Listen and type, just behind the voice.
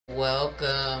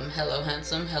Welcome. Hello,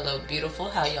 handsome. Hello, beautiful.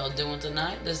 How y'all doing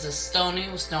tonight? This is Stoney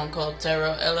with Stone Cold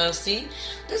Tarot LLC.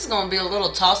 This is going to be a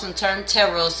little toss and turn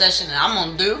tarot session, and I'm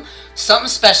going to do something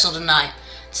special tonight.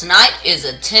 Tonight is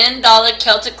a $10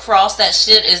 Celtic cross. That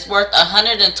shit is worth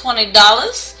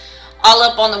 $120. All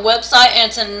up on the website, and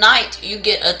tonight you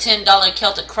get a $10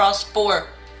 Celtic cross for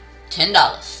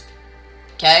 $10.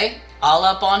 Okay? All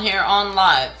up on here on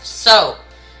live. So,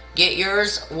 get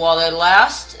yours while they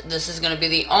last. This is going to be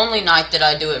the only night that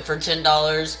I do it for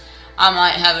 $10. I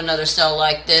might have another sale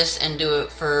like this and do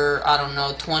it for, I don't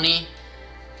know, $20.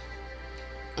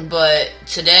 But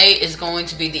today is going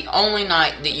to be the only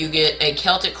night that you get a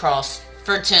Celtic cross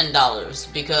for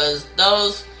 $10. Because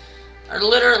those are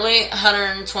literally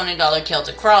 $120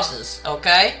 Celtic crosses.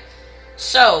 Okay?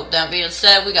 So, that being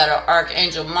said, we got our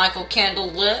Archangel Michael candle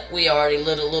lit. We already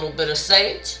lit a little bit of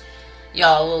sage.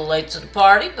 Y'all a little late to the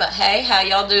party, but hey, how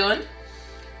y'all doing?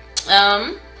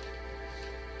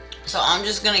 So I'm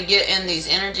just gonna get in these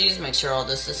energies, make sure all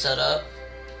this is set up.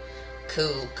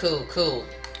 Cool.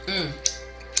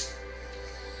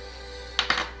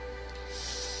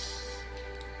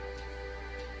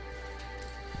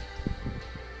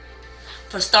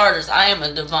 For starters, I am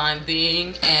a divine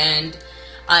being, and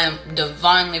I am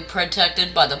divinely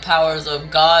protected by the powers of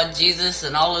God, Jesus,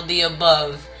 and all of the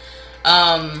above.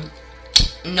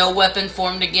 No weapon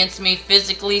formed against me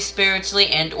physically, spiritually,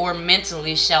 and or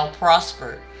mentally shall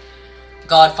prosper.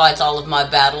 God fights all of my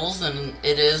battles, and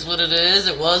it is what it is.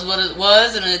 It was what it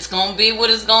was, and it's gonna be what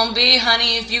it's gonna be.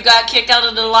 Honey, if you got kicked out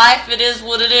of the life, it is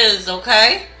what it is,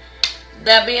 okay?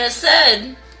 That being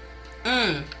said,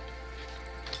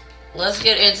 let's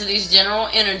get into these general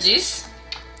energies.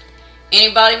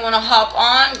 Anybody want to hop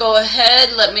on? Go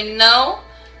ahead, let me know.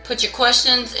 Put your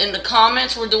questions in the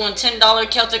comments. We're doing $10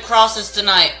 Celtic crosses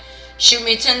tonight. Shoot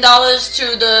me $10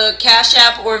 to the Cash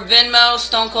App or Venmo,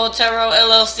 Stone Cold Tarot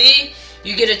LLC.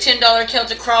 You get a $10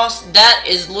 Celtic cross. That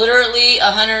is literally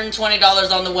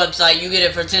 $120 on the website. You get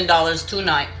it for $10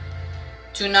 tonight.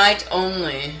 Tonight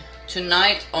only.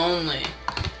 Tonight only.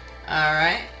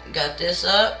 Alright. Got this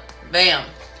up. Bam.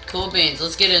 Cool beans.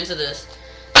 Let's get into this.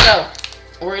 So,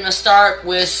 we're going to start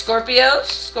with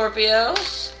Scorpios.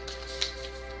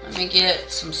 Let me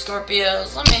get some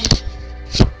Scorpios. Let me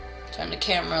turn the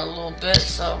camera a little bit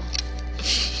so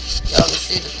y'all can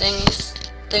see the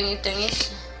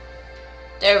thingies.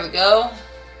 There we go.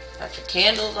 Got the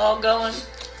candles all going.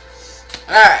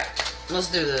 Alright,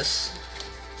 let's do this.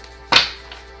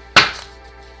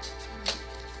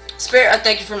 Spirit, I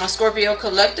thank you for my Scorpio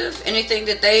collective. Anything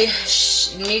that they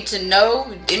need to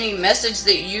know, any message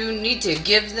that you need to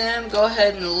give them, go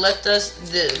ahead and let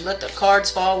the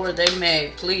cards fall where they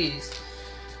may, please.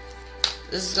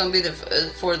 This is going to be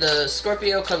for the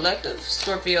Scorpio collective.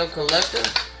 Scorpio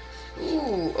collective.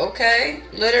 Ooh, okay.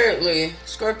 Literally,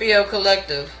 Scorpio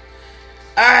collective.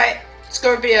 Alright,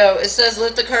 Scorpio, it says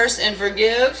lift the curse and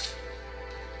forgive.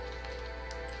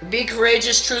 Be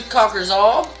courageous, truth conquers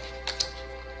all.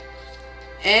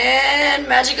 And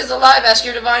magic is alive. Ask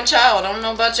your divine child. I don't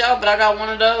know about y'all, but I got one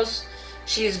of those.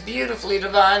 She is beautifully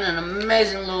divine and an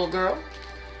amazing little girl.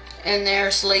 In there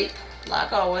asleep,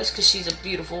 like always, because she's a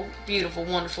beautiful, beautiful,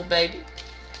 wonderful baby.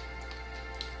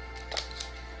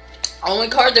 Only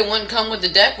card that wouldn't come with the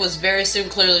deck was very soon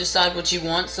clearly decide what you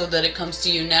want so that it comes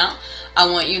to you now. I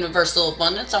want universal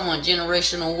abundance. I want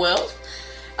generational wealth.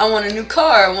 I want a new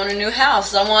car. I want a new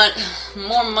house. I want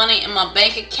more money in my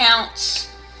bank accounts.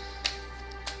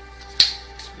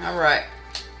 Alright.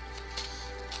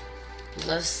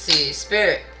 Let's see.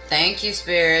 Spirit. Thank you,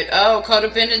 Spirit. Oh,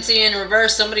 codependency in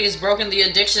reverse. Somebody has broken the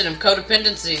addiction of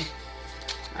codependency.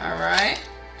 Alright.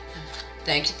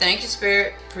 Thank you,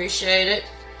 Spirit. Appreciate it.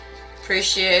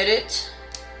 Appreciate it.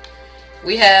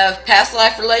 We have past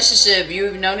life relationship.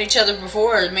 You've known each other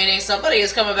before, meaning somebody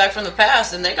is coming back from the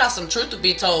past and they got some truth to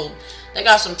be told. They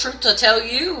got some truth to tell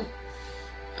you.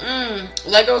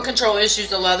 Let go of control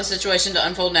issues. Allow the situation to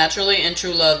unfold naturally in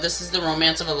true love. This is the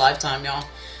romance of a lifetime, y'all.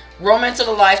 Romance of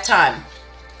a lifetime.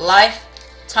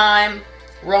 Lifetime.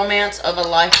 Romance of a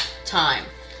lifetime.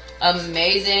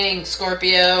 Amazing,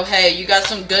 Scorpio. Hey, you got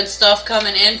some good stuff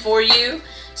coming in for you.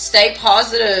 Stay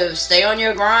positive. Stay on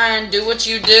your grind. Do what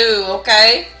you do,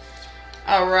 okay?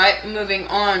 Alright, moving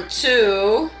on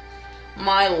to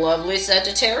my lovely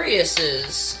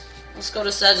Sagittariuses. Let's go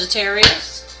to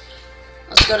Sagittarius.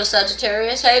 Let's go to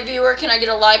Sagittarius. Hey viewer, can I get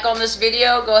a like on this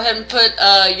video? Go ahead and put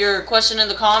your question in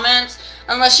the comments.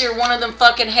 Unless you're one of them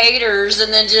fucking haters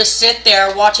and then just sit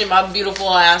there watching my beautiful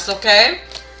ass, okay?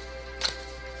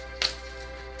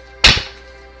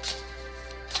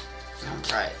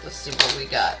 Alright, let's see what we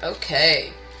got.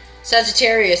 Okay.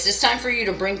 Sagittarius, it's time for you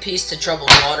to bring peace to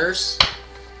troubled waters.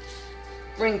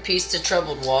 Bring peace to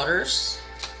troubled waters.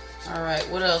 Alright,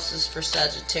 what else is for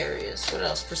Sagittarius? What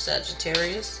else for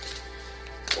Sagittarius?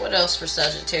 What else for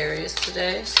Sagittarius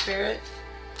today, Spirit?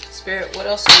 Spirit, what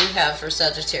else do you have for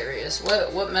Sagittarius?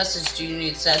 What message do you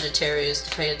need Sagittarius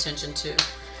to pay attention to?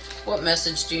 What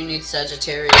message do you need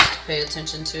Sagittarius to pay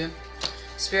attention to?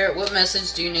 Spirit, what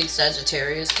message do you need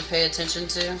Sagittarius to pay attention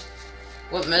to?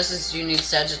 What message do you need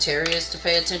Sagittarius to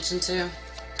pay attention to?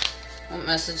 What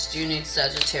message do you need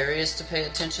Sagittarius to pay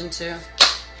attention to?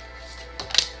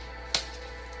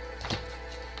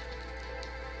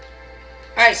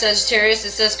 Alright, Sagittarius,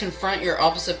 it says confront your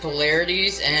opposite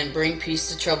polarities and bring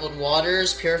peace to troubled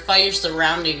waters. Purify your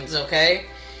surroundings, okay?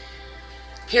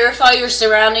 Purify your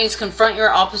surroundings, confront your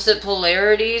opposite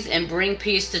polarities, and bring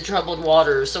peace to troubled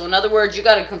waters. So in other words, you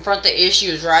got to confront the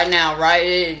issues right now,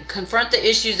 right? Confront the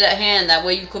issues at hand. That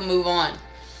way you can move on.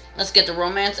 Let's get the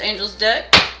Romance Angels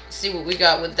deck. See what we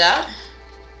got with that.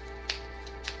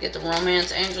 Get the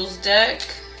Romance Angels deck.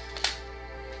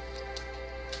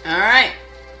 Alright.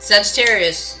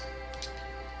 Sagittarius,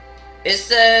 it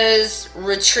says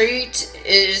retreat.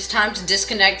 It is time to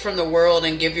disconnect from the world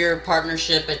and give your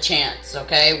partnership a chance,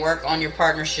 okay? Work on your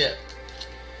partnership.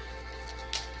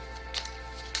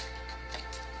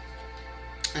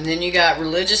 And then you got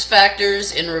religious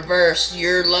factors in reverse.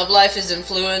 Your love life is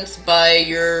influenced by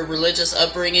your religious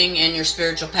upbringing and your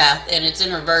spiritual path, and it's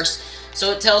in reverse.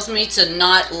 So it tells me to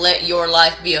not let your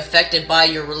life be affected by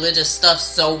your religious stuff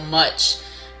so much.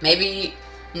 Maybe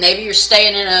you're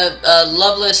staying in a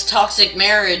loveless, toxic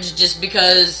marriage just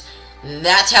because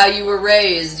that's how you were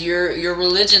raised. Your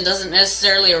religion doesn't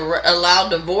necessarily allow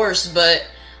divorce, but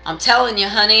I'm telling you,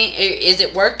 honey, is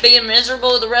it worth being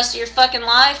miserable the rest of your fucking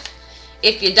life?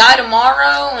 If you die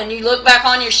tomorrow and you look back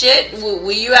on your shit, will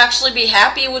you actually be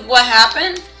happy with what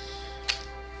happened?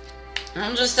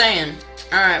 I'm just saying.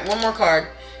 Alright, one more card.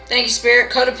 Thank you,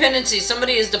 Spirit. Codependency.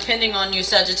 Somebody is depending on you,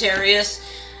 Sagittarius.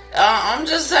 I'm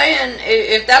just saying,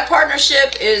 if that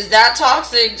partnership is that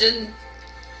toxic, then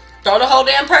throw the whole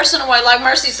damn person away, like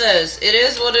Mercy says. It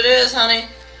is what it is, honey.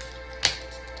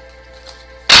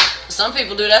 Some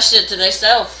people do that shit to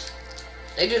themselves.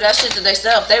 They do that shit to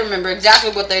themselves. They remember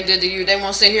exactly what they did to you. They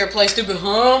won't sit here and play stupid,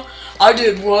 huh? I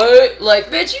did what? Like,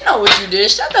 bitch, you know what you did.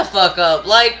 Shut the fuck up.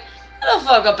 Like, get the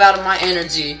fuck up out of my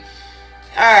energy.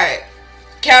 Alright.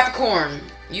 Capricorn.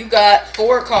 You got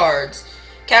 4 cards.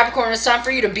 Capricorn, it's time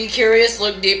for you to be curious,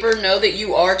 look deeper, know that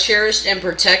you are cherished and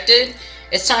protected.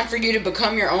 It's time for you to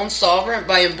become your own sovereign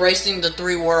by embracing the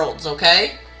 3 worlds,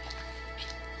 okay?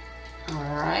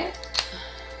 Alright.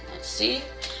 Let's see.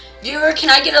 Viewer, can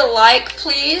I get a like,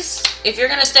 please? If you're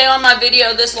going to stay on my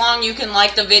video this long, you can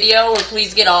like the video or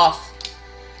please get off.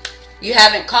 You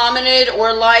haven't commented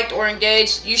or liked or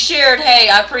engaged. You shared. Hey,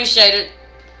 I appreciate it.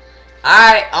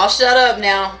 Alright, I'll shut up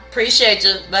now. Appreciate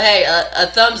you. But hey, a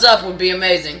thumbs up would be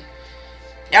amazing.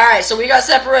 Alright, so we got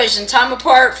separation. Time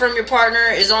apart from your partner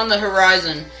is on the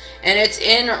horizon. And it's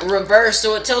in reverse.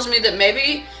 So it tells me that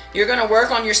maybe you're going to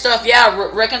work on your stuff. Yeah,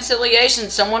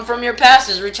 reconciliation. Someone from your past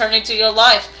is returning to your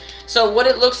life. So what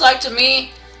it looks like to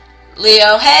me,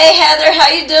 Leo. Hey, Heather, how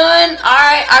you doing?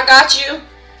 Alright, I got you.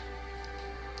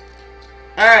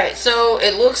 Alright, so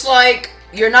it looks like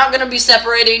you're not going to be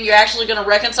separating. You're actually going to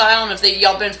reconcile. And if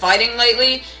y'all been fighting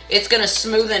lately, it's going to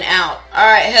smoothen out.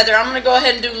 Alright, Heather, I'm going to go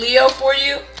ahead and do Leo for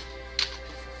you.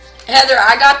 Heather,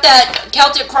 I got that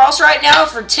Celtic Cross right now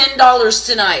for $10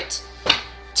 tonight.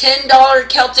 $10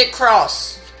 Celtic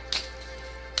Cross.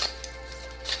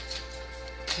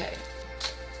 Okay.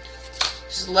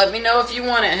 Just let me know if you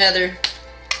want it, Heather.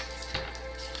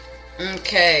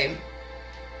 Okay.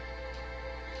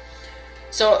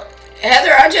 So,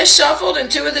 Heather, I just shuffled and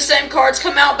 2 of the same cards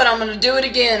come out, but I'm going to do it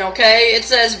again, okay? It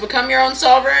says, become your own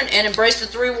sovereign and embrace the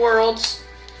 3 worlds.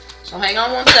 So hang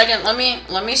on one second. Let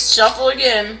me shuffle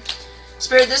again.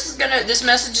 Spirit, this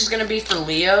message is going to be for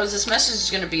Leos. This message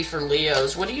is going to be for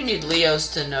Leos. What do you need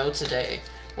Leos to know today?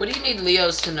 What do you need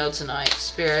Leos to know tonight,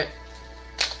 Spirit?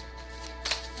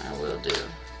 I will do.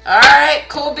 Alright,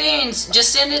 cool beans.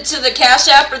 Just send it to the Cash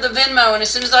App or the Venmo, and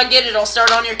as soon as I get it, I'll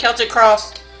start on your Celtic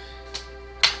Cross.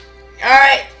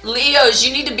 Alright, Leos,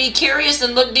 you need to be curious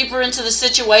and look deeper into the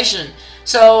situation.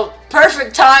 So,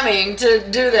 perfect timing to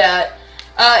do that.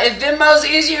 If Venmo's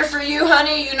easier for you,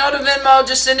 honey, you know the Venmo,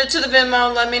 just send it to the Venmo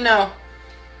and let me know.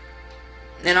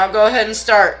 And I'll go ahead and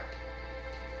start.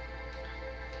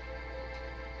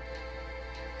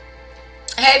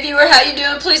 Hey viewer, how you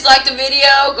doing? Please like the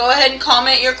video. Go ahead and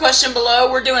comment your question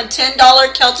below. We're doing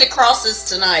 $10 Celtic Crosses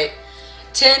tonight.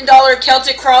 $10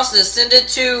 Celtic Crosses. Send it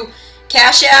to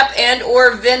Cash App and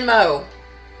or Venmo.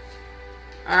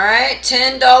 Alright,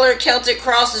 $10 Celtic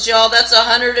crosses, y'all. That's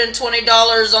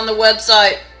 $120 on the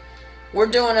website. We're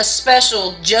doing a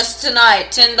special just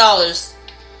tonight, $10.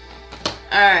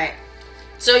 Alright.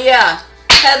 So yeah,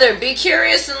 Heather, be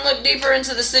curious and look deeper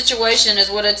into the situation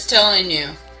is what it's telling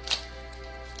you.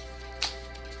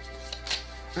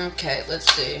 Okay, let's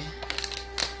see.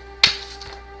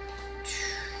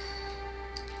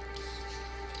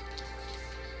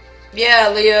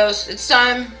 Yeah, Leos, it's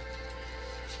time.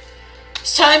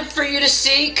 It's time for you to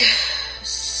seek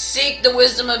the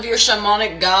wisdom of your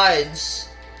shamanic guides.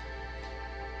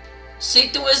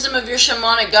 Seek the wisdom of your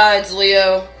shamanic guides,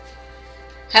 Leo.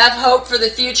 Have hope for the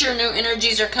future. New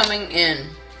energies are coming in.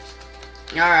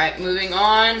 Alright, moving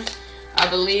on. I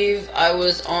believe I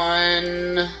was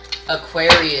on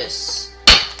Aquarius.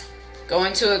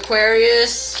 Going to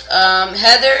Aquarius.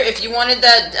 Heather, if you wanted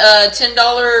that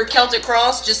 $10 Celtic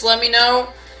cross, just let me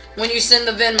know when you send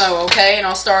the Venmo, okay? And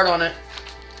I'll start on it.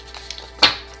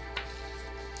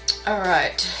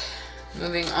 Alright.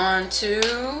 Moving on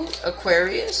to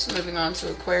Aquarius. Moving on to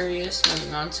Aquarius.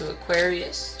 Moving on to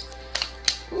Aquarius.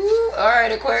 Ooh,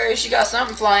 alright, Aquarius, you got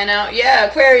something flying out. Yeah,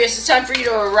 Aquarius, it's time for you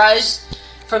to arise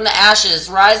from the ashes.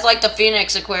 Rise like the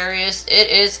phoenix, Aquarius. It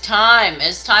is time.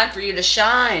 It's time for you to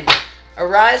shine.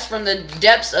 Arise from the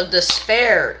depths of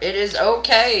despair. It is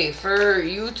okay for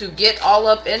you to get all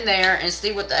up in there and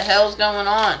see what the hell's going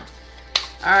on.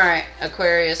 Alright,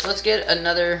 Aquarius, let's get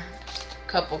another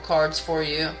couple cards for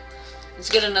you. Let's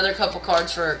get another couple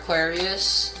cards for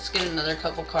Aquarius. Let's get another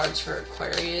couple cards for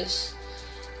Aquarius.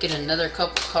 Get another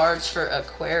couple cards for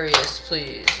Aquarius,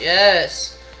 please.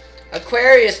 Yes.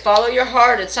 Aquarius, follow your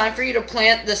heart. It's time for you to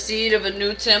plant the seed of a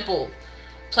new temple.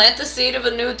 Plant the seed of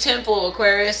a new temple,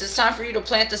 Aquarius. It's time for you to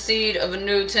plant the seed of a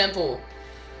new temple.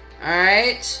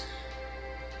 Alright.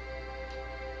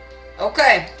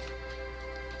 Okay.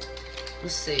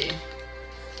 Let's see.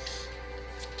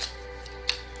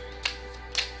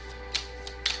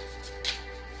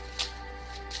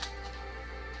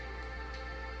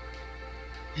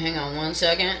 Hang on one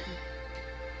second.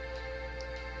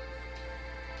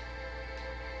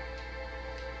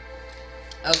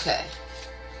 Okay.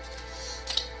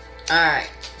 Alright.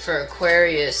 For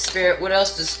Aquarius. Spirit, what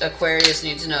else does Aquarius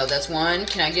need to know? That's one.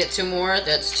 Can I get two more?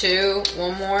 That's two.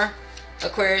 One more.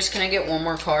 Aquarius, can I get one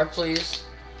more card, please?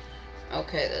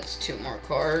 Okay, that's two more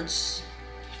cards.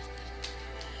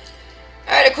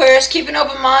 Alright, Aquarius, keep an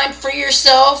open mind for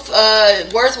yourself.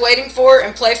 Worth waiting for,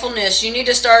 and playfulness. You need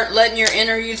to start letting your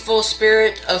inner youthful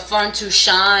spirit of fun to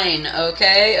shine.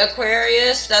 Okay,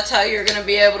 Aquarius? That's how you're going to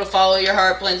be able to follow your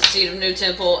heart, plant the seed of new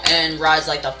temple, and rise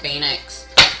like the phoenix.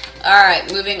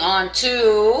 Alright, moving on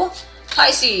to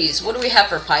Pisces. What do we have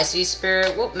for Pisces,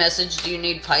 Spirit? What message do you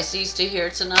need Pisces to hear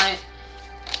tonight?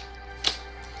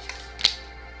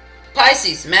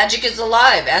 Pisces, magic is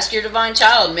alive. Ask your divine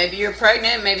child. Maybe you're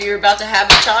pregnant. Maybe you're about to have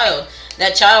a child.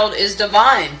 That child is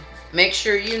divine. Make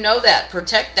sure you know that.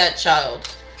 Protect that child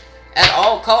at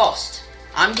all cost.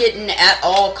 I'm getting at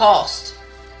all cost.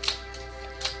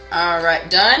 Alright,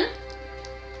 done.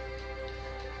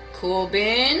 Cool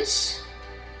beans.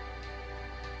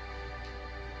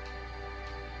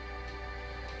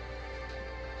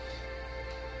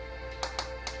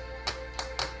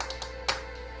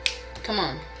 Come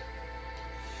on.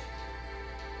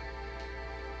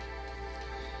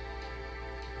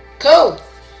 Cool.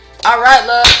 Alright,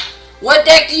 love. What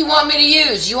deck do you want me to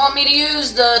use? You want me to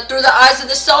use the Through the Eyes of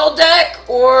the Soul deck,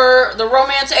 or the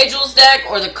Romance Angels deck,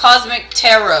 or the Cosmic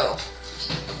Tarot?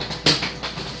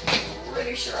 I'm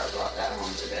pretty sure I brought that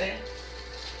home today.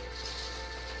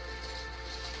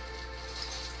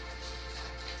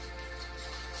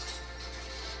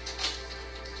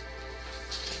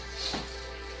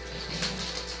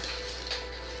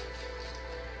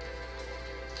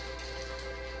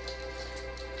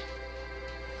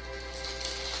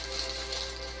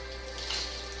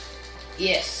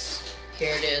 Yes,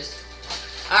 here it is.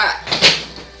 Alright,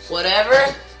 whatever.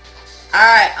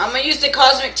 Alright, I'm going to use the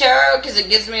Cosmic Tarot because it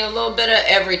gives me a little bit of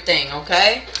everything,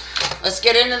 okay? Let's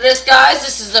get into this, guys.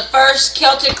 This is the first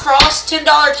Celtic Cross.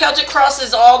 $10 Celtic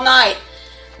Crosses all night.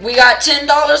 We got $10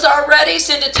 already.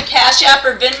 Send it to CashApp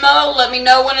or Venmo. Let me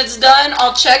know when it's done.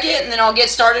 I'll check it, and then I'll get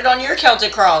started on your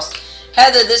Celtic Cross.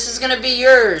 Heather, this is going to be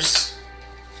yours.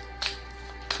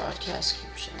 Broadcast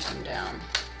keeps shutting down.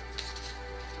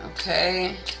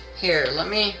 Okay, here, let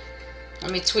me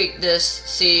tweak this,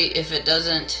 see if it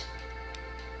doesn't.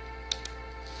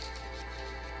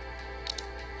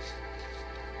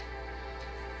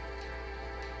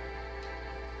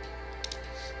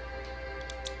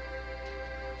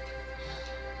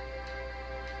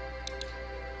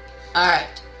 Alright,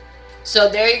 So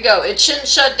there you go. It shouldn't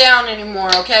shut down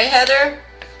anymore, okay, Heather?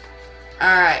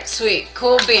 Alright, sweet.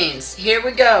 Cool beans. Here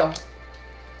we go.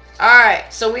 Alright,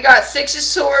 so we got 6 of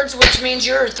Swords, which means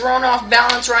you're thrown off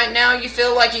balance right now. You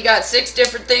feel like you got 6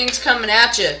 different things coming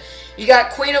at you. You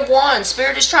got Queen of Wands.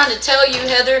 Spirit is trying to tell you,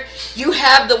 Heather, you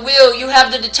have the will, you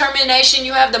have the determination,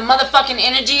 you have the motherfucking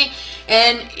energy,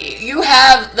 and you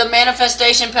have the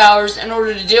manifestation powers in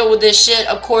order to deal with this shit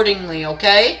accordingly,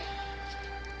 okay?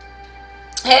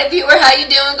 Hey viewer, how you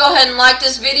doing? Go ahead and like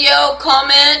this video,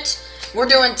 comment. We're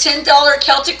doing $10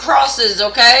 Celtic crosses,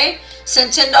 okay? Send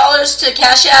 $10 to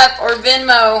Cash App or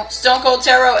Venmo,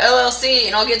 StoneColdTarotLLC,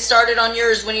 and I'll get started on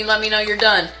yours when you let me know you're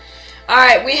done.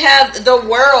 Alright, we have the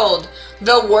World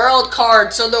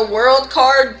card. So the World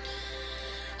card,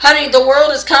 honey, the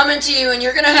world is coming to you and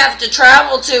you're going to have to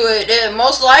travel to it.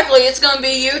 Most likely it's going to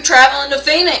be you traveling to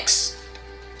Phoenix.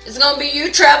 It's going to be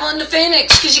you traveling to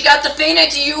Phoenix because you got the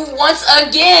Phoenix. You once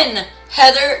again,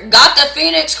 Heather, got the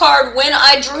Phoenix card when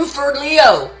I drew for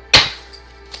Leo.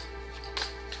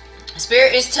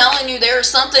 Spirit is telling you there's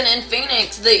something in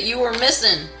Phoenix that you were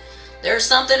missing. There's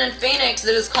something in Phoenix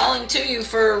that is calling to you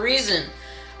for a reason.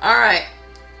 Alright.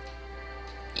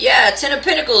 Yeah, 10 of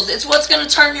Pentacles. It's what's going to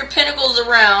turn your Pentacles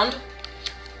around.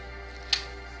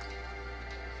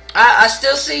 I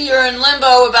still see you're in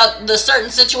limbo about the certain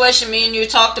situation me and you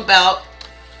talked about.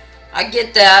 I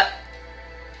get that.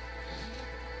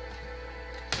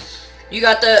 You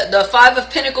got the 5 of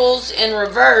Pentacles in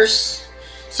reverse.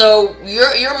 So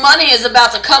your money is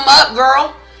about to come up,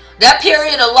 girl. That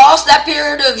period of loss, that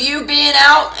period of you being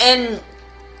out and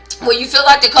what you feel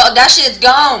like that shit's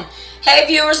gone. Hey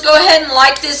viewers, go ahead and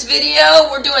like this video.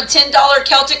 We're doing $10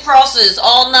 Celtic crosses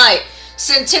all night.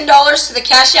 Send $10 to the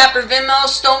Cash App or Venmo,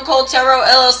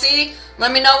 StoneColdTarotLLC.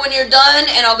 Let me know when you're done,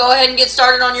 and I'll go ahead and get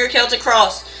started on your Celtic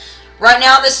cross. Right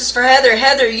now, this is for Heather.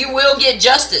 Heather, you will get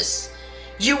justice.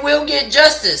 You will get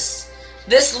justice.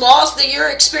 This loss that you're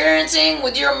experiencing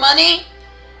with your money,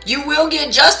 you will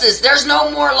get justice. There's no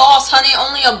more loss, honey.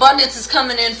 Only abundance is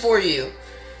coming in for you.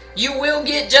 You will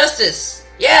get justice.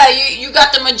 Yeah, you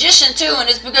got the Magician too, and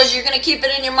it's because you're going to keep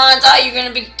it in your mind's eye. You're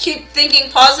going to keep thinking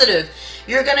positive.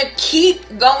 You're going to keep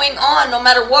going on no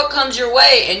matter what comes your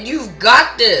way, and you've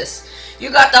got this.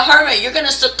 You got the Hermit. You're going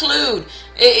to seclude.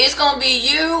 It's going to be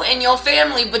you and your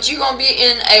family, but you're going to be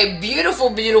in a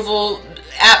beautiful, beautiful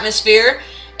atmosphere.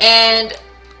 And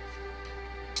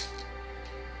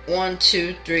 1,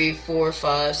 2, 3, 4,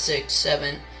 5, 6,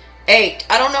 7, 8.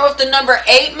 I don't know if the number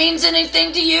 8 means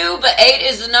anything to you, but 8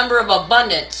 is the number of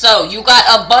abundance. So you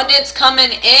got abundance coming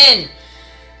in.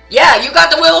 Yeah, you got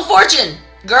the Wheel of Fortune.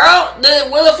 Girl, the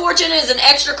Wheel of Fortune is an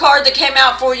extra card that came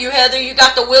out for you, Heather. You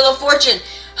got the Wheel of Fortune.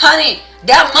 Honey,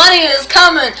 that money is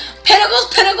coming.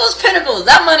 Pentacles, Pentacles, Pentacles.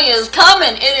 That money is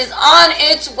coming. It is on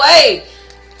its way.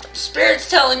 Spirit's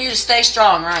telling you to stay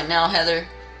strong right now, Heather.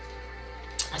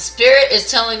 Spirit is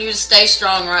telling you to stay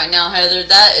strong right now, Heather.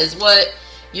 That is what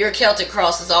your Celtic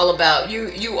cross is all about.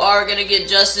 You are going to get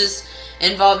justice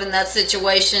involved in that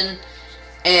situation.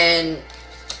 And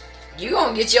you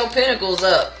going to get your Pentacles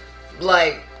up.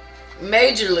 Like,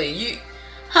 majorly.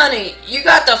 Honey, you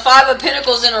got the 5 of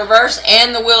Pentacles in reverse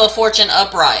and the Wheel of Fortune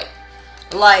upright.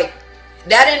 Like,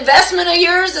 that investment of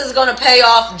yours is going to pay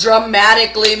off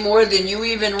dramatically more than you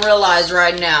even realize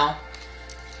right now.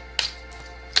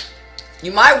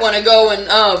 You might want to go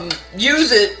and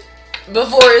use it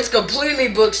before it's completely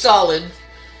booked solid.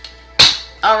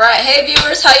 Alright, hey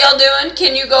viewers, how y'all doing?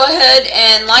 Can you go ahead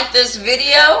and like this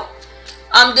video?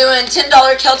 I'm doing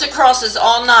 $10 Celtic crosses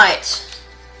all night.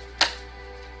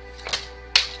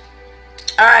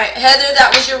 Alright, Heather,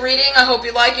 that was your reading. I hope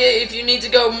you like it. If you need to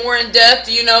go more in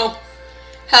depth, you know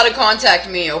how to contact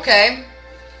me, okay?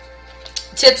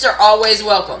 Tips are always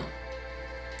welcome.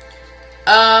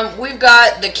 We've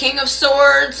got the King of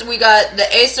Swords. We got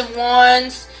the Ace of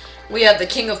Wands. We have the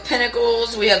King of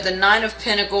Pentacles. We have the 9 of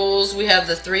Pentacles. We have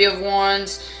the 3 of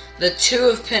Wands. The 2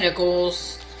 of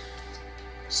Pentacles.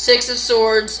 6 of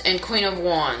Swords and Queen of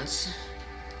Wands.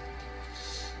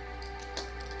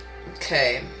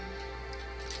 Okay.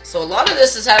 So a lot of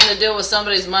this is having to deal with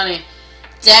somebody's money.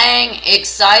 Dang,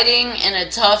 exciting and a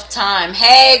tough time.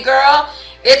 Hey, girl,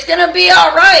 it's going to be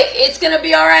alright. It's going to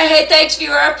be alright. Hey, thanks,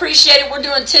 viewer. I appreciate it. We're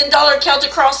doing $10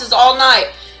 Celtic crosses all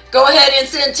night. Go ahead and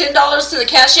send $10 to the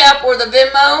Cash App or the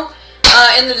Venmo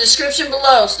in the description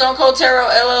below. Stone Cold Tarot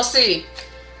LLC.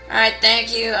 Alright,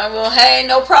 thank you. I will. Hey,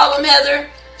 no problem, Heather.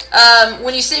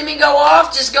 When you see me go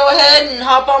off, just go ahead and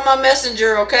hop on my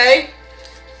messenger, okay?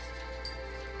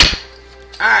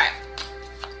 Alright.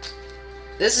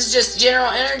 This is just general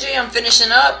energy. I'm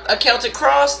finishing up a Celtic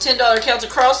cross. $10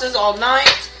 Celtic crosses all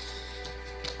night.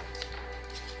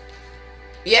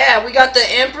 Yeah, we got the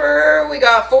Emperor, we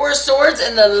got Four of Swords,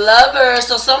 and the Lover.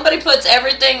 So somebody puts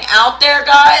everything out there,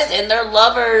 guys, and their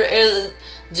lover is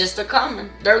just a-coming.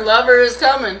 Their lover is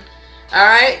coming.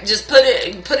 Alright? Just put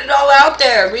it all out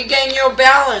there. Regain your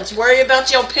balance. Worry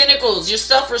about your pinnacles. Your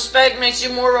self-respect makes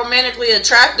you more romantically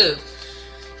attractive.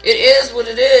 It is what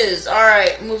it is.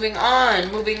 Alright, moving on,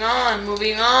 moving on,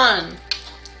 moving on.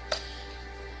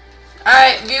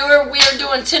 Alright, viewer, we are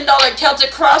doing $10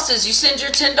 Celtic crosses. You send your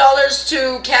 $10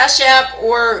 to Cash App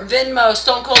or Venmo,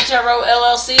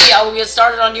 StoneColdTarotLLC. I will get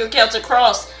started on your Celtic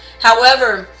cross.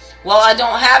 However, while I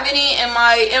don't have any in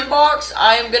my inbox,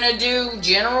 I am going to do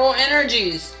general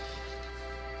energies.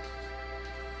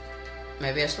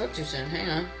 Maybe I spoke too soon. Hang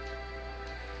on.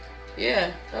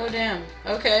 Yeah. Oh, damn.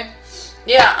 Okay.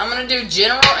 Yeah, I'm going to do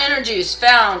general energies.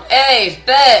 Found. A.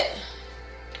 Bet.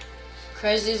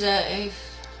 Crazy's at A.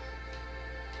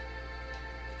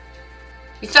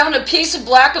 You found a piece of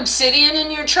black obsidian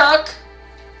in your truck?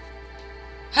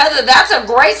 Heather, that's a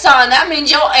great sign. That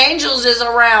means your angels is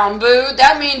around, boo.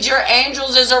 That means your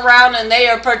angels is around and they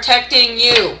are protecting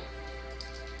you.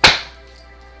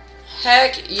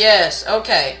 Heck yes.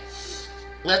 Okay.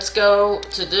 Let's go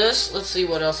to this. Let's see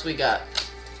what else we got.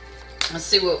 Let's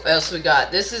see what else we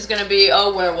got. This is going to be...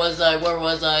 Oh, where was I? Where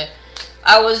was I?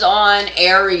 I was on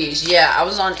Aries. Yeah, I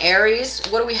was on Aries.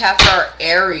 What do we have for our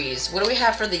Aries? What do we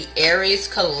have for the Aries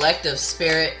Collective,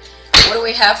 Spirit? What do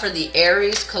we have for the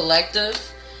Aries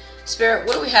Collective? Spirit,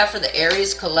 what do we have for the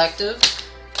Aries Collective?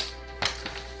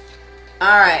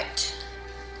 Alright.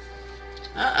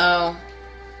 Uh-oh.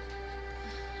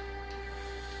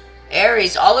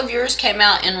 Aries, all of yours came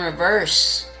out in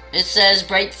reverse. It says,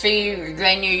 break free,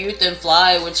 regain your youth, and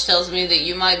fly, which tells me that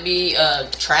you might be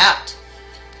trapped.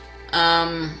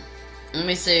 Let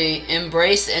me see.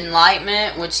 Embrace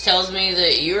enlightenment, which tells me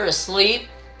that you're asleep.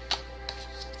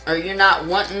 Or you're not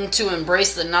wanting to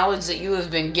embrace the knowledge that you have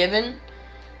been given.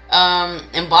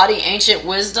 Embody ancient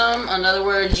wisdom. In other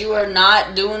words, you are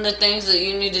not doing the things that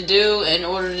you need to do in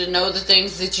order to know the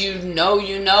things that you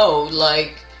know.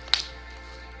 Like,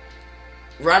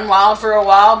 run wild for a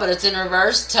while, but it's in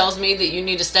reverse. Tells me that you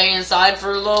need to stay inside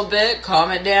for a little bit.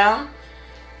 Calm it down.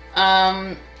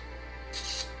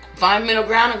 Find middle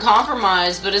ground and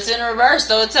compromise, but it's in reverse.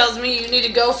 So it tells me you need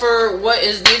to go for what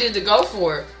is needed to go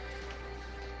for.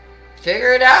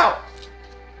 Figure it out.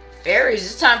 Aries,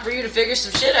 it's time for you to figure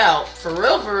some shit out. For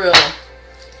real, for real.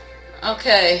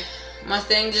 Okay. My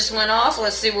thing just went off.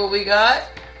 Let's see what we got.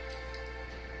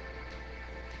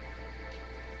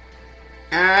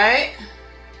 Alright.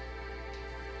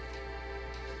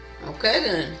 Okay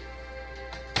then.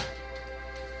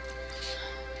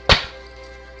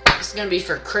 It's gonna be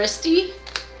for Christy.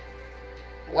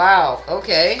 Wow,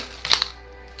 okay.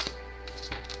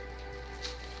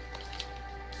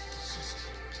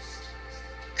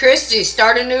 Christy,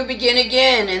 start anew, begin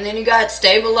again. And then you got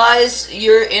stabilize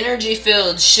your energy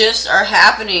field. Shifts are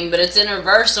happening, but it's in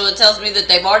reverse, so it tells me that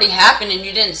they've already happened and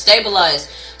you didn't stabilize.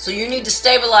 So you need to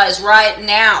stabilize right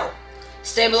now.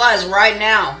 Stabilize right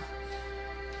now.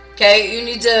 Okay, you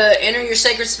need to enter your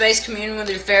sacred space, commune with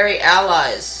your fairy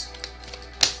allies.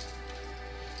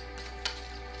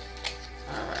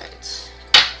 Alright.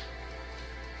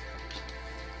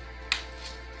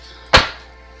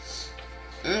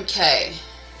 Okay.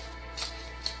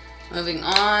 Moving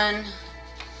on.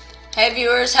 Hey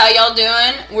viewers, how y'all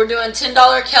doing? We're doing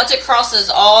 $10 Celtic crosses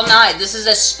all night. This is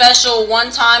a special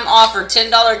one-time offer,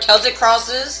 $10 Celtic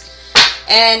crosses.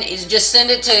 And you just send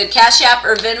it to Cash App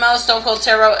or Venmo,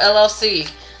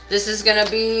 StoneColdTarotLLC. This is going to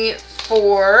be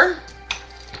for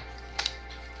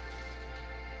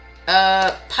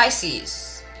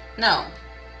Pisces. No.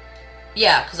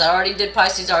 Yeah, because I already did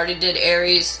Pisces, I already did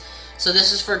Aries. So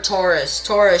this is for Taurus.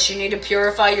 Taurus, you need to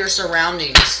purify your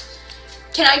surroundings.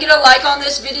 Can I get a like on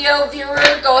this video, viewer?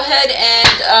 Go ahead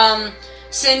and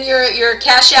send your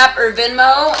Cash App or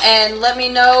Venmo and let me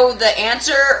know the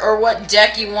answer or what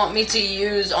deck you want me to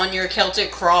use on your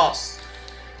Celtic cross.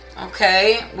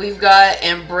 Okay, we've got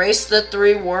Embrace the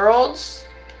Three Worlds.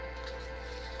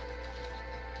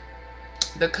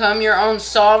 Become your own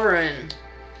sovereign.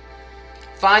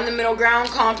 Find the middle ground,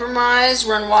 compromise,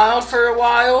 run wild for a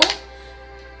while.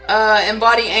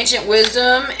 Embody ancient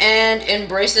wisdom and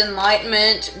embrace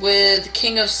enlightenment with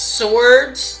King of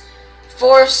Swords,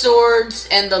 Four of Swords,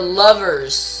 and the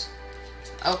Lovers.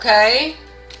 Okay?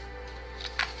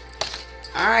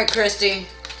 Alright, Christy.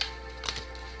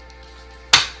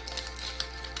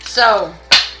 So,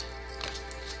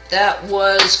 that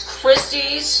was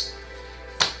Christy's.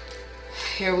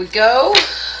 Here we go.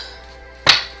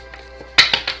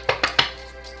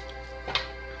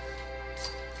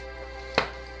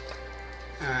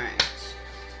 Alright.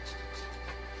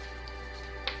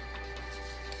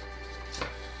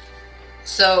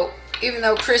 So even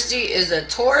though Christy is a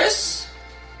Taurus,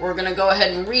 we're going to go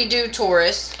ahead and redo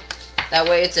Taurus. That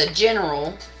way it's a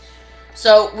general.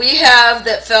 So we have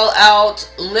that fell out,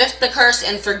 lift the curse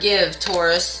and forgive,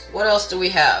 Taurus. What else do we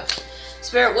have?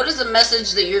 Spirit, what is the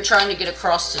message that you're trying to get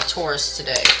across to Taurus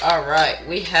today? Alright,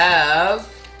 we have,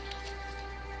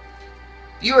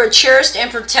 you are cherished and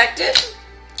protected.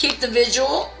 Keep the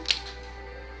vigil.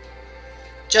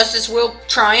 Justice will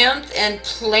triumph and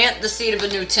plant the seed of a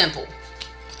new temple.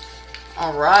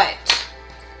 Alright.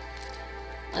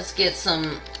 Let's get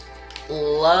some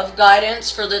love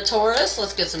guidance for the Taurus.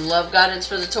 Let's get some love guidance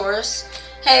for the Taurus.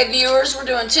 Hey viewers, we're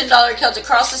doing $10 Celtic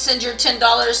Crosses. Send your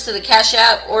 $10 to the Cash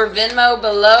App or Venmo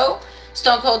below,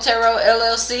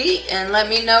 StoneColdTarotLLC, and let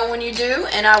me know when you do,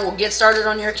 and I will get started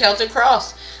on your Celtic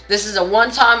Cross. This is a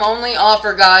one-time only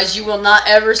offer, guys. You will not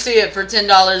ever see it for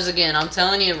 $10 again. I'm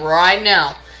telling you right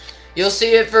now. You'll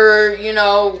see it for, you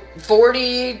know,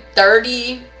 40,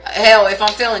 30, hell, if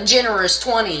I'm feeling generous,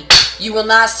 20. You will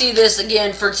not see this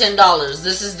again for $10.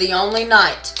 This is the only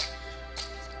night.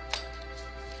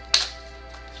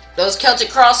 Those Celtic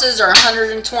Crosses are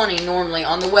 $120 normally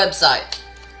on the website.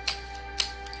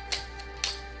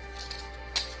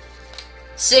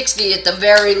 $60 at the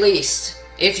very least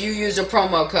if you use a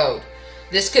promo code.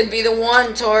 This could be the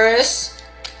one, Taurus.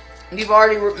 You've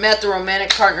already met the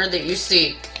romantic partner that you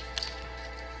seek.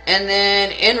 And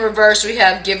then in reverse we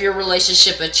have give your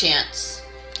relationship a chance.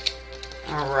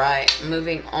 Alright,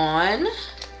 moving on.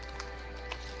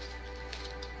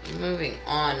 Moving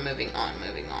on.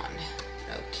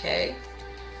 Okay.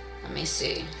 Let me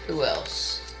see. Who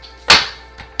else?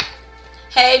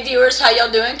 Hey viewers, how y'all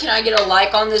doing? Can I get a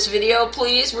like on this video,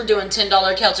 please? We're doing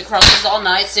 $10 Celtic Crosses all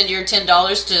night. Send your $10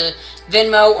 to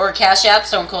Venmo or Cash App,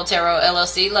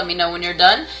 StoneColdTarotLLC. Let me know when you're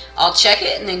done. I'll check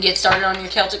it and then get started on your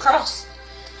Celtic Cross.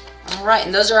 Alright,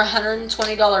 and those are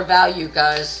 $120 value,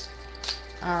 guys.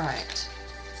 Alright.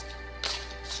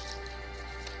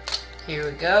 Here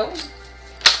we go.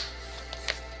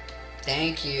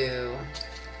 Thank you.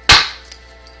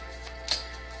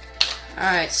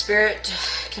 Alright, Spirit,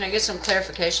 can I get some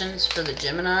clarifications for the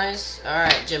Geminis?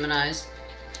 Alright, Geminis.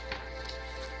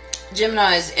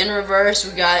 Geminis, in reverse,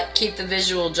 we got keep the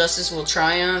visual, justice will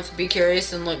triumph, be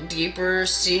curious and look deeper,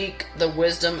 seek the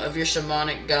wisdom of your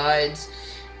shamanic guides,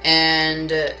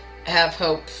 and have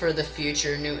hope for the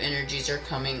future, new energies are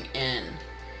coming in.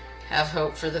 Have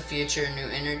hope for the future, new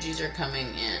energies are coming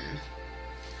in.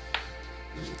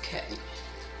 Okay.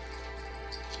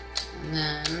 And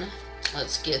then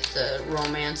let's get the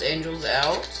romance angels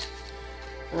out.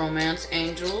 Romance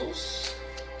angels.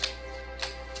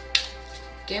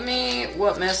 Give me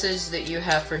what message that you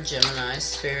have for Gemini,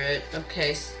 Spirit.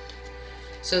 Okay.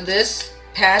 So this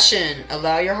passion,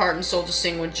 allow your heart and soul to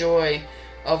sing with joy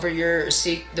over your,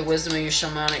 seek the wisdom of your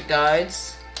shamanic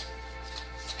guides.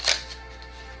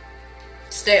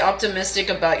 Stay optimistic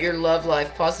about your love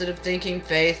life. Positive thinking,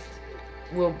 faith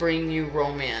will bring you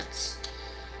romance.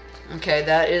 Okay,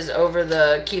 that is over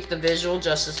the keep the visual,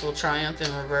 justice will triumph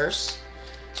in reverse.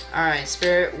 Alright,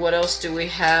 Spirit, what else do we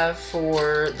have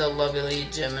for the lovely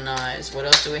Geminis? What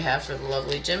else do we have for the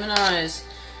lovely Geminis?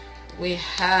 We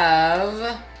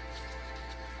have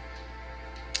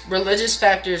religious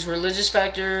factors. Religious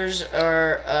factors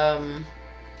are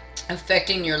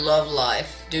affecting your love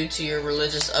life due to your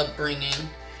religious upbringing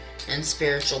and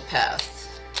spiritual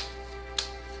path.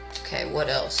 Okay, what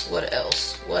else? What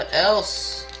else? What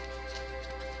else?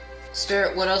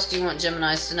 Spirit, what else do you want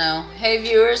Geminis to know? Hey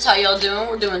viewers, how y'all doing?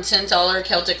 We're doing $10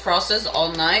 Celtic Crosses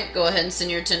all night. Go ahead and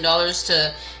send your $10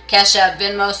 to Cash App,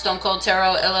 Venmo,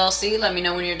 StoneColdTarotLLC. Let me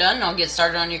know when you're done and I'll get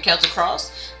started on your Celtic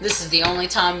Cross. This is the only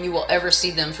time you will ever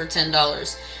see them for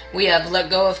 $10. We have let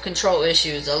go of control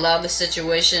issues. Allow the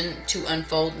situation to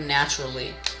unfold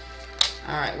naturally.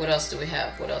 Alright, what else do we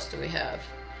have? What else do we have?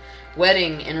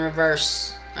 Wedding in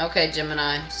reverse. Okay,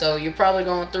 Gemini. So you're probably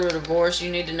going through a divorce.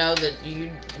 You need to know that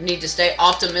you need to stay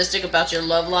optimistic about your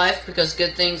love life because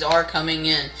good things are coming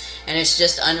in. And it's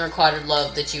just unrequited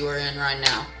love that you are in right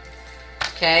now.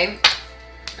 Okay?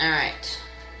 Alright.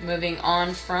 Moving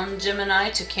on from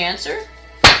Gemini to Cancer.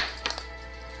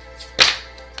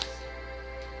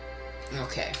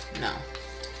 Okay, no.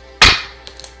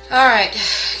 Alright,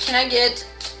 can I get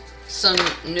some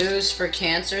news for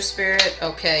Cancer, Spirit?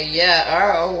 Okay,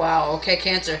 yeah, oh wow, okay,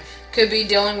 Cancer. Could be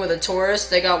dealing with a Taurus.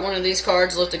 They got one of these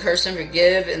cards, lift the curse and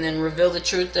forgive, and then reveal the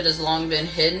truth that has long been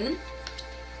hidden.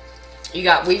 You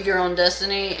got weave your own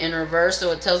destiny in reverse,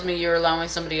 so it tells me you're allowing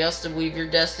somebody else to weave your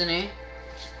destiny.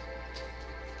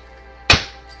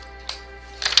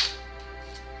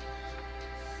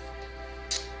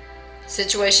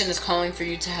 Situation is calling for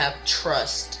you to have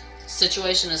trust.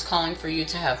 situation is calling for you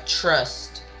to have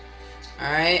trust.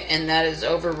 Alright? And that is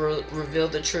reveal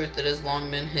the truth that has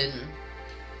long been hidden.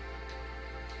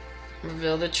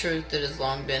 Reveal the truth that has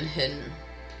long been hidden.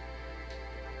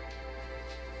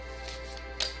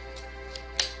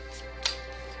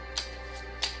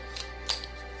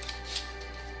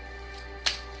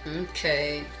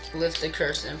 Okay, lift the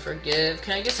curse and forgive.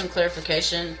 Can I get some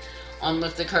clarification on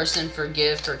lift the curse and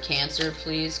forgive for Cancer,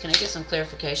 please? Can I get some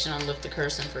clarification on lift the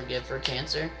curse and forgive for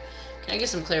Cancer? Can I get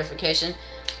some clarification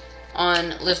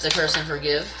on lift the curse and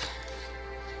forgive?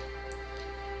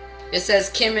 It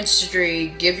says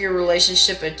chemistry, give your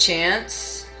relationship a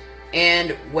chance,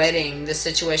 and wedding. This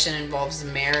situation involves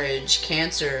marriage,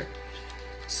 Cancer.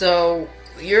 So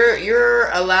you're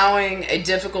allowing a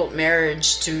difficult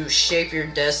marriage to shape your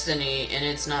destiny, and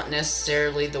it's not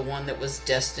necessarily the one that was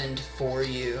destined for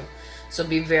you. So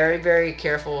be very, very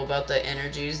careful about the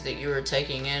energies that you are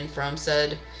taking in from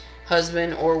said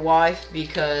husband or wife,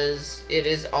 because it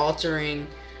is altering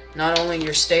not only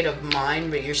your state of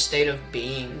mind, but your state of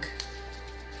being.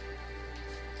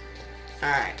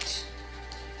 Alright.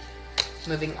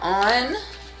 Moving on.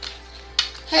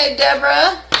 Hey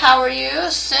Deborah, how are you?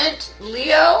 Sent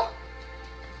Leo?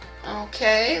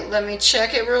 Okay, let me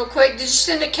check it real quick. Did you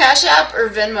send a Cash App or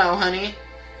Venmo, honey?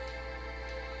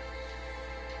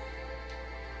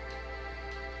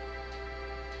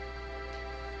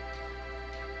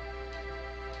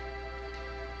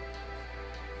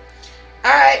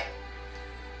 Alright.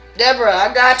 Deborah,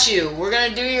 I got you. We're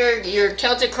going to do your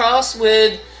Celtic Cross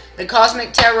with the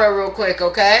Cosmic Tarot real quick,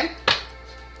 okay?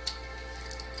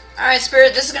 Alright,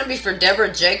 Spirit, this is going to be for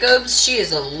Deborah Jacobs. She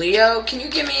is a Leo. Can you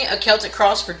give me a Celtic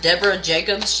Cross for Deborah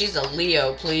Jacobs? She's a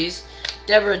Leo, please.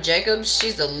 Deborah Jacobs,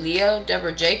 she's a Leo.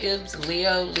 Deborah Jacobs,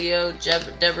 Leo, Leo,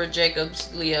 Deborah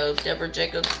Jacobs, Leo. Deborah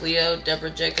Jacobs, Leo. Deborah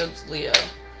Jacobs, Leo.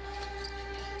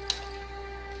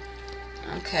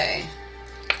 Okay.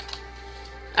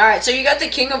 Alright, so you got the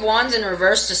King of Wands in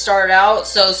reverse to start out.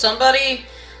 So somebody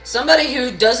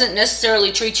who doesn't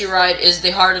necessarily treat you right is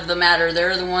the heart of the matter.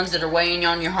 They're the ones that are weighing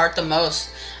on your heart the most.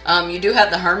 You do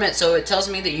have the Hermit, so it tells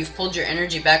me that you've pulled your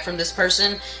energy back from this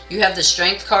person. You have the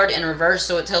Strength card in reverse,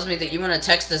 so it tells me that you want to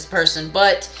text this person.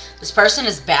 But this person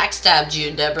has backstabbed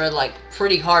you, Deborah, like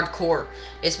pretty hardcore.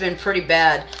 It's been pretty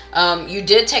bad. You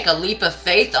did take a leap of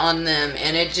faith on them,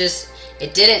 and it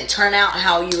didn't turn out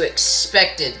how you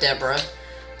expected, Deborah.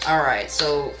 Alright,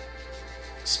 so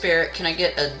Spirit, can I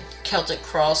get a Celtic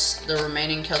Cross, the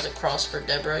remaining Celtic Cross for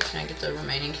Deborah? Can I get the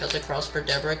remaining Celtic Cross for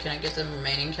Deborah? Can I get the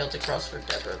remaining Celtic Cross for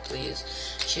Deborah, please?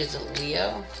 She is a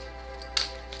Leo.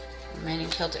 Remaining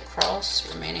Celtic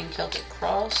Cross, remaining Celtic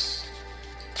Cross.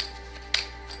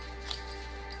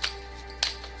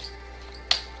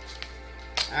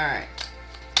 Alright.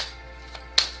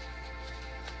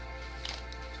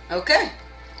 Okay.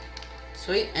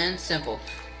 Sweet and simple.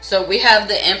 So we have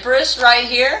the Empress right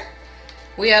here.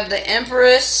 We have the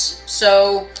Empress.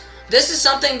 So this is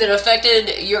something that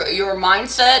affected your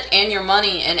mindset and your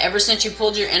money. And ever since you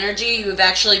pulled your energy, you've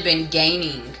actually been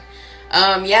gaining.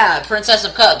 Yeah, Princess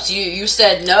of Cups. You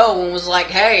said no and was like,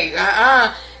 hey,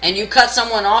 and you cut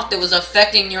someone off that was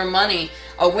affecting your money.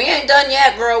 Oh, we ain't done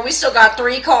yet, girl. We still got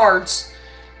 3 cards.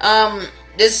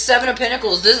 This 7 of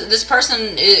Pentacles, this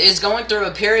person is going through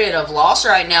a period of loss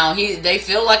right now. They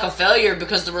feel like a failure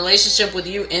because the relationship with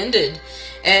you ended.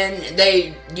 And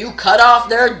you cut off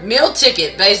their meal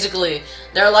ticket, basically.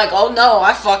 They're like, oh no,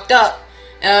 I fucked up.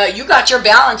 You got your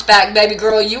balance back, baby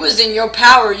girl. You was in your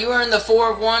power. You were in the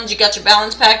 4 of Wands. You got your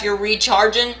balance back. You're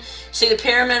recharging. See the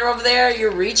pyramid over there?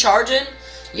 You're recharging.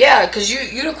 Yeah, because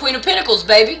you the Queen of Pentacles,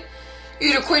 baby.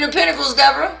 You the Queen of Pentacles,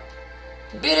 Deborah.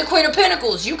 Be the Queen of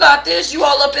Pentacles. You got this. You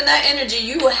all up in that energy.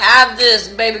 You have this,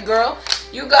 baby girl.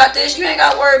 You got this. You ain't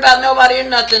got to worry about nobody or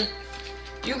nothing.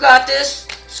 You got this.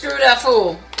 Screw that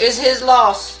fool. It's his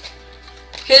loss.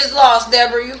 His loss,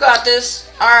 Deborah. You got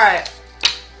this. Alright.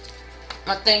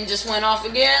 My thing just went off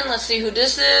again. Let's see who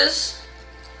this is.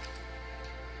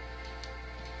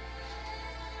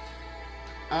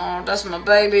 Oh, that's my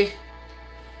baby.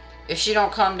 If she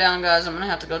don't calm down, guys, I'm going to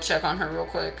have to go check on her real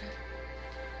quick.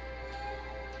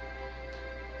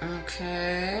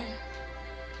 Okay.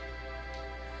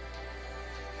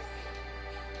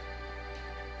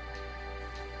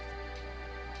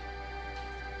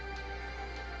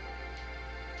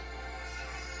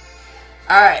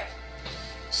 Alright.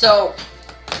 So,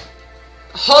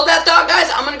 hold that thought,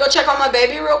 guys. I'm going to go check on my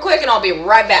baby real quick, and I'll be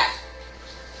right back.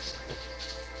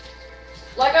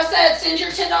 Like I said, send your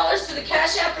 $10 to the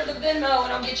Cash App or the Venmo,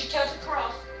 and I'll get you Celtic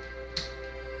Cross.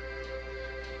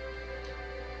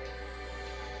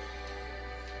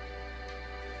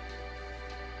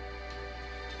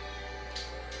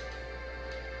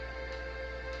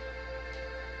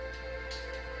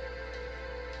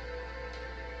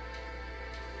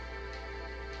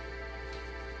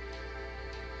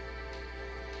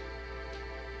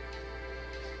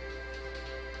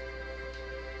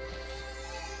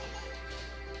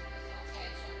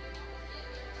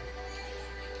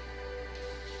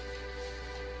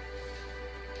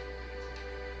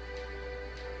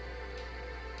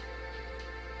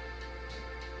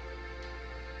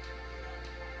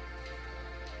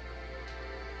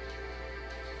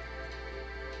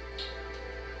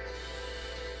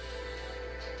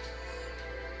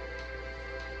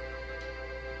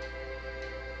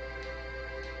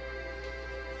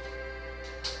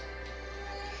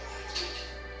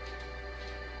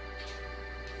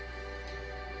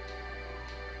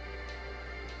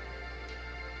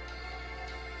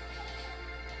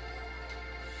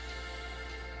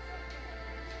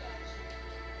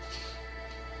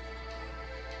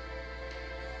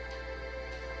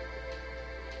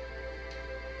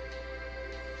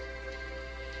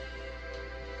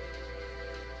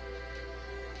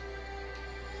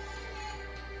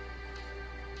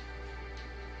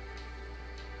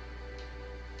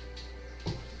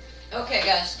 Okay,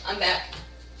 guys, I'm back.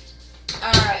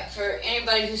 Alright, for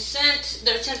anybody who sent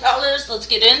their $10, let's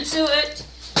get into it.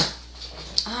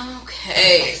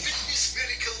 Okay.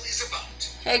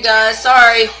 Hey guys,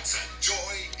 sorry.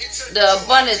 The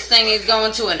abundance thing is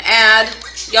going to an ad.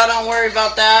 Y'all don't worry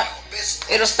about that.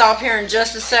 It'll stop here in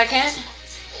just a second.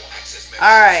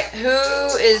 Alright,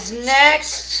 who is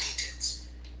next?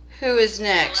 Who is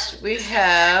next? We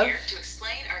have...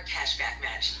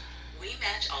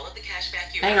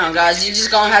 Hang on, guys. You're just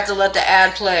going to have to let the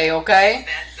ad play, okay?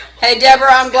 Hey,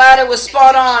 Deborah, I'm glad it was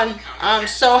spot on. I'm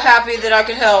so happy that I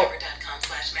could help.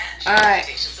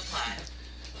 Alright.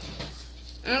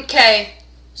 Okay.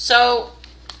 So,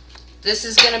 this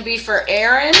is going to be for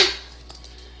Aaron.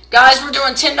 Guys, we're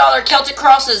doing $10 Celtic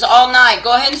crosses all night.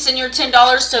 Go ahead and send your $10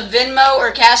 to Venmo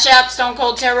or CashApp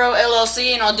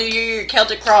StoneColdTarotLLC, and I'll do you your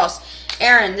Celtic cross.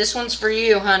 Aaron, this one's for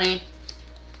you, honey.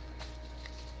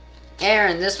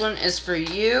 Aaron, this one is for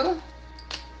you.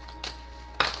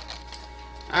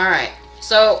 Alright,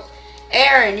 so,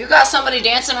 Aaron, you got somebody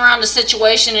dancing around the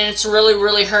situation and it's really,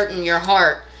 really hurting your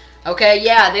heart. Okay,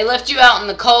 yeah, they left you out in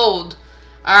the cold.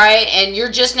 Alright, and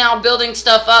you're just now building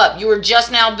stuff up. You were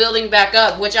just now building back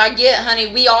up, which I get,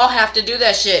 honey. We all have to do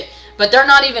that shit. But they're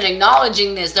not even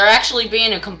acknowledging this. They're actually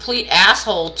being a complete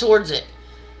asshole towards it.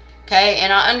 Okay,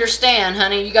 and I understand,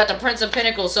 honey. You got the Prince of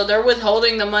Pentacles, so they're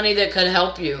withholding the money that could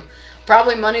help you.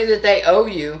 Probably money that they owe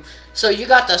you. So you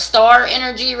got the star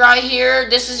energy right here.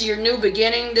 This is your new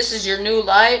beginning. This is your new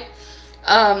light.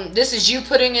 This is you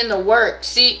putting in the work.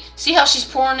 See how she's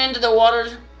pouring into the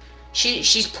water?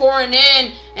 She's pouring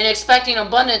in and expecting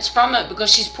abundance from it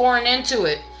because she's pouring into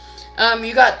it.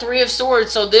 You got 3 of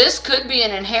Swords, so this could be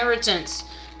an inheritance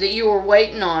that you were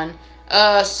waiting on.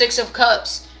 6 of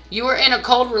Cups. You were in a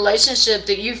cold relationship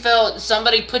that you felt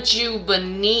somebody put you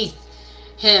beneath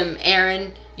him,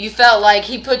 Aaron. You felt like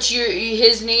he put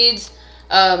his needs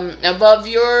above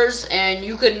yours, and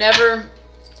you could never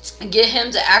get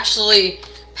him to actually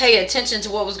pay attention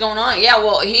to what was going on. Yeah,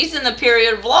 well, he's in the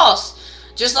period of loss.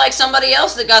 Just like somebody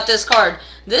else that got this card.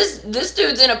 This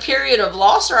dude's in a period of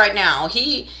loss right now.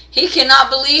 He cannot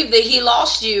believe that he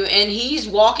lost you, and he's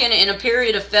walking in a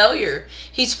period of failure.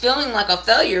 He's feeling like a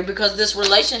failure because this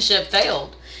relationship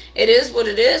failed. It is what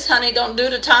it is, honey. Don't do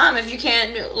the time if you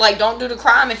can't, like, don't do the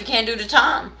crime if you can't do the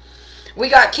time. We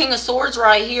got King of Swords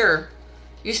right here.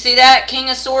 You see that? King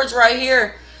of Swords right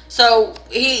here. So,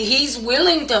 he's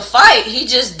willing to fight. He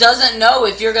just doesn't know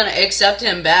if you're going to accept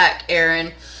him back,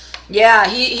 Aaron. Yeah,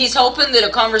 he's hoping that a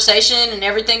conversation and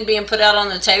everything being put out on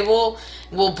the table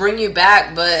will bring you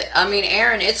back. But, I mean,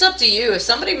 Aaron, it's up to you. If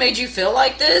somebody made you feel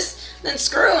like this, then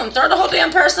screw him. Throw the whole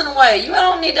damn person away. You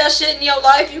don't need that shit in your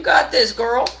life. You got this,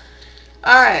 girl.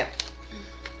 Alright.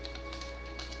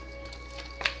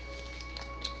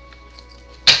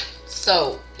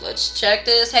 So, let's check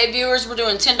this. Hey, viewers, we're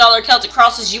doing $10 Celtic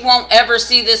crosses. You won't ever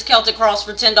see this Celtic cross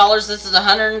for $10. This is a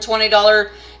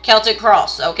 $120 Celtic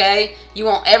cross, okay? You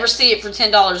won't ever see it for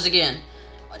 $10 again.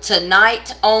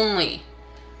 Tonight only,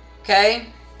 okay?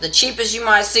 The cheapest you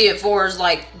might see it for is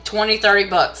like 20, 30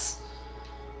 bucks.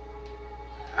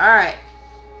 Alright.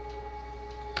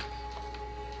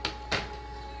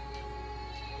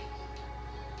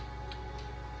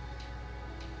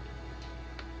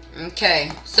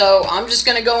 Okay, so I'm just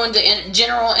going to go into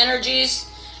general energies.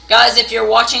 Guys, if you're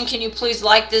watching, can you please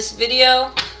like this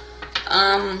video?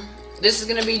 This is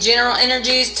going to be general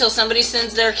energies till somebody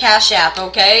sends their Cash App,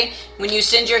 okay? When you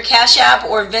send your Cash App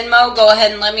or Venmo, go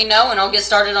ahead and let me know, and I'll get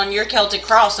started on your Celtic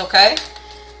cross, okay?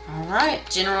 Alright,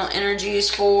 general energies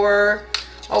for...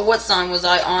 Oh, what sign was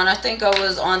I on? I think I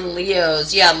was on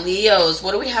Leos. Yeah, Leos.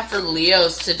 What do we have for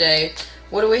Leos today?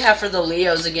 What do we have for the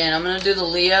Leos again? I'm going to do the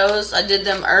Leos. I did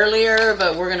them earlier,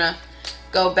 but we're going to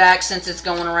go back since it's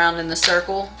going around in the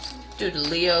circle. Do the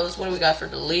Leos. What do we got for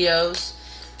the Leos?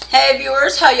 Hey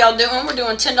viewers, how y'all doing? We're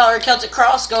doing $10 Celtic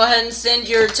Cross. Go ahead and send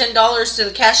your $10 to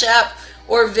the Cash App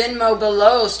or Venmo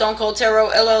below, Stone Cold Tarot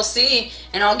LLC,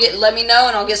 and let me know,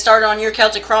 and I'll get started on your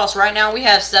Celtic Cross. Right now we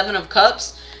have 7 of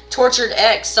Cups, Tortured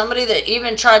Ex, somebody that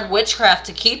even tried witchcraft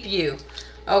to keep you.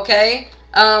 Okay?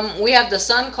 We have the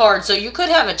Sun card, so you could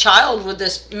have a child with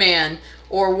this man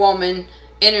or woman.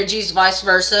 Energies, vice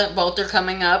versa. Both are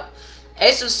coming up.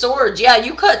 Ace of Swords. Yeah,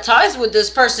 you cut ties with this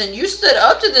person. You stood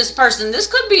up to this person. This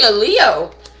could be a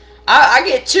Leo. I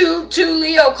get two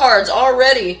Leo cards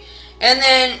already. And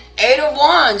then 8 of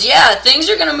Wands. Yeah, things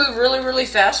are going to move really, really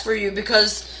fast for you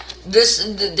because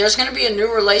there's going to be a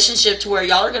new relationship to where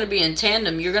y'all are going to be in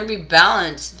tandem. You're going to be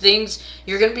balanced. Things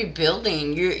you're going to be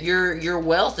building. Your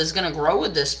wealth is going to grow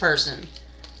with this person.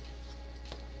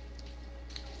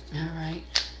 All right.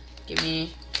 Give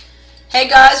me Hey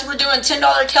guys, we're doing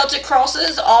 $10 Celtic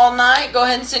crosses all night. Go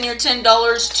ahead and send your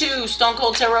 $10 to Stone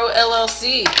Cold Tarot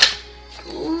LLC.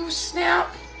 Ooh,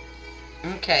 snap.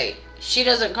 Okay. She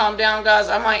doesn't calm down, guys.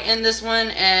 I might end this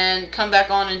one and come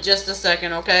back on in just a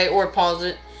second, okay? Or pause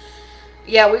it.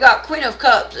 Yeah, we got Queen of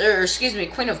Cups, or excuse me,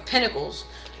 Queen of Pentacles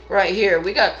right here.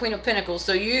 We got Queen of Pentacles.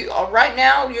 So you, right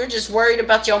now, you're just worried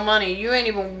about your money. You ain't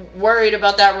even worried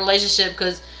about that relationship,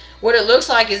 because what it looks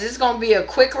like is it's going to be a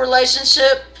quick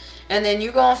relationship, and then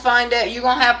you're going to find out, you're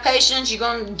going to have patience, you're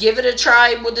going to give it a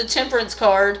try with the Temperance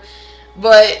card.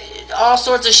 But all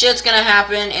sorts of shit's going to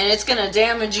happen, and it's going to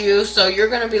damage you, so you're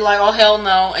going to be like, oh, hell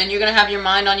no, and you're going to have your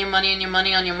mind on your money and your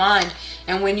money on your mind.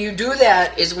 And when you do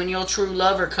that is when your true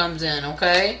lover comes in,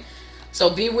 okay? So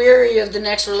be wary of the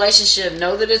next relationship.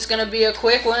 Know that it's going to be a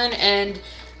quick one, and,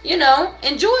 you know,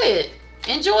 enjoy it.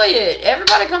 Enjoy it.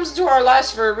 Everybody comes into our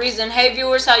lives for a reason. Hey,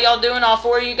 viewers, how y'all doing? All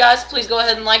four of you guys, please go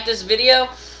ahead and like this video.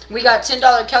 We got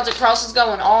 $10 Celtic crosses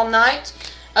going all night.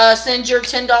 Send your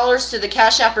 $10 to the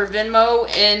Cash App or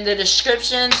Venmo in the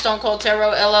description, Stone Cold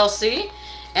Tarot LLC.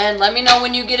 And let me know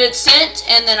when you get it sent,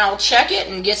 and then I'll check it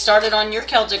and get started on your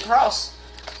Celtic cross.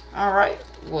 Alright,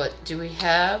 what do we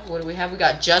have? What do we have? We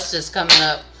got Justice coming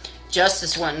up.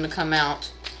 Justice wanting to come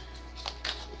out.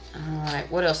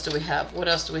 Alright, what else do we have? What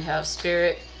else do we have?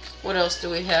 Spirit, what else do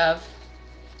we have?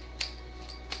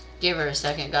 Give her a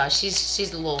second, guys.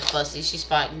 She's a little fussy. She's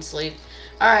fighting sleep.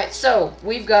 Alright, so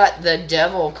we've got the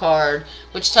Devil card,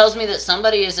 which tells me that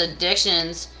somebody is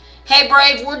addictions. Hey,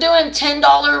 Brave, we're doing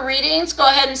 $10 readings. Go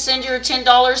ahead and send your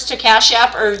 $10 to Cash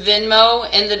App or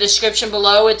Venmo in the description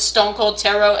below. It's Stone Cold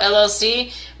Tarot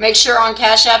LLC. Make sure on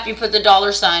Cash App you put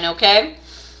the $sign, okay?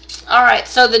 Alright,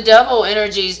 so the Devil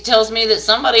energies tells me that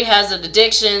somebody has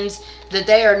addictions that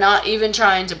they are not even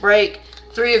trying to break.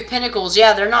 Three of Pentacles,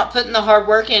 yeah, they're not putting the hard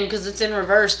work in because it's in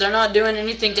reverse. They're not doing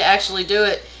anything to actually do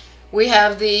it. We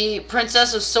have the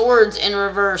Princess of Swords in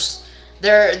reverse.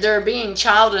 They're being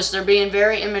childish. They're being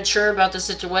very immature about the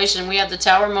situation. We have the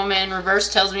Tower moment in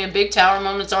reverse. Tells me a big Tower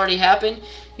moment's already happened.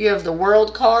 You have the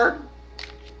World card.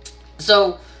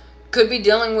 So, could be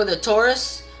dealing with a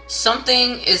Taurus.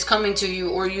 Something is coming to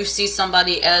you, or you see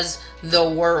somebody as the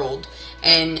World.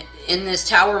 And in this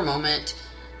Tower moment,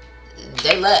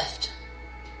 they left.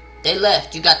 They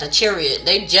left. You got the Chariot.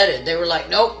 They jetted. They were like,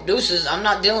 nope, deuces. I'm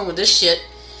not dealing with this shit.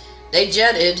 They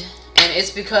jetted, and it's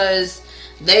because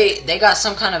they got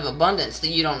some kind of abundance that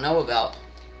you don't know about.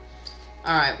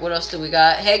 Alright, what else do we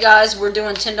got? Hey guys, we're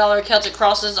doing $10 Celtic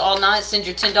crosses all night. Send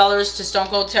your $10 to Stone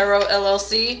Cold Tarot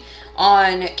LLC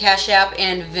on Cash App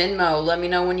and Venmo. Let me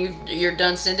know when you're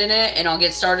done sending it, and I'll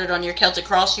get started on your Celtic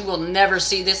cross. You will never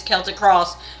see this Celtic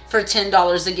cross for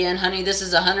 $10 again, honey. This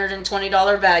is a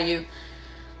 $120 value.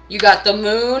 You got the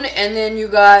Moon, and then you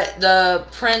got the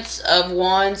Prince of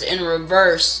Wands in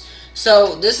reverse.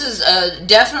 So this is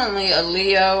definitely a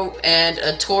Leo and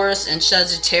a Taurus and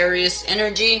Sagittarius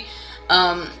energy.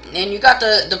 And you got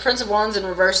the Prince of Wands in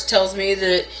reverse. Tells me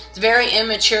that it's very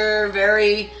immature,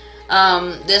 very,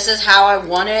 this is how I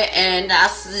want it, and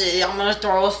I'm going to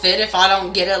throw a fit if I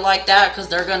don't get it like that, because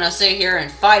they're going to sit here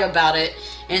and fight about it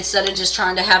instead of just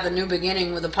trying to have a new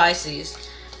beginning with a Pisces.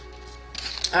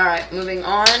 Alright, moving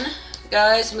on,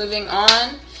 guys, moving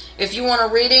on. If you want a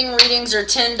reading, readings are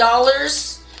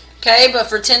 $10. Okay, but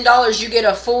for $10, you get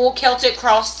a full Celtic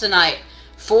cross tonight.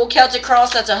 Full Celtic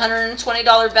cross, that's a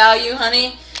 $120 value,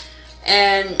 honey.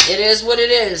 And it is what it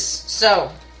is.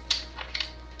 So,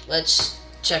 let's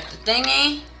check the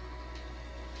thingy.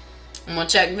 I'm going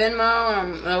to check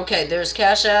Venmo. Okay, there's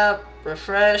Cash App.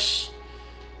 Refresh.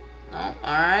 Oh,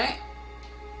 alright.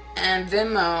 And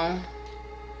Venmo.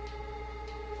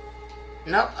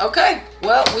 Nope. Okay.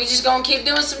 Well, we just gonna keep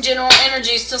doing some general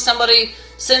energies till somebody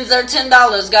sends their $10,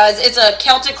 guys. It's a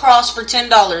Celtic cross for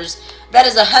 $10. That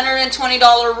is a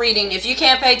 $120 reading. If you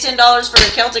can't pay $10 for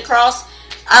a Celtic cross,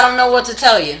 I don't know what to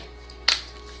tell you.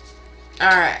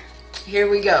 Alright. Here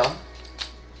we go.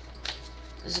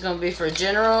 This is gonna be for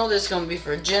general. This is gonna be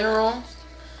for general.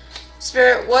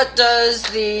 Spirit, what does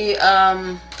the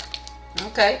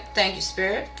okay, thank you,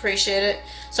 Spirit. Appreciate it.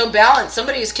 So balance.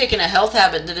 Somebody is kicking a health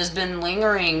habit that has been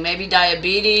lingering. Maybe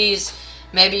diabetes.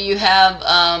 Maybe you have,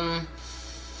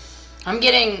 I'm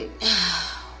getting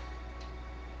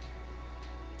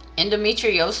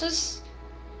endometriosis.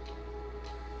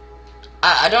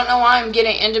 I don't know why I'm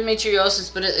getting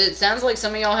endometriosis, but it sounds like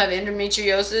some of y'all have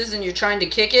endometriosis and you're trying to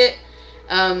kick it.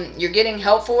 You're getting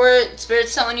help for it.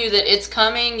 Spirit's telling you that it's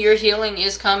coming. Your healing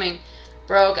is coming.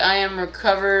 Broke. I am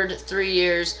recovered 3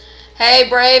 years. Hey,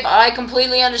 Brave, I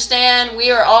completely understand.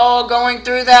 We are all going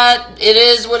through that. It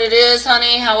is what it is,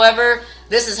 honey. However,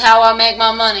 this is how I make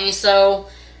my money. So,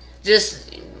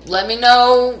 just Let me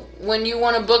know when you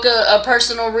want to book a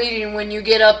personal reading when you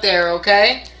get up there,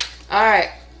 okay? Alright.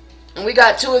 And we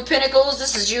got Two of Pentacles.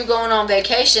 This is you going on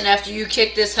vacation after you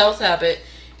kick this health habit.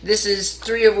 This is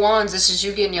Three of Wands. This is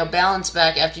you getting your balance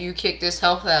back after you kick this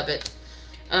health habit.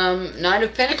 Nine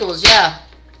of Pentacles, yeah.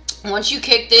 Once you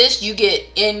kick this, you get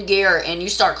in gear and you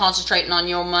start concentrating on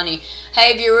your money.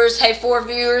 Hey viewers, hey 4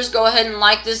 viewers, go ahead and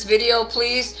like this video,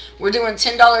 please. We're doing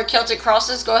 $10 Celtic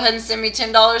crosses. Go ahead and send me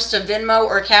 $10 to Venmo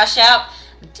or Cash App,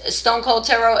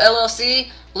 StoneColdTarotLLC.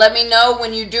 Let me know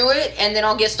when you do it, and then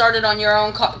I'll get started on your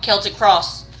own Celtic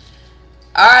cross.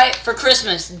 Alright, for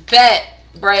Christmas, bet.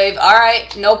 Brave.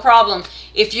 Alright, no problem.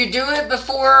 If you do it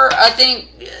before, I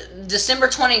think, December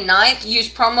 29th,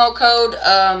 use promo code,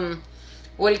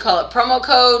 what do you call it? Promo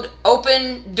code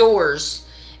open doors.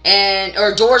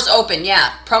 Or doors open,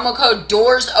 yeah. Promo code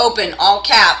doors open, all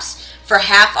caps, for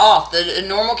half off. The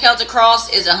normal Celtic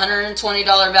cross is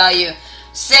 $120 value.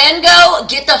 Sango,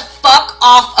 get the fuck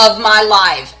off of my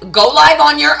live. Go live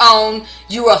on your own.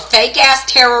 You a fake ass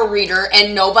tarot reader,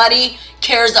 and nobody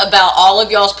cares about all of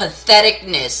y'all's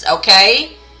patheticness,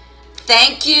 okay?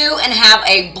 Thank you, and have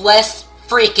a blessed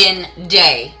freaking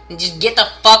day. And just get the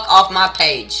fuck off my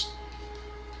page.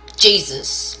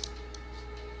 Jesus.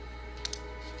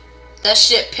 That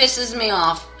shit pisses me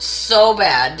off so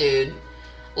bad, dude.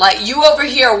 Like, you over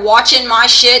here watching my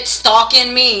shit,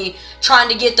 stalking me, trying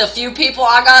to get the few people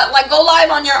I got. Like, go live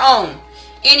on your own.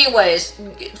 Anyways,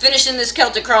 finishing this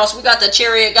Celtic cross, we got the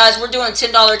Chariot, guys. We're doing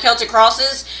 $10 Celtic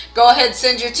crosses. Go ahead,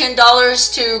 send your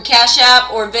 $10 to Cash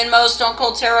App or Venmo,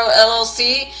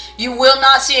 StoneColdTarotLLC. You will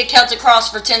not see a Celtic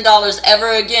cross for $10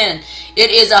 ever again.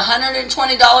 It is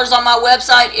 $120 on my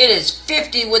website. It is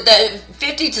 50 with the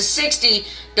 50 to 60,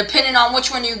 depending on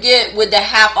which one you get, with the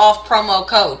half off promo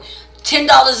code.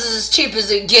 $10 is as cheap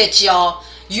as it gets, y'all.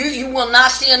 You will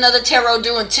not see another tarot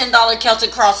doing $10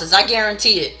 Celtic crosses. I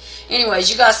guarantee it. Anyways,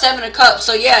 you got 7 of Cups.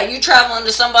 So yeah, you traveling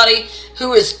to somebody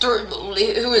who is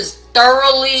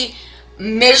thoroughly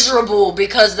miserable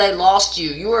because they lost you.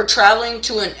 You are traveling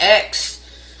to an ex.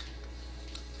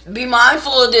 Be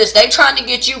mindful of this. They trying to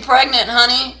get you pregnant,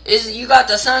 honey. You got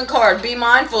the Sun card. Be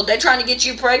mindful. They trying to get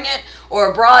you pregnant,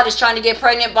 or a broad is trying to get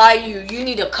pregnant by you. You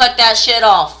need to cut that shit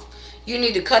off. You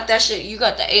need to cut that shit. You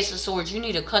got the Ace of Swords. You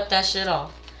need to cut that shit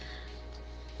off.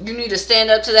 You need to stand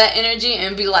up to that energy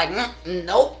and be like, nope.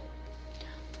 Nope.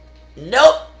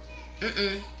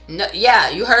 No. Yeah,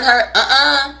 you heard her.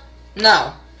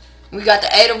 No. We got the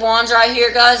 8 of Wands right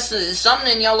here, guys. So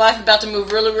something in your life about to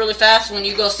move really, really fast when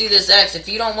you go see this ex. If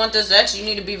you don't want this ex, you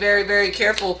need to be very, very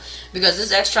careful, because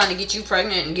this ex trying to get you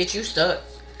pregnant and get you stuck.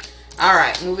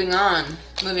 Alright, moving on.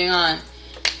 Moving on.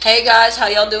 Hey, guys, how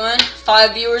y'all doing?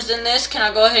 5 viewers in this. Can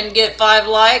I go ahead and get 5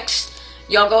 likes?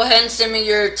 Y'all go ahead and send me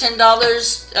your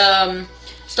 $10,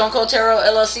 Stone Cold Tarot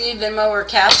LLC, Venmo, or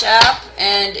Cash App.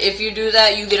 And if you do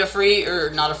that, you get a free, or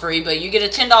not a free, but you get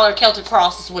a $10 Celtic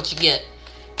cross is what you get.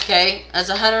 Okay,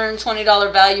 that's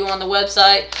 $120 value on the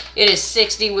website. It is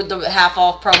 $60 with the half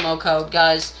off promo code,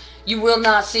 guys. You will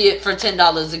not see it for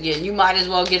 $10 again. You might as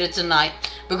well get it tonight,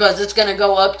 because it's going to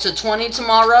go up to $20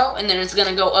 tomorrow, and then it's going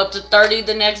to go up to $30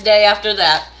 the next day after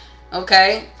that.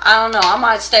 Okay, I don't know. I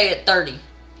might stay at $30.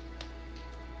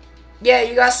 Yeah,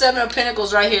 you got 7 of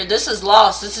Pentacles right here. This is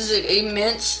loss. This is an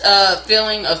immense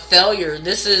feeling of failure.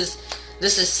 This is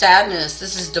sadness.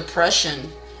 This is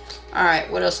depression.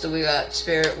 Alright, what else do we got,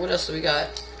 Spirit? What else do we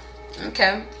got?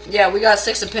 Okay. Yeah, we got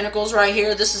 6 of Pentacles right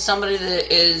here. This is somebody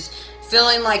that is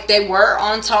feeling like they were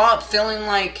on top, feeling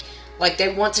like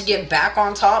they want to get back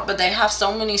on top, but they have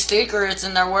so many secrets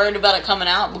and they're worried about it coming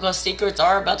out, because secrets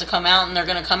are about to come out and they're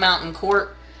going to come out in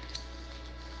court.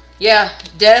 Yeah,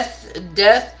 death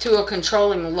to a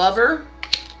controlling lover,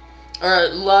 or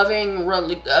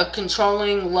a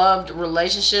controlling loved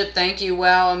relationship. Thank you.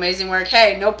 Wow, amazing work.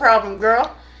 Hey, no problem,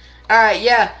 girl. Alright,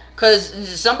 yeah,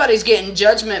 because somebody's getting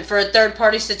judgment for a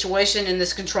third-party situation in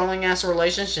this controlling-ass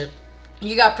relationship.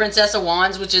 You got Princess of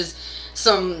Wands, which is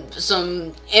some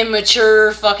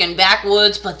immature, fucking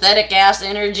backwoods, pathetic-ass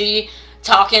energy,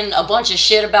 talking a bunch of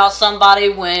shit about somebody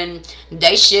when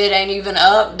they shit ain't even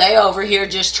up. They over here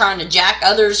just trying to jack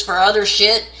others for other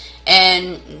shit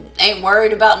and ain't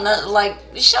worried about nothing. Like,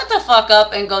 shut the fuck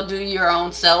up and go do your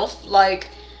own self. Like,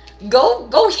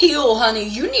 Go heal, honey.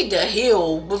 You need to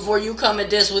heal before you come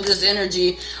at this with this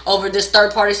energy over this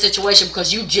third-party situation,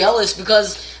 because you jealous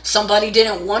because somebody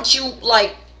didn't want you.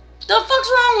 Like, the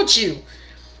fuck's wrong with you?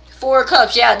 4 of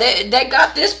Cups. Yeah, they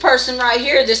got this person right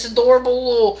here, this adorable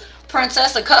little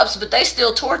Princess of Cups, but they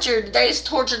still tortured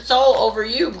soul over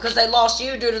you because they lost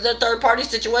you due to their third-party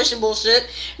situation bullshit.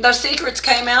 Their secrets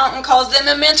came out and caused them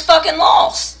immense fucking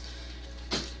loss.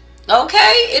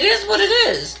 Okay, it is what it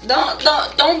is.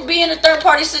 Don't be in a third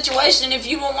party situation if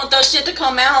you don't want that shit to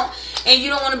come out and you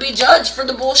don't want to be judged for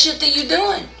the bullshit that you're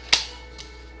doing.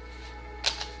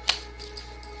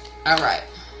 Alright.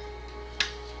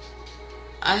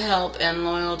 I help and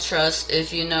loyal trust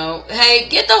if you know. Hey,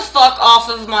 get the fuck off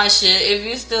of my shit. If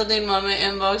you still need money,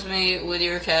 inbox me with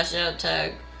your cash out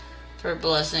tag for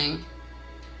blessing.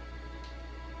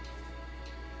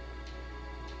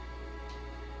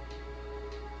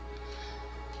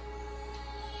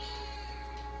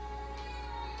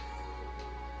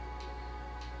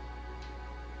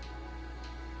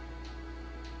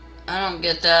 I don't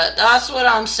get that. That's what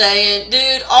I'm saying.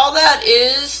 Dude, all that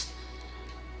is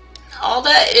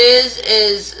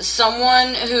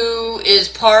someone who is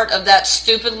part of that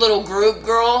stupid little group,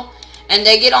 girl, and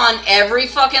they get on every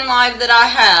fucking live that I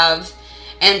have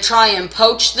and try and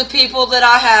poach the people that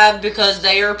I have because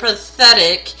they are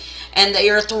pathetic and they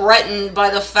are threatened by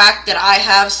the fact that I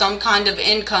have some kind of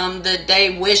income that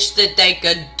they wish that they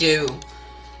could do.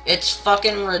 It's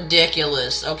fucking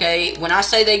ridiculous, okay? When I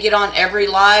say they get on every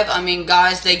live, I mean,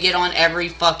 guys, they get on every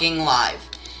fucking live.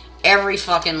 Every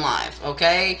fucking live,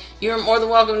 okay? You're more than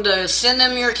welcome to send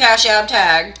them your Cash App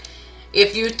tag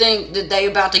if you think that they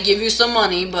about to give you some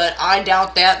money, but I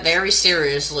doubt that very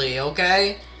seriously,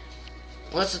 okay?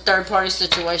 What's the third party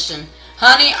situation?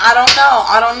 Honey, I don't know.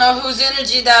 I don't know whose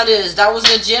energy that is. That was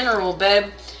a general,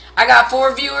 babe. I got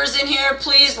 4 viewers in here.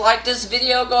 Please like this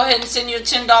video. Go ahead and send your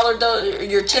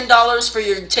 $10 for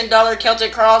your $10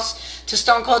 Celtic Cross to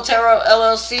Stone Cold Tarot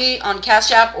LLC on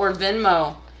Cash App or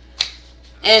Venmo.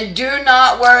 And do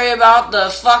not worry about the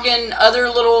fucking other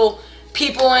little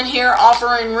people in here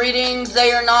offering readings.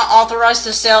 They are not authorized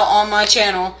to sell on my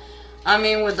channel. I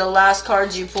mean, with the last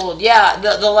cards you pulled. Yeah,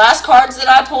 the last cards that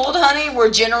I pulled, honey,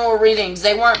 were general readings.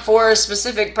 They weren't for a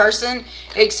specific person,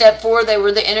 except for they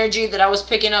were the energy that I was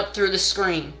picking up through the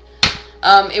screen.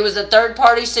 It was a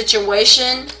third-party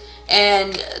situation,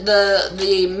 and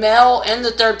the male in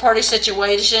the third-party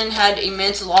situation had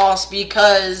immense loss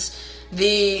because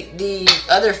the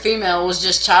other female was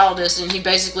just childish, and he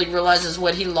basically realizes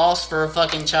what he lost for a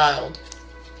fucking child.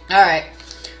 Alright.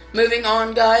 Moving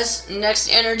on, guys. Next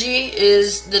energy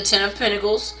is the Ten of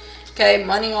Pentacles. Okay,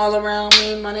 money all around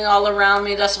me, money all around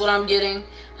me. That's what I'm getting.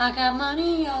 I got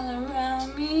money all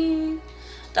around me.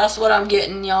 That's what I'm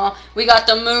getting, y'all. We got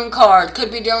the Moon card.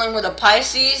 Could be dealing with a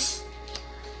Pisces.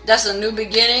 That's a new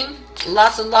beginning.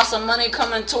 Lots and lots of money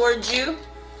coming towards you.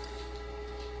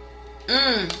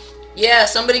 Yeah,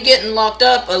 somebody getting locked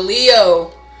up. A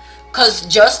Leo. Because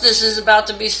justice is about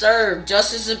to be served.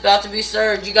 Justice is about to be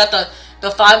served. You got the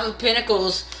Five of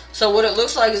Pentacles. So what it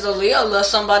looks like is a Leo left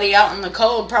somebody out in the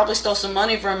cold. Probably stole some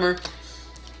money from her.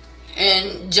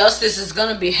 And justice is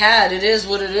going to be had. It is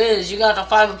what it is. You got the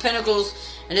Five of Pentacles.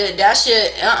 And that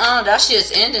shit, that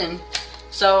shit's ending.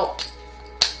 So,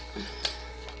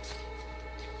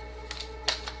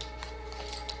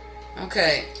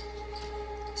 okay.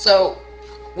 So,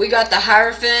 we got the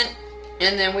Hierophant.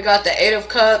 And then we got the Eight of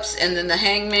Cups. And then the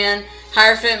Hangman.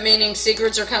 Hierophant meaning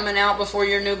secrets are coming out before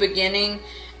your new beginning.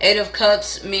 Eight of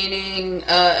Cups meaning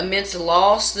immense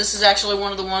loss. This is actually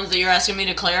one of the ones that you're asking me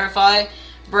to clarify,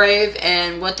 Brave.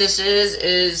 And what this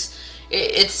is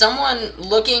it's someone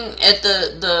looking at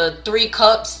the 3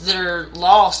 cups that are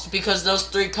lost because those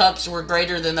 3 cups were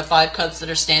greater than the 5 cups that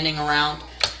are standing around.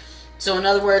 So in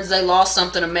other words, they lost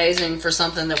something amazing for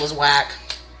something that was whack.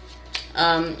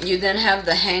 You then have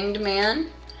the Hanged Man.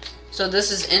 So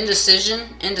this is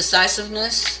indecision,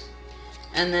 indecisiveness.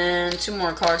 And then 2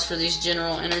 more cards for these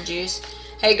general energies.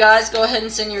 Hey guys, go ahead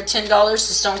and send your $10 to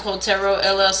Stone Cold Tarot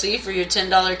LLC for your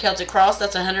 $10 Celtic Cross.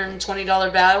 That's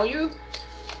 $120 value.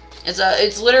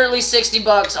 It's literally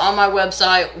 $60 on my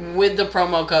website with the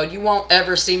promo code. You won't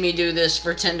ever see me do this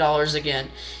for $10 again.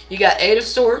 You got 8 of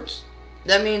Swords.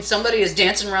 That means somebody is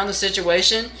dancing around the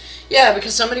situation. Yeah,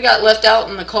 because somebody got left out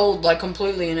in the cold, like,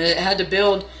 completely, and it had to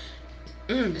build,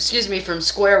 excuse me, from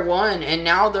square one, and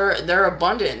now they're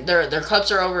abundant. Their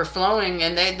cups are overflowing,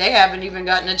 and they haven't even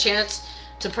gotten a chance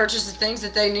to purchase the things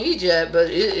that they need yet, but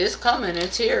it's coming.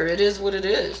 It's here. It is what it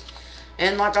is.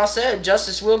 And like I said,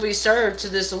 justice will be served to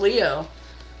this Leo.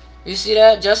 You see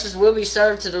that? Justice will be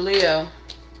served to the Leo.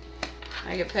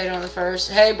 I get paid on the 1st.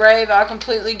 Hey, Brave, I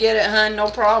completely get it, hun. No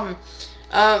problem.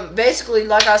 Basically,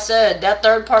 like I said, that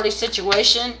third-party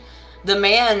situation, the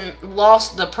man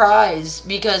lost the prize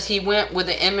because he went with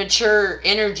an immature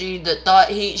energy that thought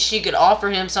she could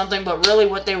offer him something, but really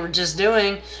what they were just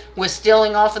doing was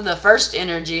stealing off of the first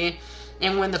energy.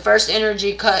 And when the first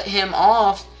energy cut him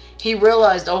off, he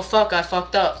realized, oh fuck, I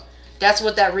fucked up. That's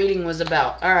what that reading was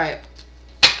about. Alright.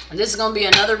 This is going to be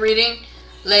another reading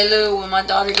Laylu, will my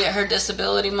daughter get her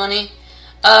disability money?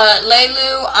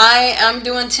 Laylu, I am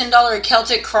doing $10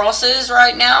 Celtic crosses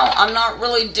right now. I'm not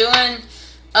really doing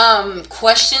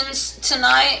questions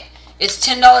tonight. It's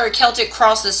 $10 Celtic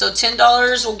crosses, so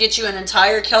 $10 will get you an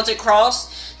entire Celtic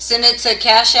cross. Send it to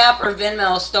Cash App or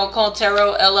Venmo,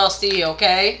 StoneColdTarotLLC,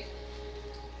 okay?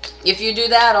 If you do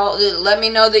that, let me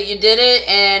know that you did it,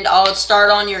 and I'll start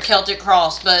on your Celtic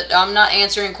cross. But I'm not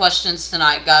answering questions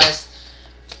tonight, guys.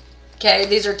 Okay,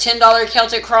 these are $10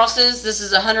 Celtic crosses. This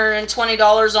is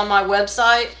 $120 on my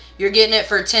website. You're getting it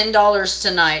for $10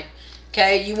 tonight.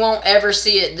 Okay, you won't ever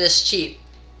see it this cheap.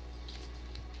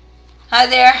 Hi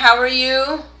there, how are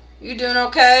you? You doing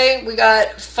okay? We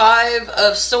got 5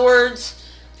 of swords.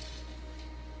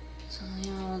 So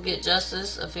you will get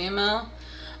justice, a female.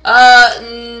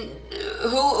 Whoever,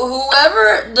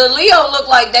 the Leo looked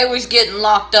like they was getting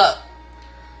locked up.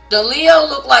 The Leo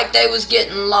looked like they was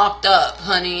getting locked up,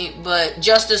 honey, but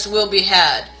justice will be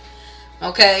had.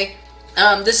 Okay?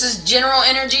 This is general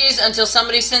energies until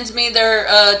somebody sends me their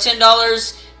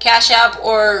 $10 Cash App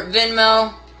or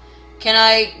Venmo. Can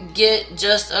I get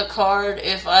just a card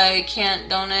if I can't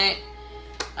donate?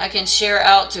 I can share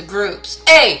out to groups.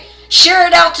 Hey, share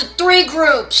it out to 3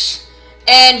 groups.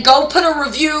 And go put a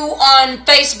review on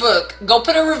Facebook. Go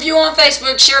put a review on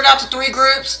Facebook, share it out to 3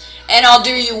 groups, and I'll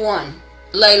do you one.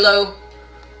 Laylo.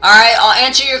 Alright, I'll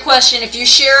answer your question. If you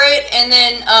share it and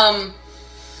then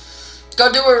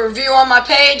go do a review on my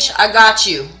page, I got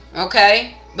you.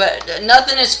 Okay? But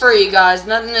nothing is free, guys.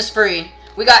 Nothing is free.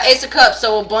 We got Ace of Cups,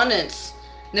 so abundance.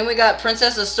 Then we got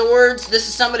Princess of Swords. This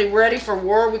is somebody ready for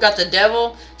war. We got the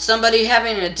Devil. Somebody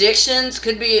having addictions.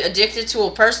 Could be addicted to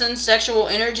a person. Sexual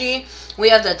energy. We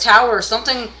have the Tower.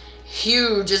 Something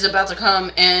huge is about to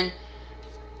come. And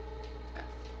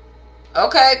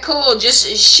okay, cool. Just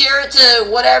share it to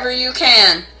whatever you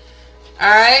can.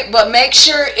 Alright? But make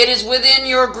sure it is within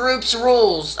your group's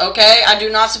rules. Okay? I do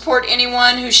not support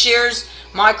anyone who shares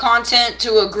my content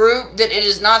to a group that it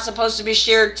is not supposed to be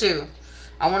shared to.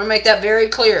 I want to make that very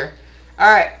clear.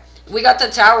 Alright. We got the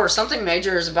Tower. Something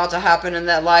major is about to happen in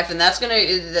that life. And that's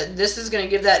this is going to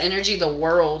give that energy the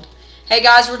world. Hey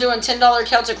guys, we're doing $10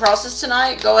 Celtic crosses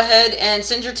tonight. Go ahead and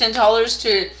send your $10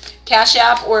 to Cash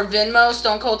App or Venmo,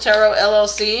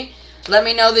 StoneColdTarotLLC. Let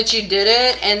me know that you did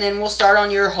it, and then we'll start on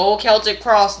your whole Celtic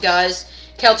cross, guys.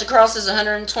 Celtic cross is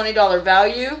 $120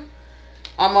 value.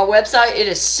 On my website, it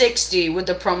is $60 with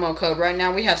the promo code. Right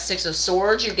now, we have 6 of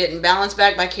Swords. You're getting balance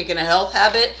back by kicking a health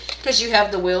habit because you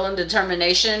have the will and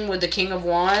determination with the King of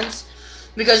Wands.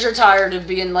 Because you're tired of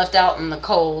being left out in the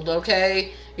cold,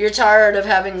 okay? You're tired of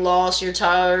having lost. You're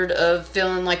tired of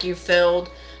feeling like you failed.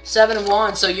 7 of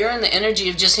Wands, so you're in the energy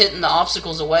of just hitting the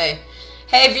obstacles away.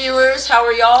 Hey viewers, how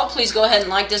are y'all? Please go ahead and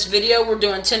like this video. We're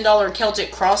doing $10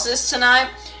 Celtic crosses tonight.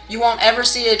 You won't ever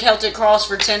see a Celtic cross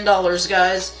for $10,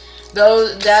 guys.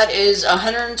 Though that is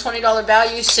 $120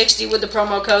 value, $60 with the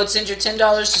promo code. Send your $10 to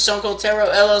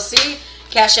StoneColdTarotLLC,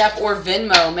 Cash App or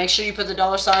Venmo. Make sure you put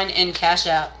the $sign in Cash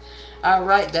App.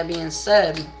 Alright, that being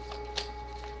said,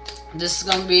 this is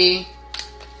going to be...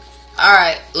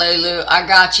 Alright, Laylu, I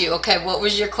got you. Okay, what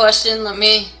was your question? Let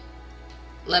me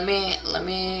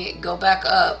go back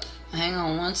up. Hang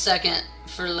on 1 second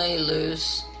for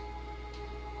Laylu's.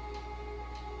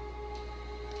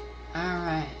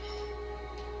 Alright.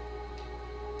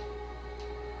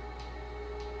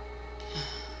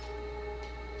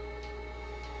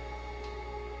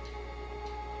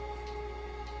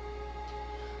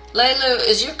 Laylu,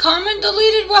 is your comment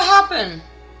deleted? What happened?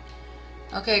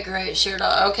 Okay, great. Shared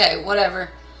all. Okay,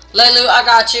 whatever. Laylu, I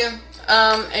got you.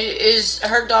 Is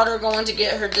her daughter going to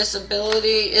get her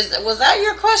disability? Was that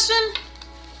your question?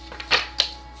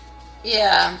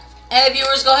 Yeah. Hey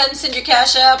viewers, go ahead and send your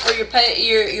Cash App or your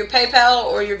PayPal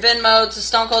or your Venmo to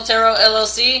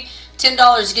StoneColdTarotLLC.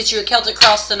 $10 to get you a Celtic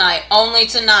cross tonight. Only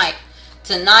tonight.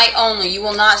 Tonight only. You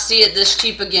will not see it this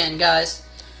cheap again, guys.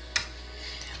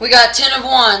 We got 10 of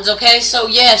Wands, okay? So,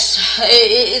 yes,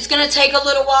 it's going to take a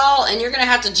little while, and you're going to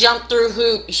have to jump through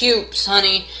hoops,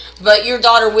 honey. But your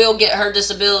daughter will get her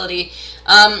disability.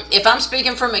 If I'm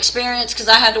speaking from experience, because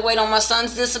I had to wait on my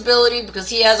son's disability because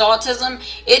he has autism,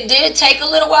 it did take a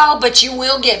little while, but you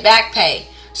will get back pay.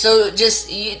 So,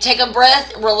 just you take a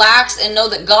breath, relax, and know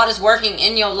that God is working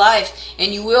in your life,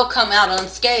 and you will come out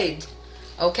unscathed,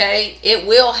 okay? It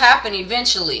will happen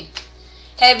eventually.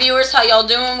 Hey viewers, how y'all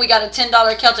doing? We got a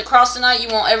 $10 Celtic cross tonight. You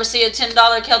won't ever see a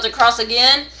 $10 Celtic cross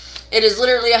again. It is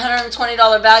literally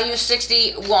 $120 value,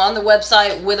 $60 on the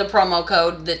website with a promo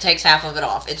code that takes half of it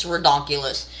off. It's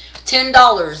redonkulous.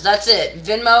 $10, that's it.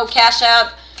 Venmo, Cash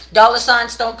App,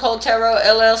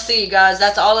 $StoneColdTarotLLC, guys.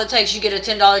 That's all it takes. You get a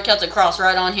 $10 Celtic cross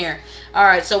right on here.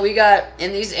 Alright, so we got,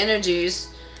 in these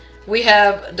energies, we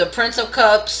have the Prince of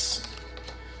Cups,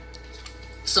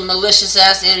 some malicious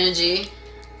ass energy.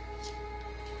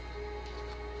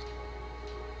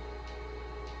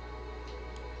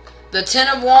 The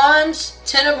Ten of Wands.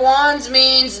 10 of Wands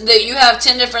means that you have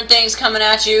 10 different things coming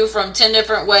at you from 10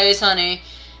 different ways, honey.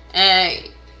 And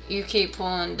you keep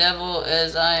pulling devil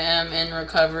as I am in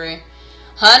recovery.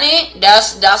 Honey,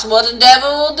 that's what the devil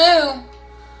will do.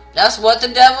 That's what the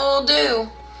devil will do.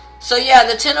 So yeah,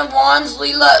 the 10 of Wands,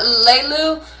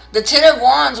 Leilu, the 10 of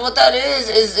Wands, what that is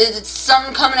it's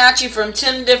something coming at you from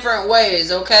 10 different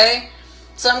ways, okay?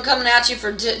 Something coming at you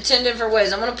for 10 different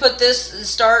ways. I'm going to put this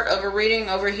start of a reading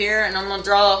over here, and I'm going to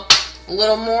draw a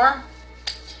little more.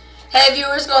 Hey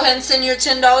viewers, go ahead and send your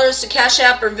 $10 to Cash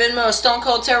App or Venmo,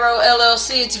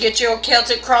 StoneColdTarotLLC, to get your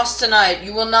Celtic Cross tonight.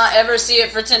 You will not ever see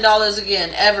it for $10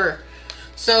 again, ever.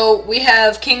 So we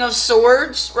have King of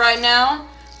Swords right now.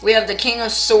 We have the King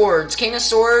of Swords. King of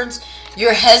Swords,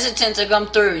 you're hesitant to come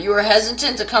through. You are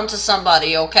hesitant to come to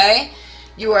somebody, okay?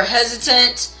 You are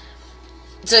hesitant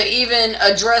to even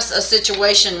address a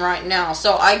situation right now.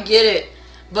 So I get it,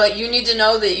 but you need to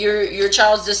know that your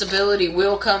child's disability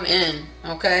will come in,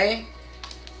 okay?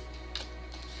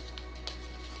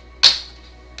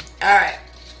 Alright.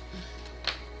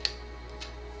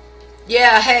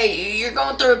 Yeah, hey, you're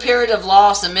going through a period of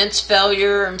loss, immense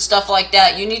failure, and stuff like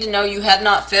that. You need to know you have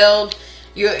not failed.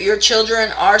 Your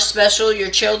children are special.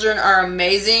 Your children are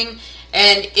amazing.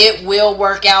 And it will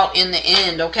work out in the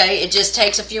end, okay? It just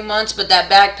takes a few months, but that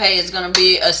back pay is going to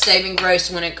be a saving grace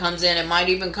when it comes in. It might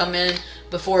even come in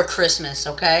before Christmas,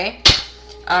 okay?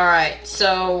 Alright,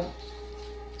 so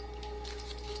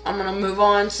I'm going to move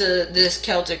on to this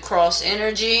Celtic Cross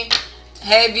energy.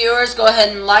 Hey viewers, go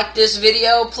ahead and like this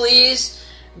video, please.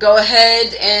 Go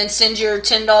ahead and send your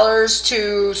 $10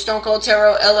 to Stone Cold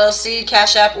Tarot LLC,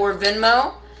 Cash App, or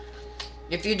Venmo.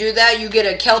 If you do that, you get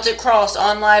a Celtic Cross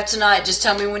on live tonight. Just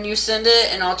tell me when you send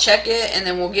it, and I'll check it, and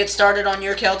then we'll get started on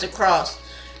your Celtic Cross.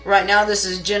 Right now, this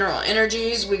is general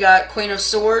energies. We got Queen of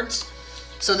Swords.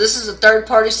 So this is a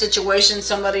third-party situation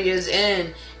somebody is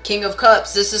in. King of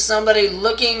Cups. This is somebody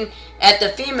looking at the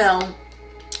female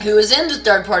who is in the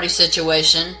third-party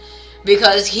situation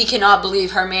because he cannot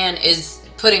believe her man is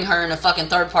putting her in a fucking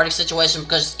third-party situation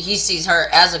because he sees her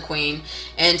as a queen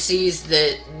and sees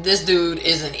that this dude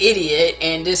is an idiot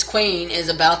and this queen is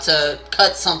about to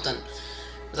cut something.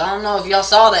 I don't know if y'all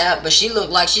saw that, but she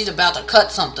looked like she's about to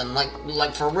cut something,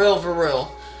 like for real, for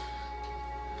real.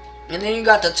 And then you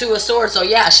got the Two of Swords, so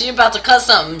yeah, she about to cut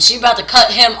something. She about to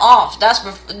cut him off. That's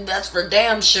for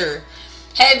damn sure.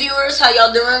 Hey viewers, how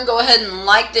y'all doing? Go ahead and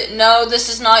like it. No, this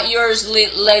is not yours,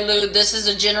 Leilu. This is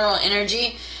a general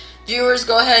energy. Viewers,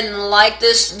 go ahead and like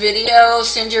this video.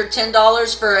 Send your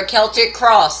 $10 for a Celtic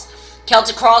Cross.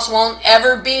 Celtic Cross won't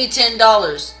ever be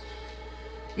 $10.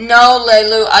 No,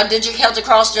 Leilu, I did your Celtic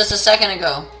Cross just a second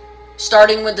ago.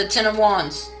 Starting with the 10 of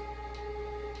Wands.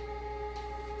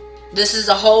 This is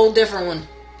a whole different one.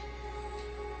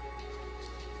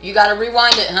 You gotta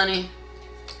rewind it, honey.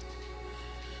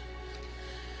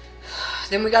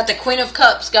 Then we got the Queen of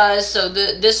Cups, guys. So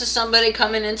this is somebody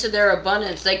coming into their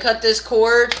abundance. They cut this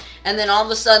cord, and then all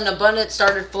of a sudden abundance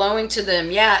started flowing to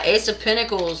them. Yeah, Ace of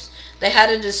Pentacles. They had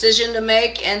a decision to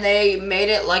make, and they made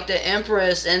it like the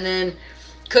Empress. And then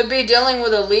could be dealing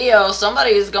with a Leo.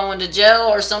 Somebody is going to jail,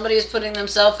 or somebody is putting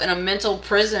themselves in a mental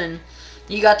prison.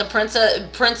 You got the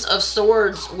Prince of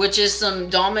Swords, which is some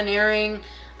domineering,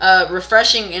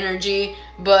 refreshing energy.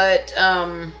 But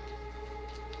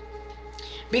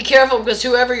be careful, because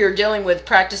whoever you're dealing with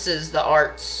practices the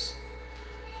arts.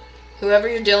 Whoever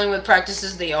you're dealing with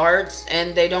practices the arts,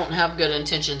 and they don't have good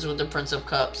intentions with the Prince of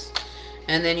Cups.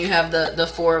 And then you have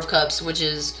the Four of Cups, which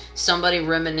is somebody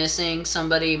reminiscing,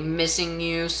 somebody missing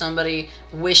you, somebody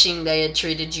wishing they had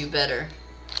treated you better.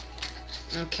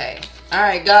 Okay.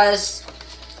 Alright, guys.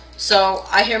 So,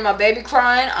 I hear my baby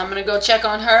crying. I'm going to go check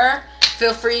on her.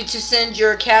 Feel free to send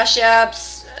your Cash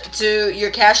Apps to your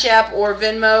Cash App or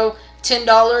Venmo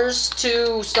 $10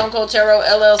 to Stone Cold Tarot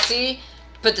LLC.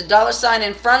 Put the $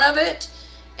 in front of it.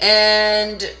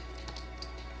 And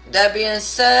that being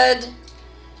said,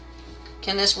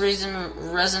 can this reason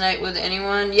resonate with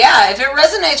anyone? Yeah, if it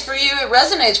resonates for you, it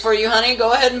resonates for you, honey.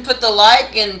 Go ahead and put the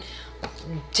like and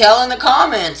tell in the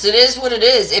comments. It is what it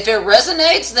is. If it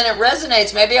resonates, then it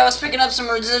resonates. Maybe I was picking up some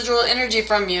residual energy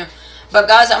from you. But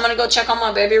guys, I'm going to go check on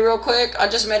my baby real quick. I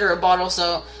just made her a bottle,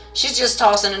 so she's just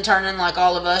tossing and turning like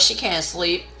all of us. She can't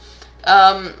sleep.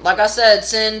 Like I said,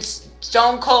 send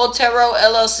Stone Cold Tarot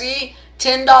LLC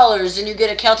 $10 and you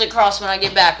get a Celtic Cross when I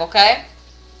get back, okay?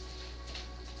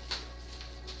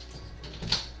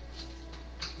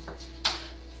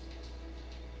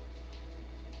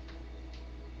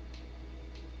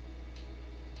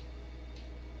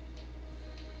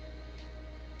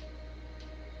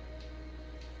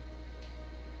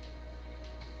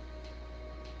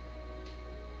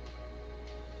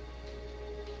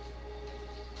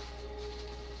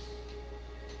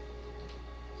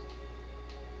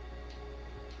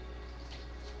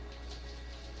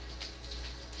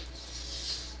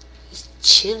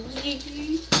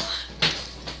 chilly.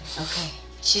 Okay,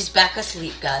 she's back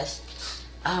asleep, guys.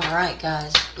 Alright,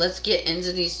 guys. Let's get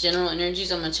into these general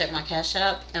energies. I'm going to check my Cash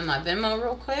App and my Venmo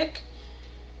real quick.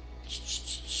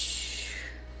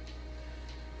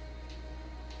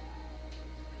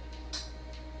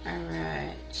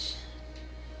 Alright.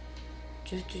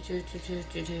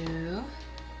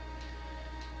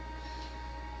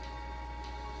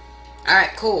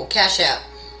 Alright, cool. Cash App.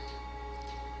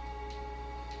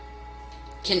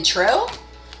 Kentrell?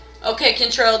 Okay,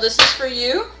 Kentrell, this is for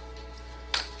you.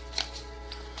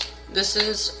 This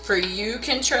is for you,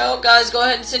 Kentrell. Guys, go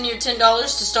ahead and send your $10 to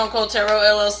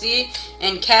StoneColdTarotLLC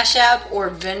and Cash App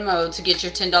or Venmo to get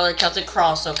your $10 Celtic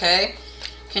Cross, okay?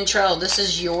 Kentrell, this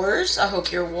is yours. I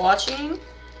hope you're watching.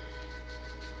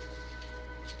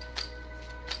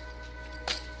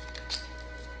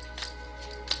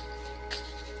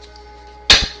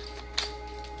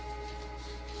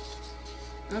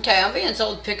 Okay, I'm being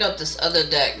told to pick up this other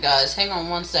deck, guys. Hang on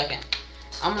one second.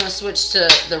 I'm going to switch to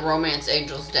the Romance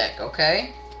Angels deck,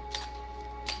 okay?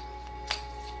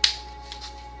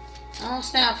 Oh,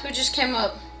 snap. Who just came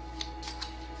up?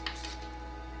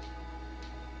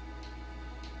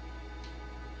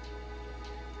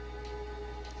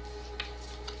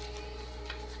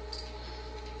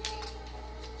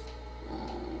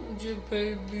 Oh,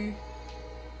 Gpay.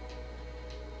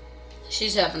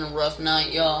 She's having a rough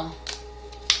night, y'all.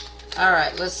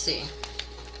 Alright, let's see.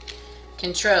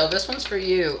 Kentrell, this one's for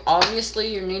you.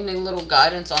 Obviously, you're needing a little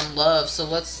guidance on love, so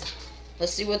let's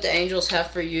see what the angels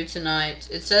have for you tonight.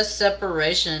 It says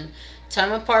separation.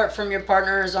 Time apart from your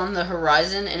partner is on the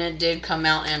horizon, and it did come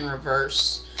out in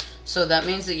reverse. So that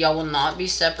means that y'all will not be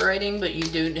separating, but you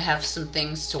do have some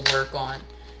things to work on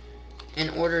in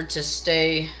order to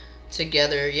stay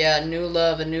together. Yeah, new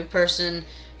love, a new person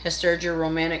has stirred your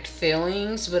romantic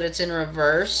feelings, but it's in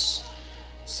reverse.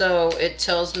 So it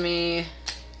tells me...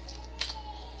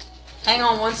 Hang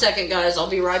on one second, guys. I'll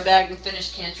be right back and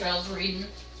finish Kentrell's reading.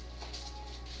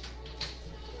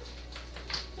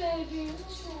 Baby,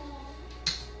 what's wrong?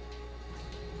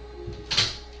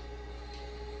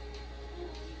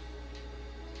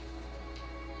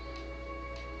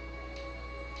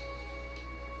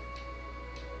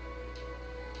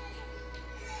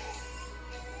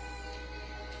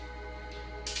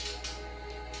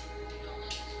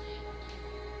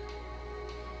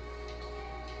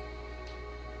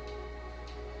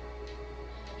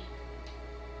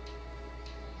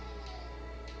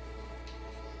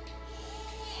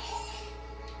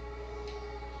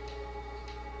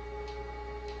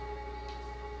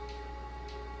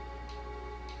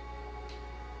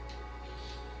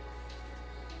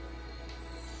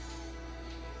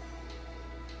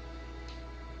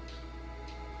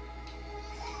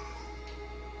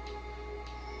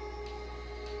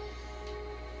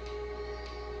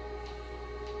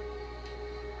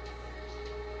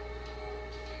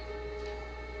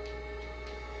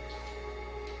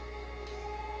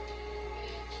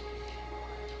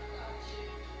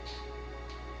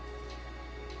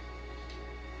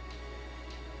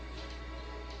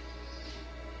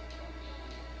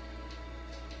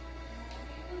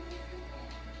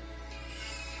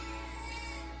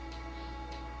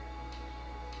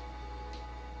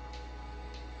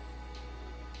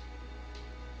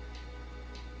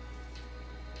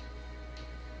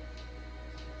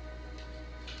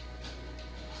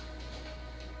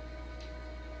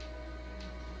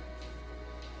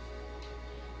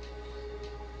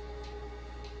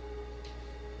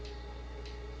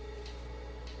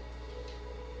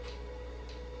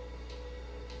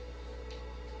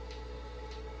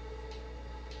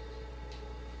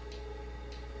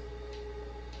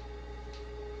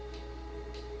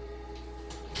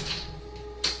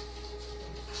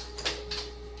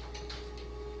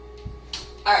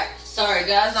 Alright, sorry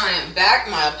guys, I am back.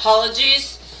 My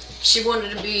apologies. She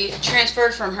wanted to be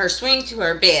transferred from her swing to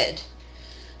her bed.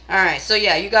 Alright, so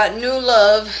yeah, you got new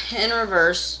love in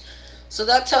reverse. So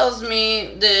that tells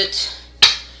me that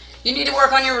you need to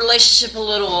work on your relationship a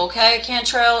little, okay,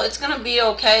 Kentrell? It's going to be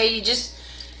okay. You just,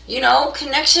 you know,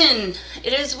 connection.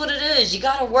 It is what it is. You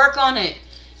got to work on it.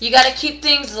 You got to keep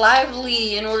things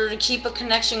lively in order to keep a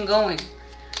connection going.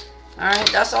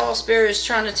 Alright, that's all Spirit is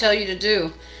trying to tell you to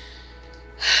do.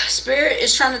 Spirit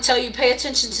is trying to tell you, pay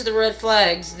attention to the red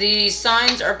flags. The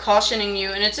signs are cautioning you,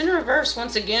 and it's in reverse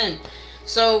once again.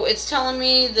 So it's telling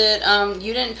me that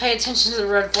you didn't pay attention to the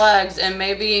red flags, and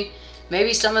maybe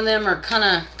some of them are kind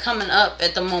of coming up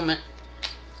at the moment.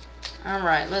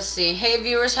 Alright, let's see. Hey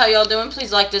viewers, how y'all doing?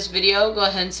 Please like this video. Go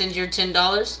ahead and send your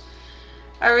 $10.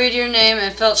 I read your name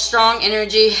and felt strong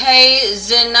energy. Hey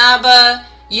Zenaba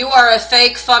You are a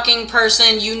fake fucking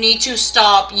person. You need to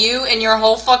stop. You and your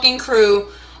whole fucking crew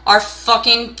are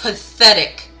fucking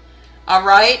pathetic.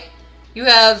 Alright? You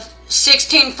have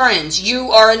 16 friends.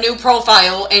 You are a new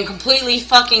profile and completely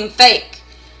fucking fake.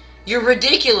 You're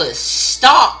ridiculous.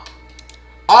 Stop.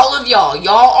 All of y'all.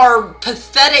 Y'all are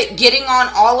pathetic getting on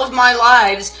all of my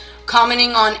lives,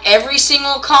 commenting on every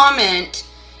single comment.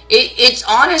 It's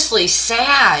honestly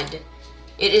sad.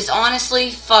 It is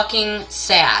honestly fucking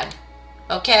sad.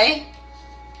 Okay?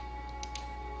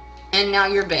 And now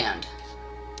you're banned.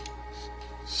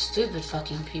 Stupid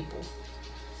fucking people.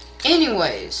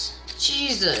 Anyways,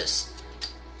 Jesus.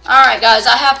 Alright guys,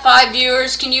 I have 5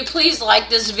 viewers. Can you please like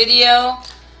this video?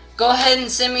 Go ahead and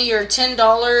send me your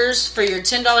 $10 for your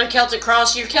 $10 Celtic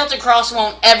Cross. Your Celtic Cross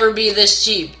won't ever be this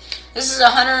cheap. This is a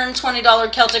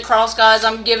 $120 Celtic Cross, guys.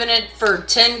 I'm giving it for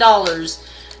 $10.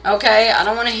 Okay? I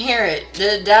don't want to hear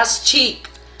it. That's cheap.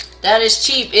 That is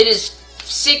cheap. It is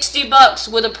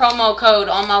 $60 with a promo code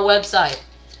on my website.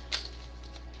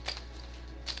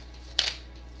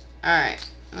 Alright.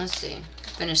 Let's see.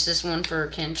 Finish this one for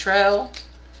Kentrell.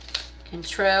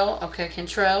 Okay,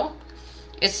 Kentrell.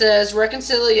 It says,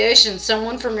 reconciliation.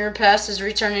 Someone from your past is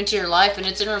returning into your life, and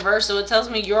it's in reverse, so it tells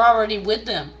me you're already with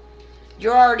them.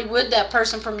 You're already with that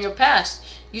person from your past.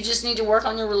 You just need to work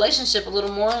on your relationship a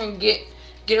little more and get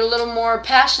a little more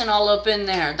passion all up in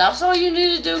there. That's all you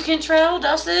need to do, Kentrell.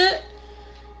 That's it.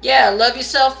 Yeah, love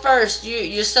yourself first.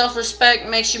 Your self-respect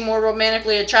makes you more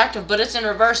romantically attractive, but it's in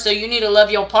reverse, so you need to love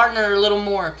your partner a little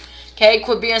more. Okay,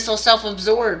 quit being so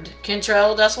self-absorbed,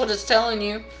 Kentrell. That's what it's telling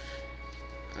you.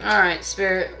 Alright,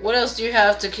 Spirit. What else do you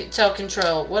have to tell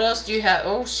Control? What else do you have?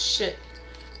 Oh, shit.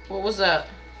 What was that?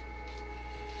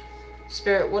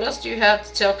 Spirit, what else do you have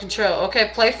to tell Control? Okay,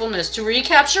 playfulness. To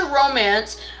recapture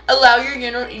romance, allow your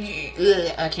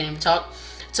I can't even talk.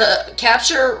 To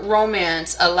capture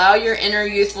romance, allow your inner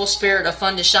youthful spirit of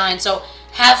fun to shine. So,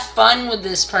 have fun with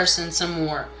this person some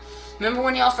more. Remember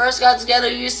when y'all first got together,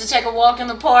 you used to take a walk in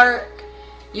the park?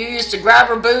 You used to grab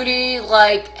her booty,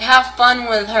 like, have fun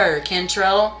with her,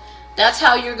 Kentrell. That's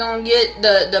how you're going to get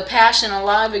the passion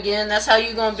alive again. That's how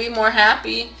you're going to be more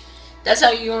happy. That's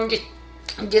how you're going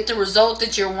to get the result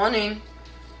that you're wanting.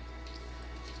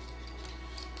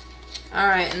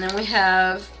 Alright, and then we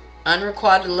have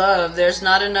unrequited love. There's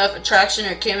not enough attraction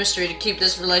or chemistry to keep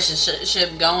this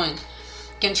relationship going.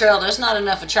 Kentrell, there's not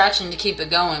enough attraction to keep it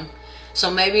going. So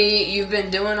maybe you've been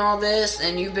doing all this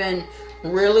and you've been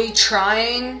really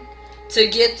trying to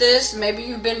get this. Maybe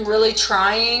you've been really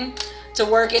trying to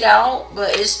work it out, but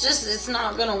it's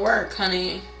not gonna work,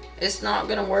 honey. It's not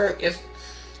gonna work. If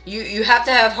you have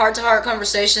to have heart-to-heart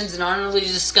conversations and honestly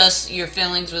discuss your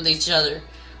feelings with each other.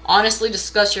 Honestly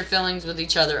discuss your feelings with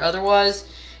each other. Otherwise,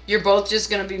 you're both just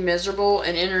gonna be miserable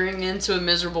and entering into a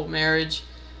miserable marriage.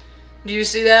 Do you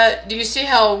see that? Do you see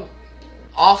how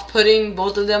off-putting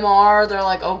both of them are? They're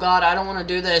like, oh god, I don't want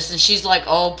to do this, and she's like,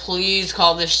 oh please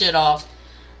call this shit off.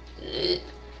 If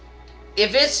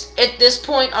it's at this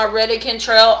point already,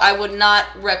 Kentrell, I would not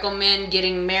recommend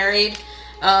getting married.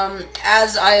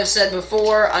 As I have said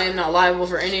before, I am not liable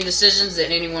for any decisions that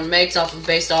anyone makes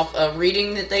based off a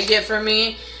reading that they get from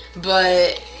me,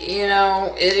 but you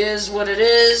know, it is what it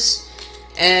is,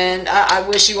 and I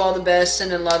wish you all the best.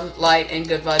 Sending love, light, and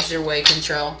good vibes your way,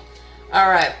 Kentrell.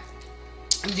 Alright,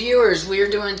 viewers, we are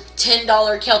doing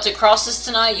 $10 Celtic Crosses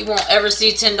tonight. You won't ever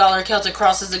see $10 Celtic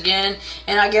Crosses again,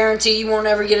 and I guarantee you won't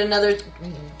ever get another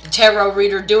tarot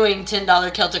reader doing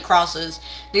 $10 Celtic Crosses.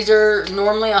 These are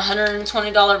normally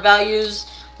 $120 values,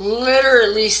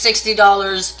 literally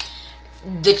 $60,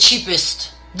 the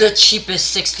cheapest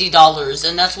 $60,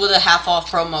 and that's with a half off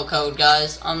promo code,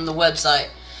 guys, on the website.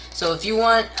 So if you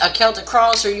want a Celtic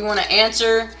Cross or you want to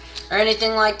answer or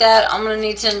anything like that, I'm going to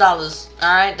need $10.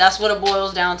 Alright, that's what it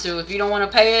boils down to. If you don't want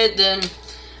to pay it, then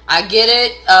I get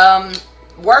it.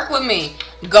 Work with me.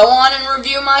 Go on and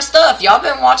review my stuff. Y'all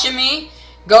been watching me.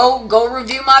 Go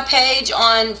review my page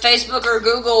on Facebook or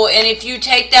Google, and if you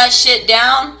take that shit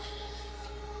down,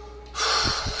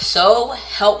 so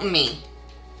help me.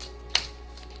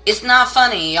 It's not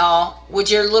funny, y'all,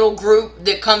 with your little group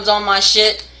that comes on my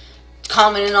shit,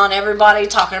 commenting on everybody,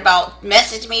 talking about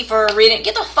message me for a reading.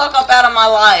 Get the fuck up out of my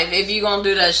life if you gonna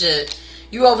do that shit.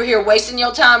 You over here wasting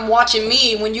your time watching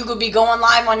me when you could be going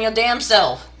live on your damn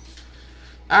self.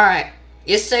 Alright.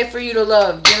 It's safe for you to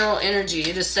love. General energy.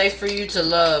 It is safe for you to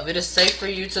love. It is safe for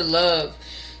you to love.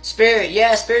 Spirit.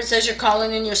 Yeah, Spirit says you're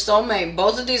calling in your soulmate.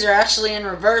 Both of these are actually in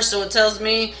reverse, so it tells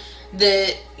me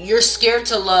that you're scared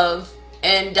to love,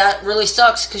 and that really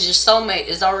sucks because your soulmate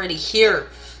is already here.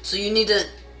 So you need to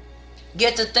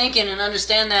get to thinking and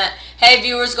understand that. Hey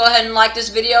viewers, go ahead and like this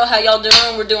video. How y'all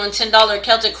doing? We're doing $10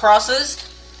 Celtic crosses.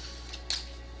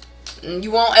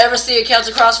 You won't ever see a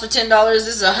Celtic cross for $10. This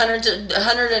is a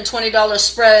 $120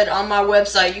 spread on my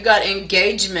website. You got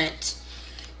engagement.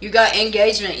 You got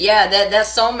engagement. Yeah, that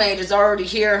soulmate is already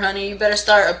here, honey. You better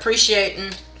start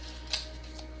appreciating.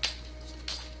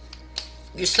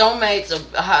 Your soulmate's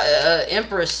a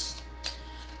empress.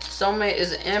 Soulmate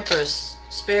is an empress.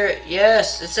 Spirit,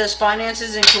 yes. It says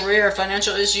finances and career.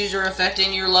 Financial issues are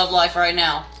affecting your love life right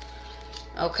now.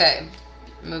 Okay.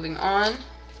 Moving on.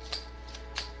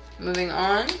 Moving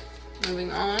on.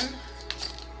 Moving on.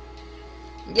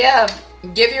 Yeah.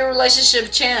 Give your relationship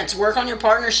a chance. Work on your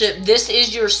partnership. This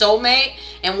is your soulmate.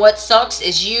 And what sucks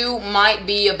is you might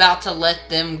be about to let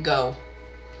them go.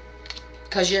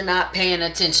 Because you're not paying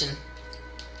attention.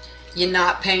 You're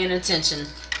not paying attention.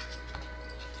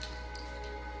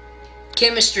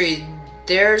 Chemistry.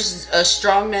 There's a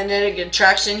strong magnetic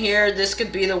attraction here. This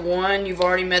could be the one. You've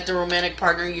already met the romantic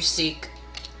partner you seek.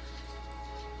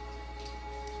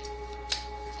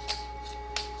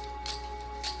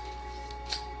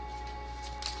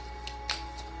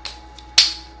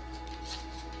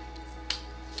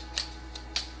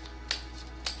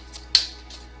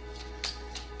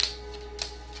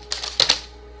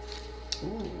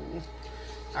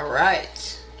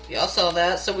 Alright. Y'all saw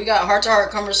that. So we got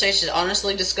heart-to-heart conversation.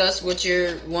 Honestly discuss what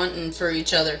you're wanting for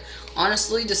each other.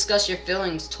 Honestly discuss your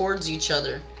feelings towards each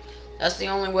other. That's the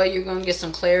only way you're going to get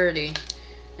some clarity.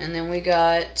 And then we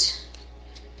got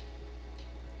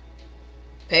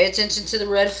pay attention to the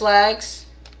red flags.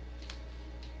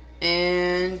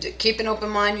 And keep an open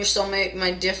mind. Your soulmate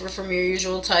might differ from your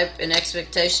usual type and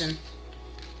expectation.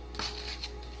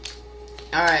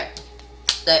 Alright.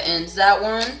 That ends that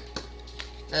one.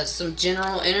 That's some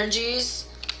general energies.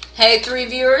 Hey, 3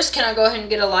 viewers, can I go ahead and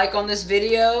get a like on this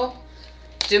video?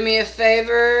 Do me a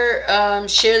favor,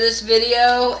 share this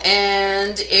video,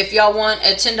 and if y'all want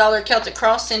a $10 Celtic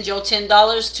cross, send your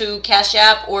 $10 to Cash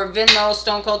App or Venmo,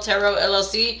 Stone Cold Tarot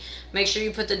LLC. Make sure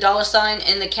you put the $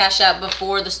 in the Cash App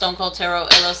before the Stone Cold Tarot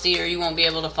LLC, or you won't be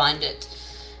able to find it.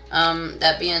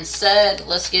 That being said,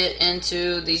 let's get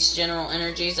into these general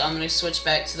energies. I'm going to switch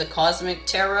back to the Cosmic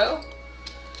Tarot.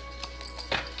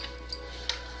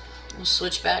 We'll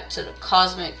switch back to the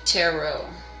Cosmic Tarot.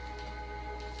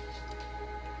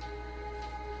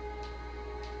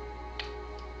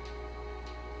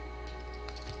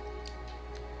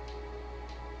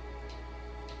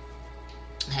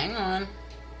 Hang on.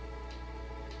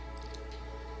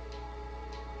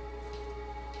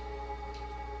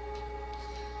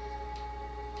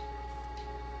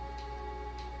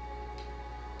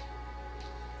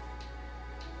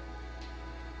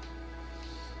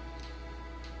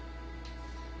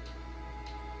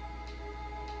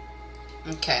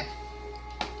 Okay.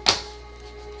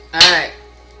 Alright.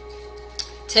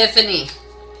 Tiffany.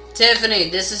 Tiffany,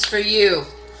 this is for you.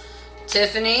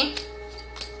 Tiffany,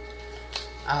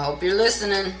 I hope you're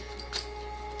listening.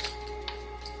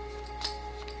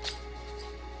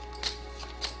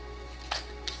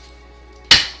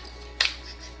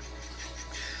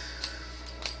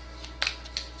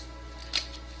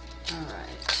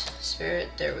 Alright. Spirit,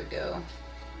 there we go.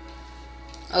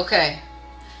 Okay.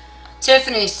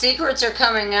 Tiffany, secrets are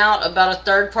coming out about a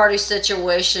third-party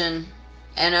situation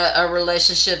and a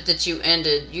relationship that you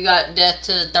ended. You got death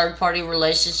to the third-party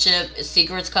relationship.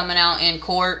 Secrets coming out in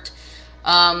court.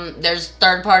 There's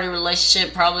third-party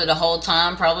relationship probably the whole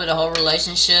time, probably the whole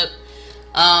relationship.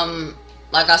 Like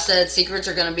I said, secrets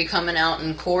are going to be coming out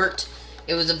in court.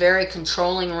 It was a very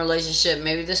controlling relationship.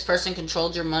 Maybe this person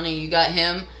controlled your money. You got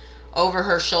him over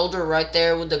her shoulder right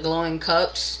there with the glowing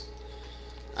cups.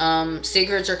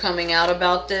 Secrets are coming out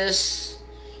about this.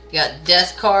 You got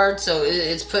death card, so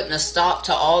it's putting a stop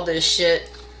to all this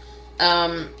shit.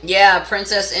 Yeah,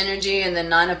 princess energy and the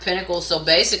 9 of Pentacles. So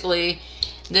basically,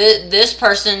 this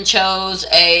person chose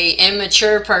a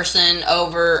immature person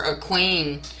over a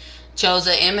queen. Chose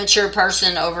an immature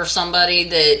person over somebody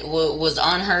that was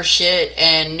on her shit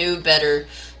and knew better.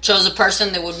 Chose a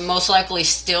person that would most likely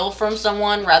steal from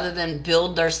someone rather than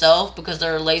build theirself because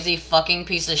they're a lazy fucking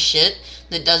piece of shit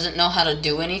that doesn't know how to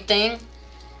do anything.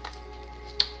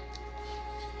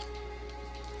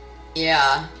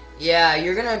 Yeah,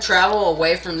 you're gonna travel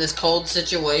away from this cold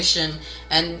situation,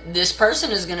 and this person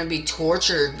is gonna be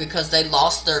tortured because they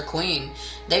lost their queen.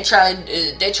 They tried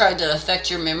to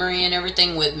affect your memory and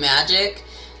everything with magic.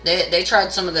 They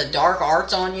tried some of the dark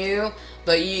arts on you,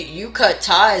 but you cut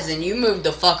ties and you moved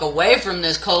the fuck away from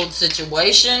this cold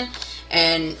situation.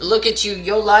 And look at you,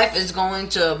 your life is going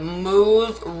to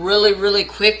move really, really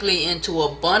quickly into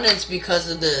abundance because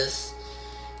of this.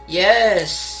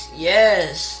 Yes.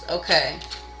 Yes. Okay.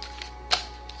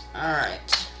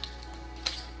 Alright.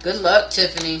 Good luck,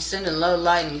 Tiffany. Sending love,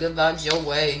 light, and good vibes your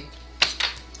way.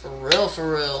 For real, for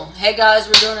real. Hey guys,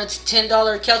 we're doing a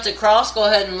 $10 Celtic Cross. Go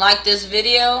ahead and like this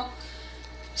video.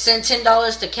 Send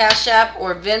 $10 to Cash App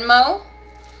or Venmo.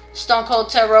 Stone Cold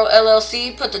Tarot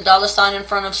LLC. Put the $ in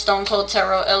front of Stone Cold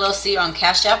Tarot LLC on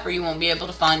Cash App or you won't be able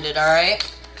to find it,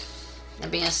 alright? That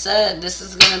being said, this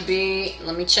is going to be...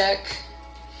 Let me check.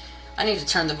 I need to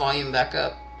turn the volume back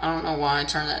up. I don't know why I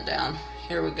turned that down.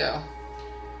 Here we go.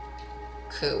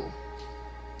 Cool.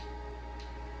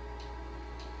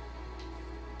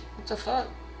 What the fuck?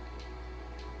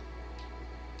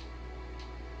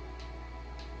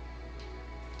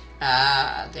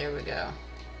 Ah, there we go.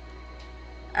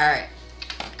 Alright.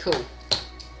 Cool.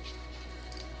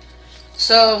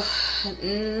 So,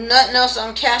 nothing else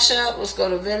on Cash App. Let's go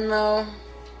to Venmo.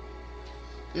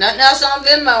 Nothing else on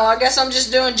Venmo. I guess I'm just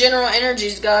doing general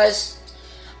energies, guys.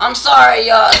 I'm sorry,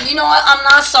 y'all. You know what? I'm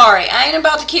not sorry. I ain't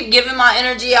about to keep giving my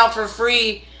energy out for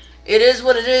free. It is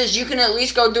what it is. You can at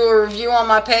least go do a review on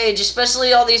my page.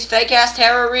 Especially all these fake-ass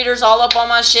tarot readers all up on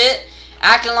my shit.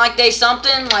 Acting like they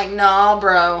something. Like, no,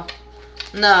 bro.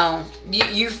 No.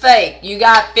 You fake. You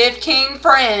got 15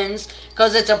 friends.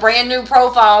 Because it's a brand new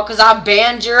profile. Because I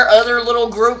banned your other little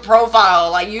group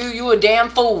profile. Like, you a damn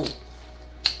fool.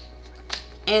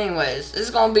 Anyways, this is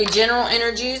going to be general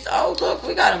energies. Oh, look,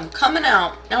 we got them coming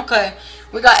out. Okay.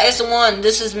 We got Ace of Wands.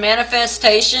 This is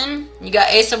manifestation. You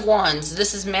got Ace of Wands.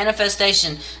 This is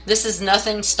manifestation. This is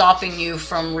nothing stopping you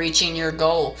from reaching your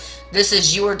goal. This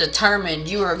is you are determined.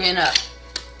 You are in a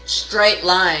straight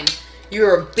line. You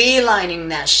are beelining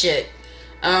that shit.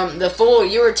 The Fool,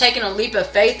 you are taking a leap of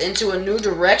faith into a new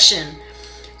direction.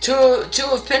 Two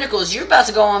of Pentacles. You're about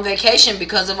to go on vacation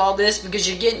because of all this. Because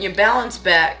you're getting your balance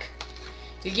back.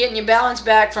 You're getting your balance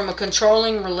back from a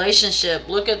controlling relationship.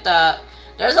 Look at that.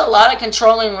 There's a lot of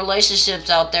controlling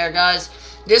relationships out there, guys.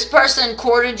 This person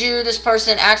courted you. This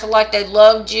person acted like they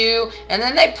loved you. And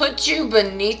then they put you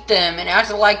beneath them and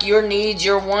acted like your needs,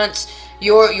 your wants,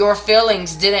 your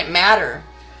feelings didn't matter.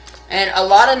 And a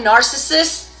lot of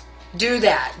narcissists do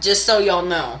that, just so y'all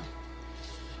know.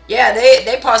 Yeah,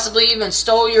 they possibly even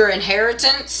stole your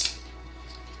inheritance.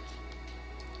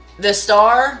 The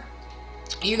Star...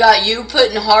 You got you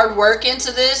putting hard work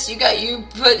into this. You got you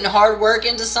putting hard work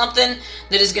into something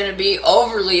that is going to be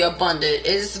overly abundant.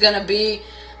 It's going to be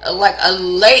like a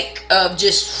lake of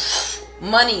just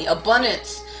money,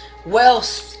 abundance,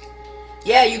 wealth.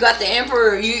 Yeah, you got the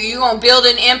Emperor. You going to build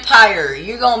an empire.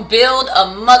 You're going to build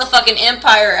a motherfucking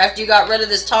empire after you got rid of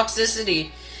this toxicity.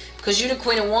 Because you're the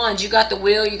Queen of Wands. You got the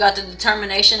will, you got the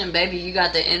determination, and baby, you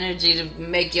got the energy to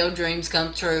make your dreams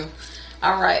come true.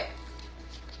 Alright.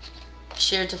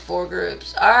 Shared to 4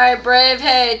 groups. Alright, Brave.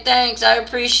 Hey, thanks. I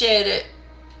appreciate it.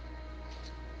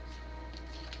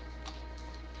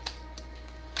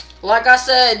 Like I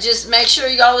said, just make sure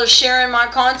y'all are sharing my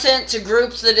content to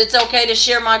groups that it's okay to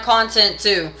share my content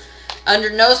to.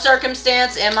 Under no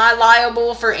circumstance am I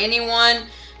liable for anyone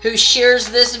who shares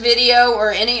this video or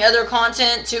any other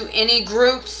content to any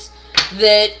groups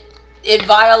that it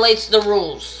violates the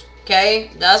rules. Okay?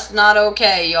 That's not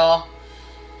okay, y'all.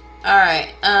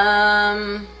 Alright,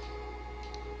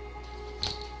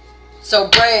 so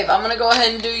Brave, I'm going to go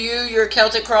ahead and do your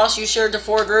Celtic Cross. You shared to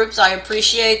 4 groups. I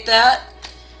appreciate that.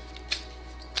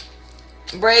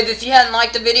 Brave, if you hadn't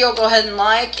liked the video, go ahead and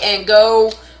like and go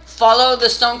follow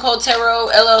the Stone Cold Tarot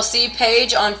LLC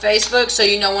page on Facebook so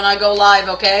you know when I go live,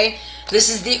 okay? This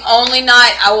is the only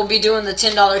night I will be doing the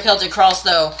 $10 Celtic Cross,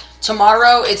 though.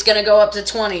 Tomorrow, it's going to go up to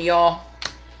 20, y'all.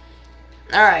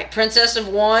 Alright, Princess of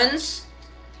Wands.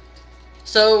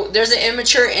 So, there's an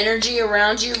immature energy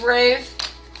around you, Brave.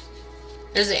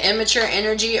 There's an immature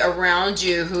energy around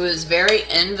you who is very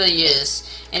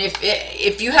envious. And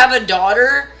if you have a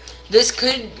daughter, this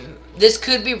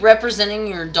could be representing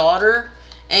your daughter.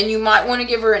 And you might want to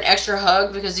give her an extra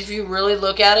hug because if you really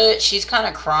look at it, she's kind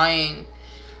of crying.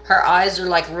 Her eyes are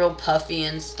like real puffy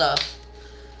and stuff.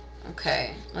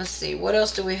 Okay, let's see. What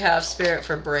else do we have, Spirit,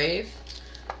 for Brave?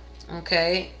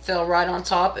 Okay, fell right on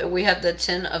top. And we have the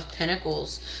 10 of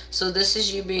Pentacles. So this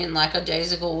is you being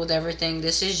lackadaisical with everything.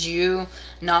 This is you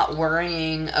not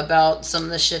worrying about some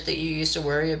of the shit that you used to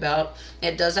worry about.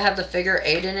 It does have the figure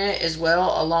 8 in it as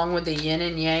well, along with the yin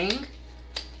and yang.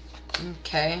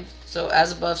 Okay, so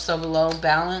as above, so below,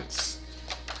 balance.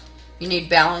 You need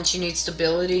balance, you need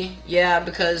stability. Yeah,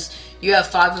 because you have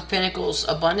 5 of Pentacles.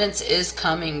 Abundance is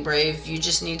coming, Brave. You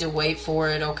just need to wait for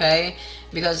it, okay?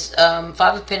 Because 5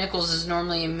 of Pentacles is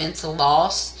normally immense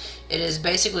loss. It is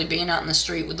basically being out in the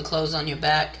street with the clothes on your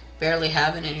back. barely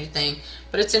having anything.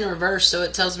 But it's in reverse, so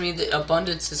it tells me that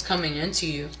abundance is coming into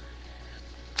you.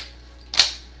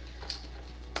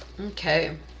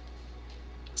 Okay.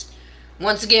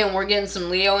 Once again, we're getting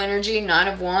some Leo energy. 9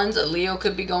 of Wands. A Leo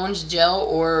could be going to jail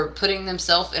or putting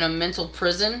themselves in a mental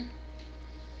prison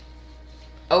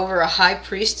over a high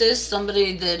priestess.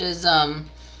 Somebody that is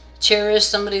cherished,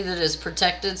 somebody that is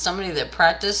protected, somebody that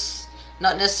practice,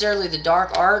 not necessarily the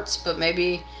dark arts, but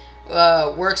maybe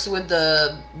works with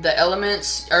the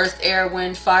elements, earth, air,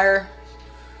 wind, fire.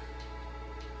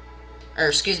 Or,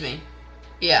 excuse me.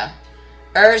 Yeah.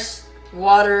 Earth,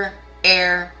 water,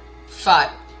 air,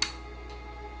 fire.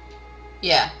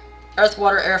 Yeah. Earth,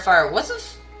 water, air, fire. What the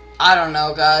I don't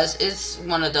know, guys. It's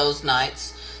one of those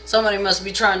nights. Somebody must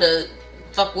be trying to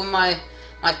fuck with my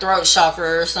throat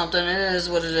chakra or something. It is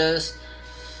what it is.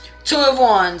 2 of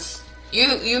Wands.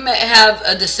 You may have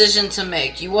a decision to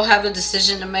make. You will have a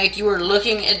decision to make. You are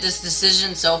looking at this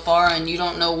decision so far and you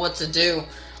don't know what to do.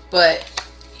 But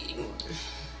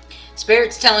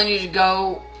Spirit's telling you to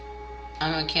go.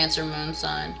 I'm a Cancer moon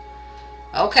sign.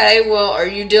 Okay, well, are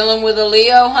you dealing with a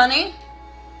Leo, honey?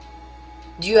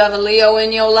 Do you have a Leo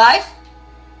in your life?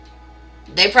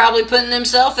 They probably putting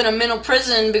themselves in a mental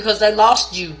prison because they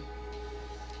lost you.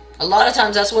 A lot of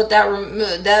times that's what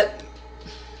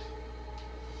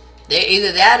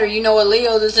either that or you know a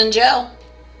Leo that's in jail.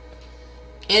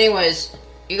 Anyways,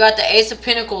 you got the Ace of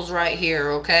Pentacles right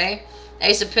here, okay?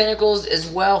 Ace of Pentacles is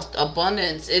wealth,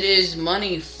 abundance. It is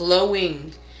money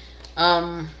flowing.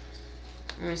 Let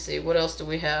me see. What else do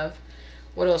we have?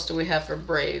 What else do we have for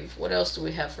Brave? What else do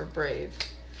we have for Brave?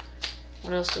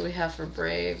 What else do we have for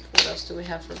Brave? What else do we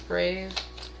have for Brave?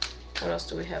 What else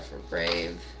do we have for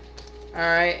Brave?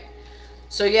 Alright.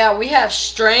 So yeah, we have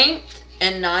Strength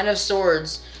and 9 of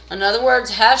Swords. In other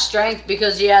words, have strength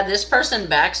because, yeah, this person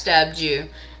backstabbed you.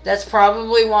 That's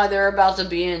probably why they're about to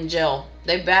be in jail.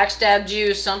 They backstabbed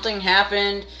you. Something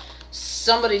happened.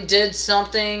 Somebody did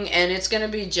something, and it's going to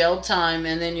be jail time,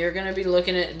 and then you're going to be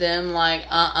looking at them like,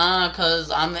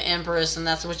 because I'm the Empress, and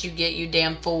that's what you get, you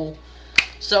damn fool.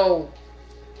 So,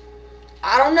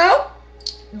 I don't know,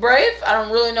 Brave. I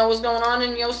don't really know what's going on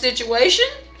in your situation,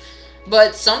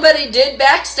 but somebody did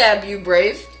backstab you,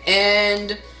 Brave,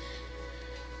 and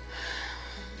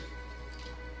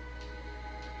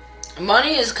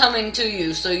money is coming to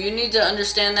you, so you need to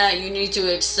understand that. You need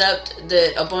to accept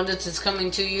that abundance is coming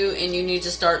to you, and you need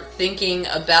to start thinking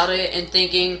about it and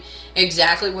thinking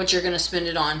exactly what you're going to spend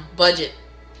it on. Budget.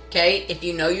 Okay? If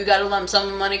you know you got a lump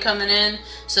sum of money coming in,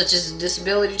 such as a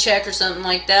disability check or something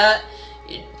like that,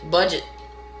 budget.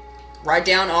 Write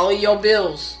down all of your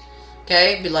bills.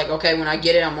 Okay? Be like, okay, when I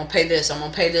get it, I'm going to pay this, I'm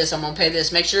going to pay this, I'm going to pay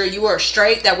this. Make sure you are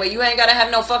straight. That way you ain't got to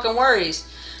have no fucking worries.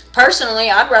 Personally,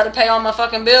 I'd rather pay all my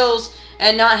fucking bills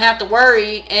and not have to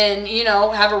worry and, you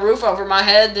know, have a roof over my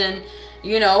head than,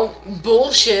 you know,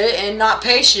 bullshit and not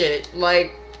pay shit.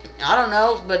 Like, I don't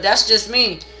know, but that's just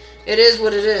me. It is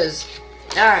what it is.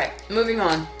 Alright, moving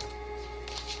on.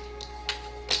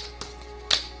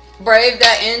 Brave,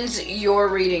 that ends your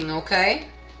reading, okay?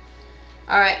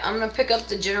 Alright, I'm going to pick up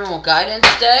the general guidance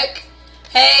deck.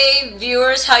 Hey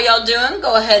viewers, how y'all doing?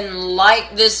 Go ahead and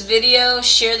like this video,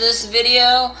 share this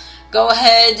video. Go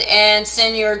ahead and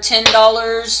send your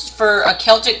 $10 for a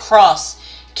Celtic cross.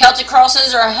 Celtic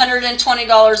crosses are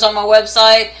 $120 on my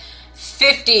website,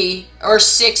 $50 or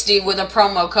 $60 with a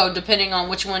promo code depending on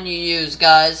which one you use,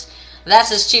 guys.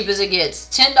 That's as cheap as it gets.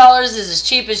 $10 is as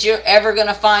cheap as you're ever going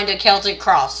to find a Celtic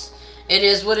cross. It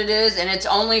is what it is, and it's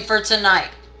only for tonight.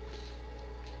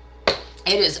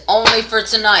 It is only for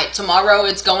tonight. Tomorrow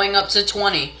it's going up to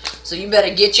 $20. So you better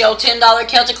get your $10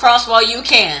 Celtic cross while you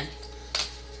can.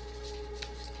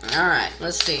 Alright,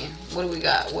 let's see. What do we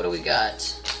got? What do we got?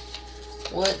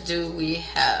 What do we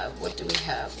have? What do we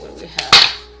have? What do we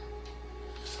have?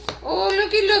 Oh,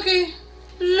 looky, looky.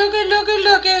 Looky, looky,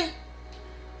 looky.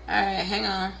 Alright, hang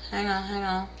on. Hang on, hang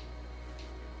on.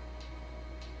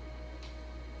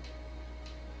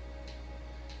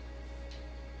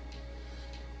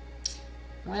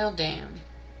 Well, damn.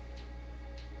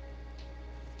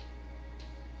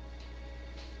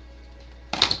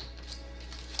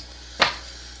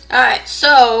 Alright,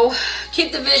 so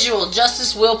keep the visual.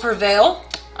 Justice will prevail.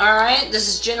 Alright, this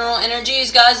is general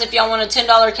energies, guys. If y'all want a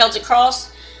 $10 Celtic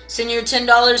cross, send your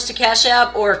 $10 to Cash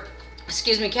App or,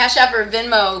 excuse me, Cash App or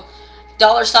Venmo, $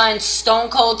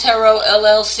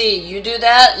 StoneColdTarotLLC. You do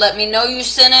that, let me know you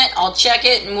sent it. I'll check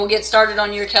it, and we'll get started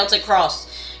on your Celtic cross.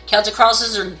 Celtic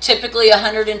crosses are typically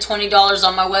 $120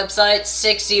 on my website,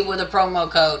 $60 with a promo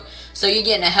code. So you're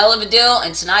getting a hell of a deal,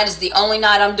 and tonight is the only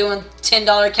night I'm doing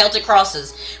 $10 Celtic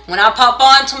crosses. When I pop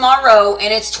on tomorrow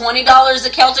and it's $20 a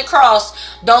Celtic cross,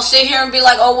 don't sit here and be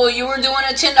like, oh, well, you were doing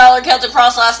a $10 Celtic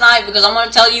cross last night, because I'm going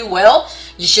to tell you, well,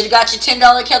 you should have got your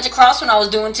 $10 Celtic cross when I was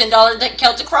doing $10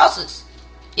 Celtic crosses.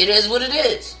 It is what it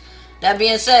is. That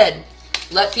being said,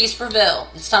 let peace prevail.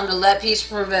 It's time to let peace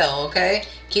prevail, okay?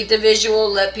 Keep the visual,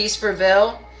 let peace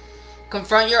prevail.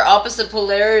 Confront your opposite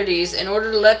polarities. In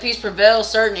order to let peace prevail,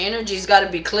 certain energies got to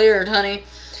be cleared, honey.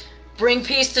 Bring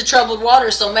peace to troubled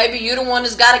waters. So maybe you the one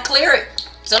that's got to clear it.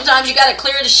 Sometimes you got to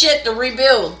clear the shit to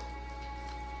rebuild.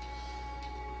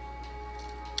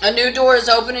 A new door is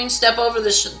opening. Step over the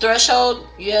threshold.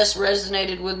 Yes,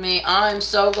 resonated with me. I'm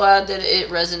so glad that it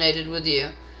resonated with you.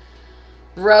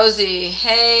 Rosie,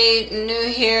 hey, new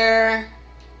here.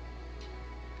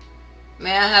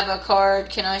 May I have a card?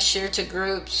 Can I share to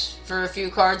groups for a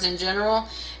few cards in general?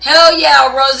 Hell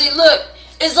yeah, Rosie. Look,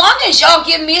 as long as y'all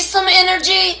give me some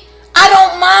energy, I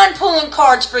don't mind pulling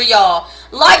cards for y'all.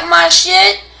 Like my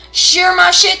shit, share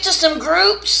my shit to some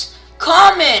groups,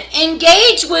 comment,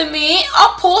 engage with me.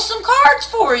 I'll pull some cards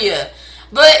for you.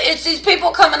 But it's these people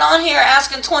coming on here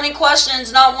asking 20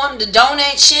 questions, not wanting to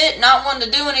donate shit, not wanting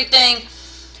to do anything.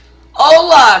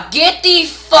 Hola, get the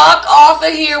fuck off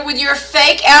of here with your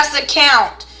fake ass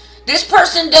account. This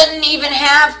person doesn't even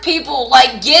have people.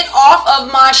 Like, get off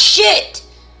of my shit.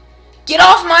 Get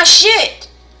off my shit.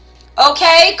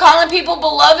 Okay? Calling people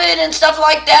beloved and stuff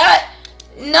like that.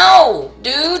 No,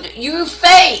 dude, you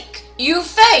fake. You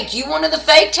fake. You one of the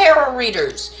fake tarot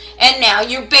readers. And now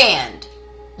you're banned.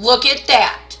 Look at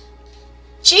that.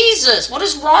 Jesus, what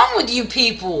is wrong with you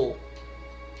people?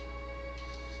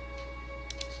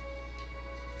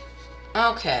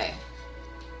 Okay.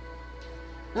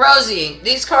 Rosie,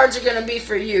 these cards are going to be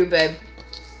for you, babe.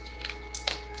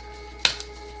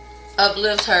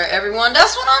 Uplift her, everyone.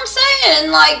 That's what I'm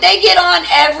saying. Like, they get on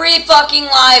every fucking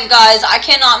live, guys. I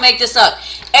cannot make this up.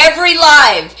 Every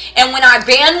live. And when I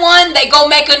ban one, they go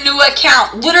make a new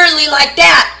account. Literally like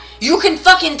that. You can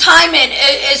fucking time it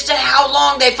as to how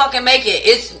long they fucking make it.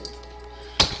 It's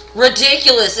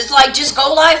ridiculous. It's like, just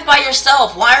go live by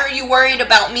yourself. Why are you worried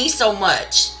about me so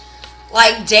much?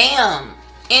 Like, damn.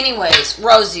 Anyways,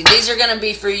 Rosie, these are going to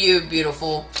be for you,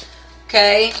 beautiful.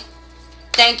 Okay?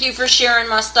 Thank you for sharing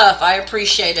my stuff. I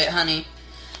appreciate it, honey.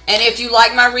 And if you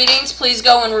like my readings, please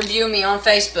go and review me on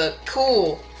Facebook.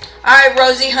 Cool. Alright,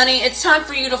 Rosie, honey, it's time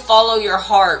for you to follow your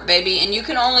heart, baby. And you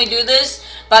can only do this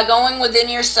by going within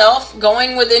yourself,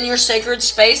 going within your sacred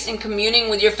space, and communing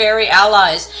with your fairy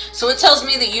allies. So it tells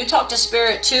me that you talk to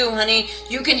spirit too, honey.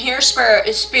 You can hear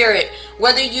spirit,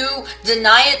 whether you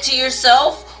deny it to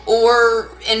yourself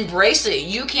or embrace it.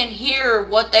 You can hear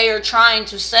what they are trying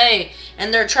to say.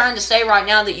 And they're trying to say right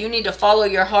now that you need to follow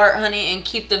your heart, honey, and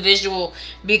keep the visual,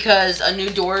 because a new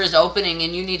door is opening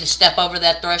and you need to step over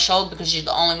that threshold, because you're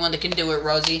the only one that can do it,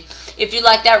 Rosie. If you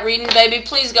like that reading, baby,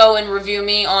 please go and review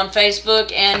me on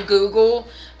Facebook and Google.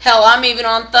 Hell, I'm even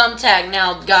on Thumbtack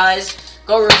now, guys.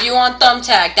 Go review on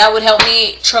Thumbtack. That would help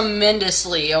me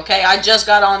tremendously, okay? I just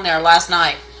got on there last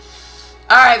night.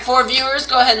 Alright, for viewers,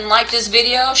 go ahead and like this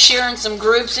video. Share in some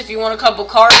groups if you want a couple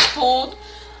cards pulled.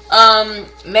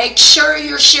 Make sure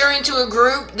you're sharing to a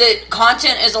group that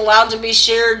content is allowed to be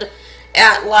shared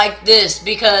at like this,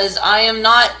 because I'm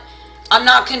not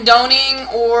condoning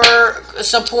or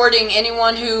supporting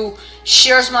anyone who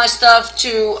shares my stuff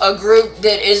to a group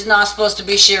that is not supposed to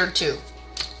be shared to.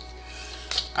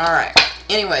 Alright,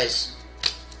 anyways,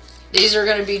 these are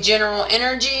going to be general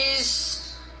energies.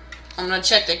 I'm going to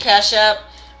check the Cash App.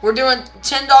 We're doing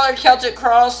 $10 Celtic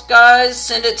Cross, guys.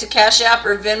 Send it to Cash App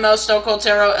or Venmo,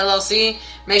 StoneColdTarotLLC.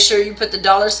 Make sure you put the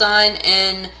 $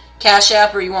 in Cash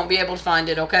App or you won't be able to find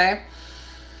it, okay?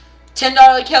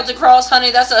 $10 Celtic Cross,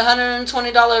 honey, that's a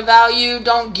 $120 value.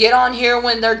 Don't get on here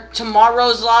when they're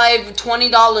tomorrow's live,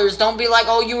 $20. Don't be like,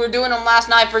 oh, you were doing them last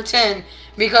night for 10,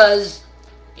 because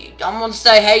I'm going to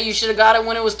say, hey, you should have got it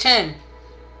when it was 10.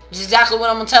 That's exactly what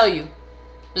I'm going to tell you.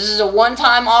 This is a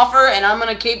one-time offer, and I'm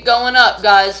going to keep going up,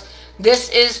 guys. This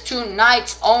is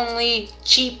tonight's only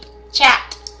cheap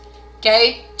chat.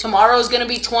 Okay? Tomorrow's going to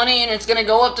be 20, and it's going to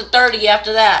go up to 30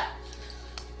 after that.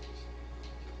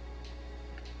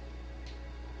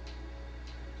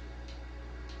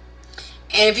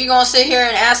 And if you're going to sit here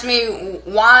and ask me,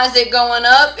 why is it going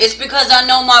up? It's because I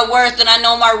know my worth and I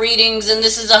know my readings. And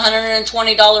this is a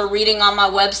 $120 reading on my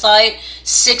website.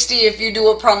 $60 if you do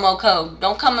a promo code.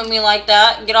 Don't come at me like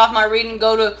that. Get off my reading.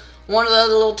 Go to one of the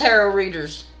other little tarot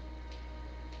readers.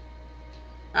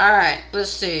 Alright,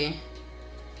 let's see.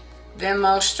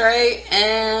 Venmo straight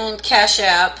and Cash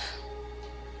App.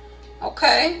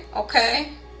 Okay,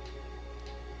 okay.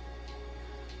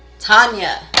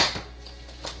 Tanya.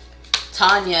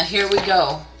 Tanya, here we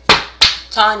go.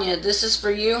 Tanya, this is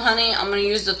for you, honey. I'm going to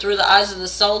use the Through the Eyes of the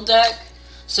Soul deck.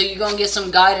 So you're going to get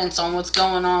some guidance on what's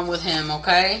going on with him,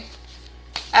 okay?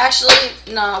 Actually,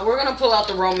 nah, we're going to pull out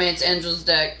the Romance Angels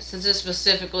deck since it's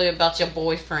specifically about your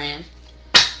boyfriend.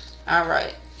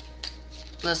 Alright.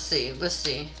 Let's see. Let's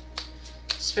see.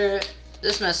 Spirit,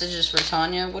 this message is for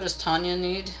Tanya. What does Tanya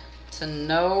need to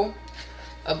know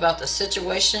about the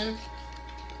situation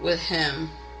with him?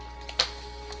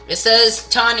 It says,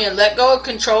 Tanya, let go of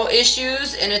control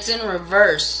issues, and it's in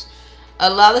reverse.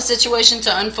 Allow the situation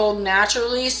to unfold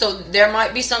naturally, so there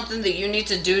might be something that you need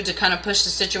to do to kind of push the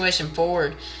situation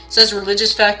forward. It says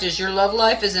religious factors. Your love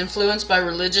life is influenced by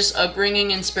religious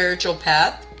upbringing and spiritual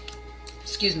path.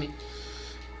 Excuse me.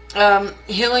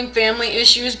 Healing family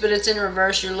issues, but it's in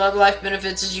reverse. Your love life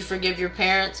benefits as you forgive your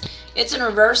parents. It's in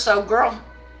reverse, so girl,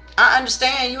 I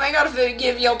understand. You ain't got to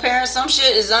forgive your parents. Some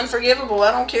shit is unforgivable. I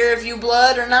don't care if you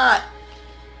blood or not.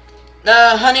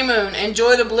 Honeymoon.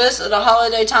 Enjoy the bliss of the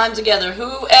holiday time together.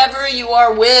 Whoever you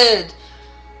are with,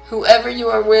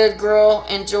 girl,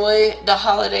 enjoy the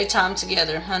holiday time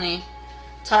together, honey.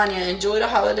 Tanya, enjoy the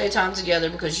holiday time together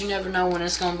because you never know when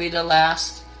it's going to be the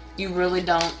last. You really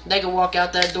don't. They can walk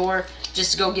out that door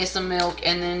just to go get some milk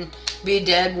and then be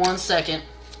dead 1 second.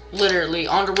 Literally.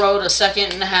 On the road a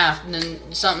second and a half and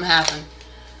then something happened.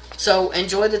 So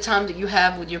enjoy the time that you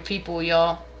have with your people,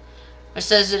 y'all. It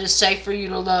says it is safe for you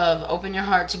to love. Open your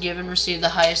heart to give and receive the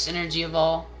highest energy of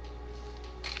all.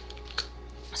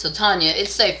 So Tanya,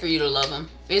 it's safe for you to love him.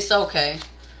 It's okay.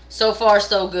 So far,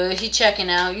 so good. He checking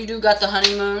out. You do got the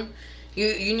honeymoon.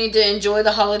 You need to enjoy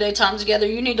the holiday time together.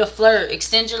 You need to flirt.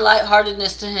 Extend your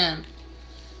lightheartedness to him.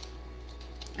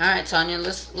 Alright, Tanya,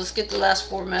 let's get the last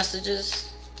 4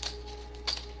 messages.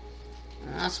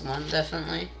 That's one,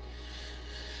 definitely.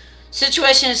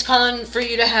 Situation is calling for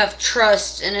you to have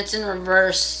trust, and it's in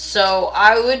reverse. So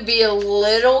I would be a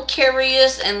little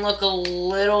curious and look a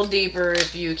little deeper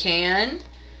if you can.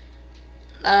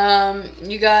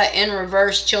 You got in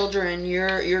reverse children.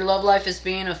 Your love life is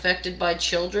being affected by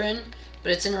children,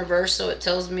 but it's in reverse, so it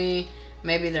tells me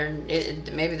maybe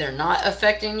they're not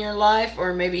affecting your life,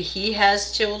 or maybe he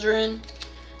has children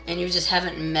and you just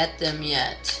haven't met them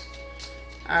yet.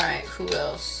 Alright, who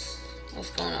else? What's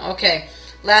going on? Okay.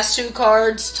 Last 2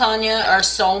 cards, Tanya, are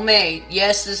soulmate.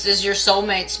 Yes, this is your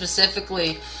soulmate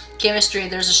specifically. Chemistry,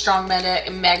 there's a strong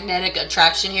magnetic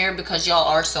attraction here because y'all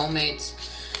are soulmates.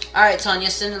 Alright, Tanya,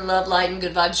 sending love, light, and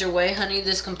good vibes your way, honey.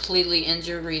 This completely ends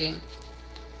your reading.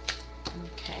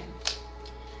 Okay.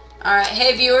 Alright,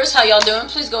 hey viewers, how y'all doing?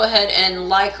 Please go ahead and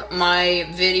like my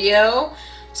video.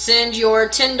 Send your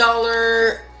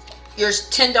 $10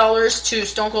 to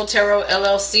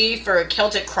StoneColdTarotLLC for a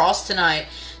Celtic Cross tonight.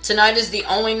 Tonight is the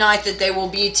only night that they will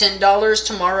be $10.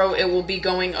 Tomorrow it will be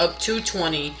going up to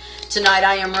 $20. Tonight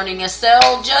I am running a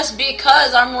sale just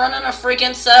because I'm running a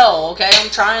freaking sale, okay? I'm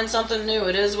trying something new.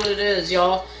 It is what it is,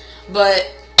 y'all.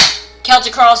 But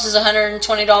Celtic Cross is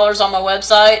 $120 on my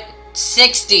website.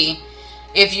 $60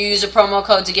 if you use a promo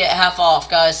code to get half off,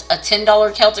 guys. A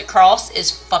 $10 Celtic Cross is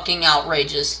fucking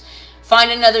outrageous. Find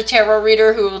another tarot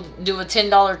reader who will do a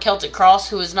 $10 Celtic Cross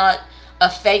who is not a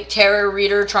fake tarot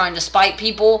reader trying to spite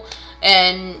people,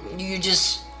 and you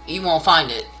won't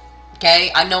find it.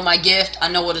 Okay, I know my gift, I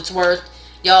know what it's worth.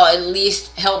 Y'all at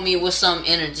least help me with some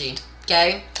energy.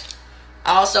 Okay,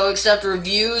 I also accept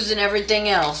reviews and everything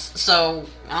else, so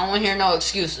I don't want to hear no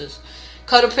excuses.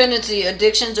 Codependency,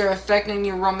 addictions are affecting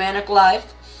your romantic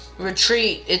life.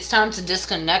 Retreat, it's time to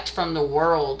disconnect from the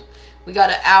world. We got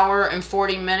 1 hour and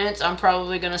 40 minutes. I'm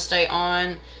probably gonna stay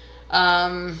on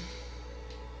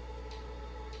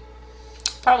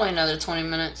probably another 20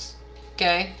 minutes,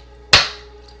 okay?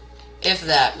 If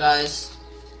that, guys.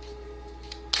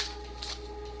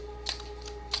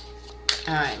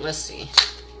 Alright, let's see.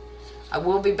 I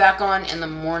will be back on in the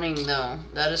morning, though.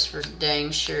 That is for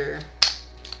dang sure.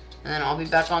 And then I'll be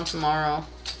back on tomorrow.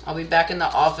 I'll be back in the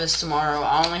office tomorrow.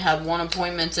 I only had 1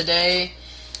 appointment today,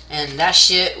 and that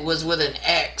shit was with an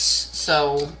ex.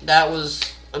 So, that was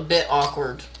a bit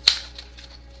awkward.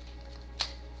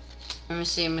 Let me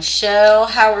see. Michelle,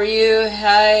 how are you?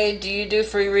 Hi, do you do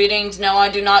free readings? No, I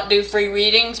do not do free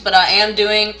readings, but I am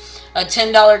doing a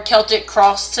 $10 Celtic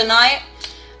Cross tonight.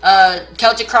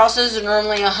 Celtic Crosses are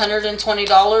normally $120.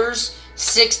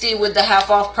 $60 with the half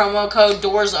off promo code.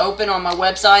 Doors open on my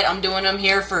website. I'm doing them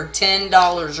here for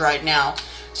 $10 right now.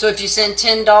 So if you send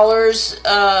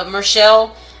 $10,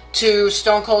 Michelle, to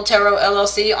Stone Cold Tarot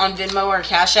LLC on Venmo or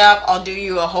Cash App, I'll do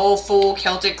you a whole full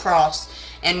Celtic Cross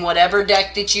and whatever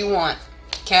deck that you want.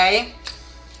 Okay?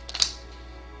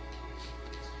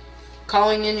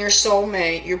 Calling in your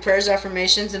soulmate. Your prayers,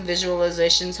 affirmations, and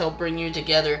visualizations help bring you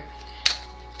together.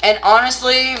 And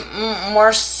honestly,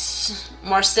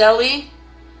 Marcelli,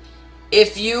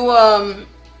 if you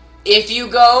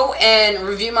go and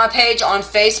review my page on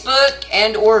Facebook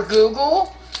and or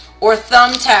Google or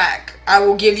Thumbtack, I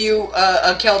will give you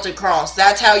a Celtic cross.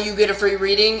 That's how you get a free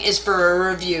reading, is for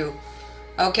a review.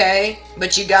 Okay?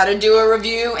 But you got to do a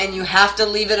review and you have to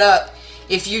leave it up.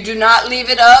 If you do not leave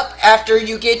it up after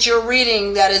you get your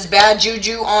reading, that is bad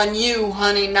juju on you,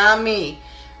 honey, not me.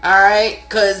 Alright?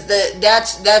 Because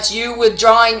that's you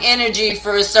withdrawing energy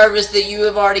for a service that you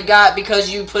have already got because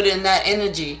you put in that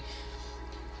energy.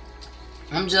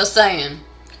 I'm just saying.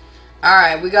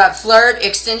 Alright, we got flirt.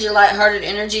 Extend your lighthearted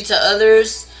energy to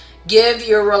others. Give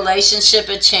your relationship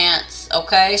a chance.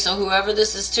 Okay? So whoever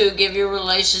this is to, give your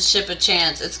relationship a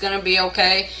chance. It's going to be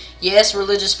okay. Yes,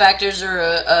 religious factors are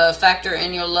a factor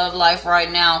in your love life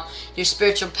right now. Your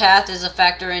spiritual path is a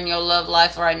factor in your love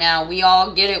life right now. We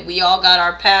all get it. We all got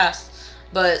our past.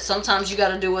 But sometimes you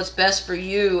got to do what's best for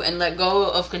you and let go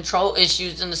of control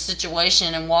issues in the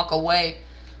situation and walk away.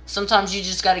 Sometimes you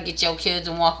just got to get your kids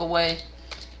and walk away.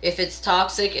 If it's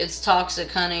toxic,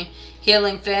 honey.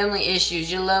 Healing family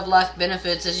issues. Your love life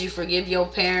benefits as you forgive your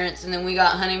parents. And then we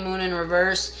got honeymoon in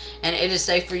reverse. And it is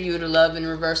safe for you to love in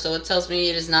reverse. So it tells me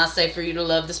it is not safe for you to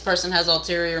love. This person has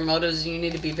ulterior motives. And you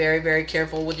need to be very, very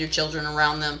careful with your children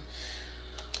around them.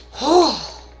 Whew.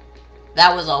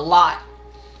 That was a lot.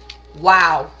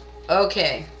 Wow.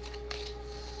 Okay.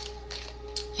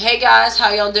 Hey guys,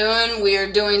 how y'all doing? We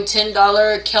are doing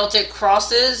 $10 Celtic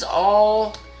crosses.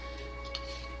 All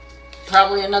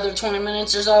probably another 20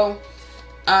 minutes or so.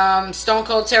 Stone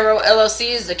Cold Tarot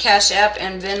LLC is the Cash App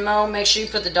and Venmo. Make sure you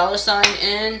put the $sign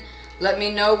in. Let me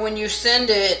know when you send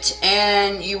it,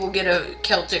 and you will get a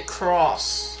Celtic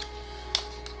cross.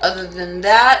 Other than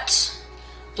that,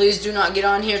 please do not get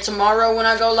on here tomorrow when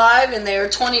I go live, and they are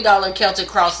 $20 Celtic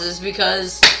crosses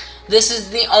because this is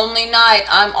the only night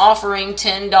I'm offering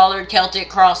 $10 Celtic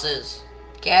crosses.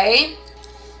 Okay?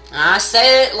 I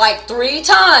said it like 3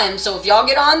 times, so if y'all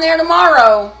get on there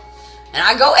tomorrow and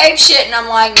I go ape shit and I'm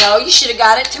like, no, you should have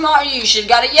got it tomorrow, you should have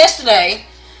got it yesterday,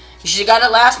 you should have got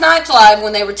it last night's live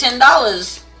when they were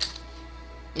 $10.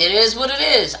 It is what it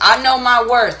is. I know my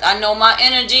worth, I know my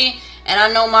energy, and I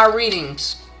know my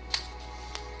readings.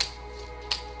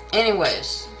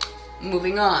 Anyways,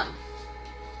 moving on.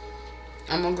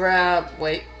 I'm gonna grab,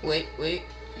 wait.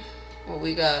 What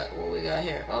we got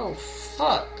here? Oh,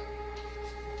 fuck.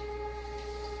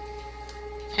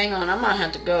 Hang on, I might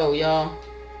have to go, y'all.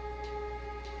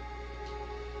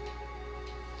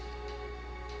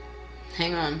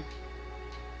 Hang on.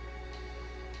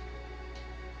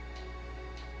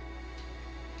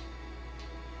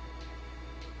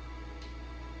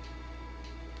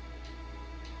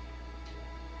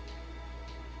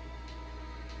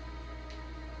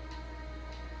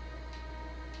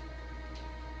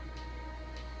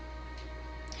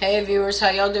 Hey viewers, how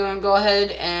y'all doing? Go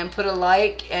ahead and put a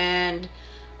like, and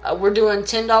we're doing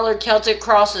 $10 Celtic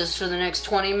crosses for the next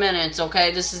 20 minutes,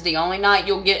 okay? This is the only night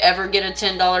you'll ever get a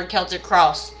 $10 Celtic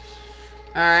cross.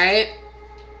 Alright?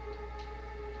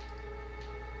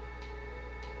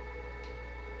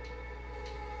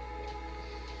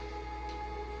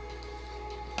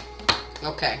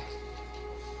 Okay.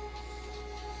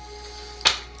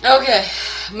 Okay,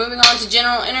 moving on to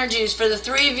general energies for the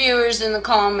 3 viewers in the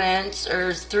comments,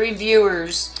 or 3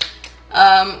 viewers.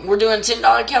 We're doing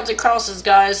 $10 Celtic crosses,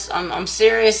 guys. I'm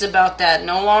serious about that.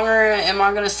 No longer am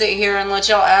I going to sit here and let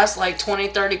y'all ask like 20,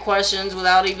 30 questions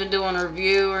without even doing a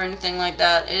review or anything like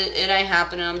that. It ain't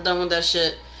happening. I'm done with that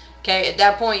shit. Okay, at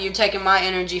that point, you're taking my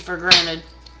energy for granted.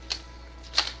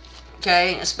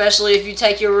 Okay, especially if you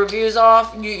take your reviews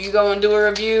off. You go and do a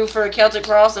review for a Celtic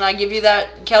cross and I give you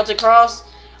that Celtic cross.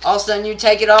 All of a sudden you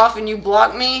take it off and you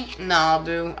block me? Nah,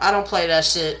 boo. I don't play that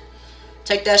shit.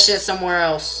 Take that shit somewhere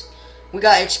else. We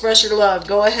got express your love.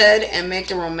 Go ahead and make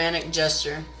the romantic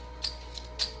gesture.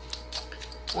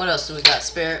 What else do we got,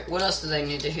 Spirit? What else do they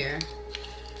need to hear?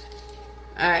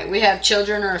 Alright, we have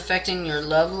children are affecting your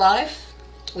love life.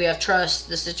 We have trust.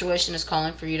 The situation is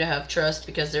calling for you to have trust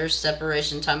because there's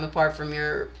separation, time apart from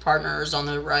your partners on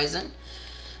the horizon.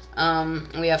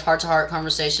 We have heart-to-heart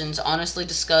conversations. Honestly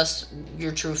discuss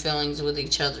your true feelings with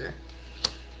each other.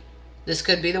 This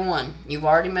could be the one. You've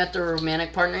already met the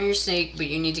romantic partner you seek, but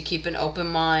you need to keep an open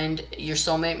mind. Your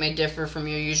soulmate may differ from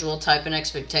your usual type and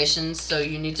expectations, so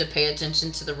you need to pay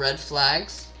attention to the red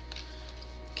flags.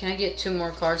 Can I get 2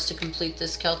 more cards to complete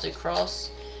this Celtic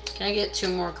cross? Can I get 2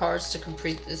 more cards to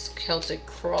complete this Celtic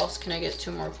cross? Can I get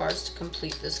 2 more cards to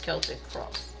complete this Celtic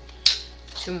cross?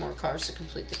 2 more cards to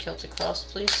complete the Celtic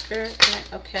Cross, please, Spirit.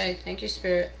 Okay, thank you,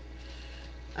 Spirit.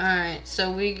 Alright,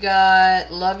 so we got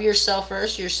love yourself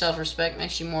first. Your self-respect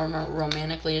makes you more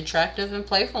romantically attractive, and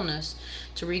playfulness.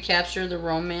 To recapture the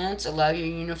romance, allow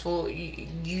your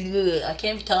I can't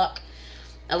even talk.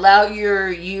 Allow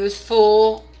your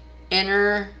youthful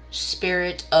inner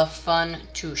spirit of fun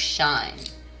to shine,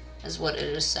 is what it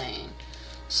is saying.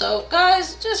 So,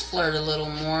 guys, just flirt a little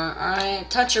more,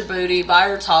 alright? Touch your booty, buy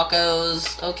her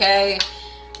tacos, okay?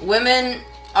 Women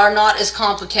are not as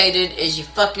complicated as you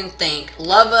fucking think.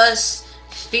 Love us,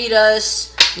 feed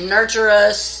us, nurture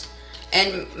us,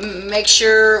 and make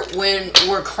sure when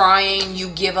we're crying, you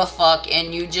give a fuck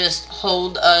and you just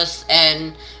hold us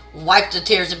and wipe the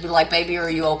tears and be like, baby, are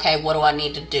you okay? What do I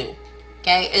need to do?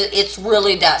 Okay? It's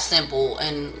really that simple,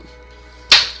 and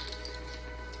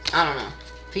I don't know.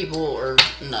 People are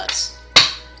nuts.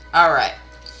 Alright.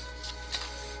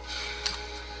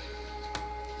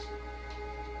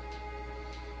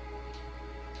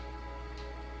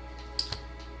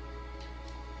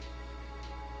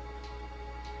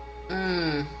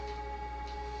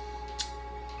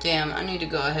 Damn, I need to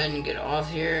go ahead and get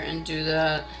off here and do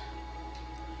that.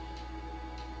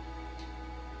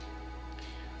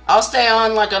 I'll stay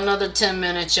on like another 10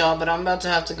 minutes, y'all, but I'm about to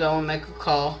have to go and make a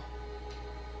call.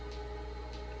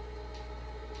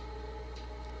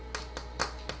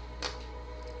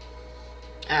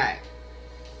 Alright.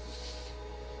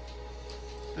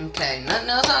 Okay, nothing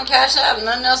else on Cash App,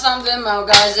 nothing else on Venmo,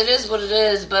 guys. It is what it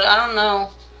is, but I don't know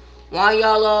why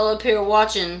y'all all up here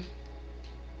watching.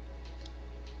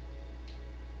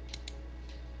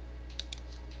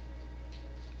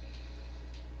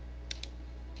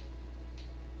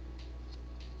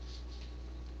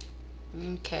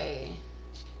 Okay.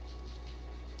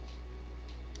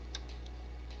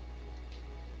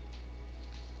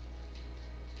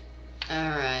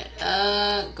 Alright,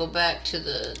 go back to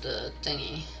the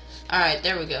thingy. Alright,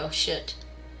 there we go. Shit.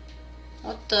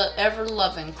 What the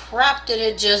ever-loving crap did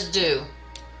it just do?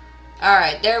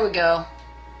 Alright, there we go.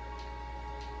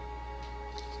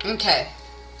 Okay.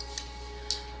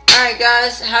 Alright,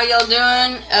 guys, how y'all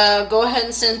doing? Go ahead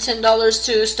and send $10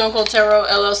 to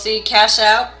StoneColdTarotLLC Cash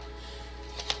App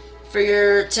for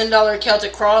your $10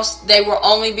 Celtic Cross. They will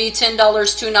only be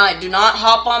 $10 tonight. Do not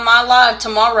hop on my live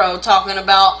tomorrow talking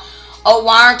about, oh,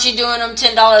 why aren't you doing them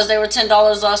 $10? They were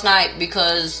 $10 last night,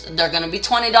 because they're going to be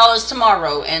 $20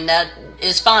 tomorrow, and that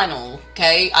is final,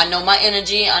 okay? I know my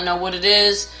energy. I know what it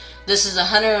is. This is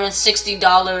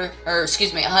 $160, or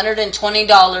excuse me,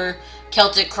 $120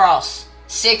 Celtic Cross.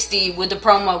 60 with the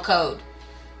promo code.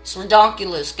 It's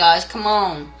redonkulous, guys. Come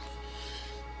on.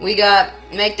 We got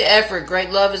make the effort. Great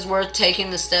love is worth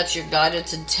taking the steps you're guided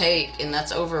to take, and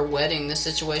that's over a wedding. This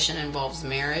situation involves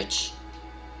marriage.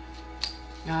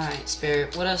 Alright,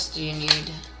 Spirit, what else do you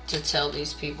need to tell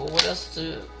these people? What else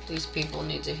do these people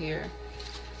need to hear?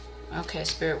 Okay,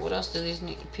 Spirit, what else do these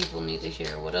people need to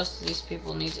hear? What else do these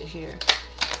people need to hear?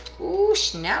 Ooh,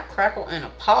 snap, crackle, and a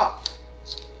pop.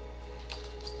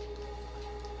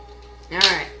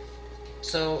 Alright,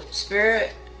 so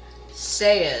Spirit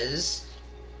says,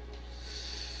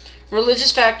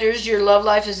 religious factors. Your love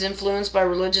life is influenced by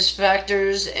religious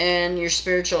factors and your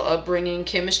spiritual upbringing.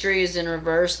 Chemistry is in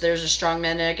reverse. There's a strong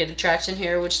magnetic attraction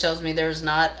here, which tells me there's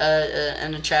not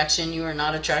an attraction. You are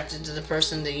not attracted to the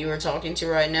person that you are talking to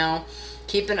right now.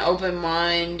 Keep an open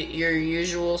mind. Your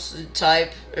usual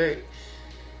type, or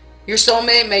your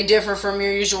soulmate may differ from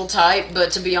your usual type, but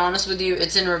to be honest with you,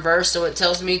 it's in reverse, so it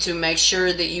tells me to make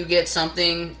sure that you get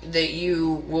something that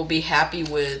you will be happy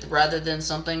with rather than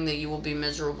something that you will be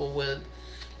miserable with.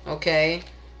 Okay?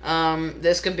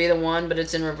 This could be the one, but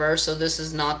it's in reverse, so this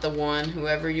is not the one.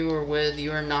 Whoever you were with,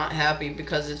 you are not happy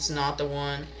because it's not the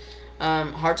one.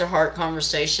 Heart-to-heart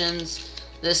conversations.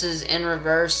 This is in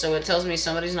reverse, so it tells me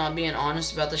somebody's not being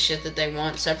honest about the shit that they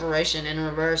want. Separation in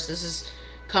reverse. This is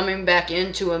coming back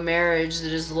into a marriage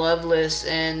that is loveless,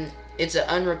 and it's an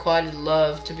unrequited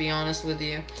love, to be honest with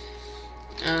you.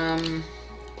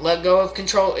 Let go of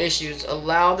control issues.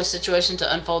 Allow the situation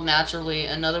to unfold naturally.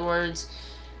 In other words,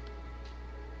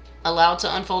 allow it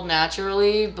to unfold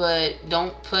naturally, but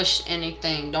don't push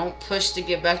anything. Don't push to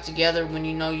get back together when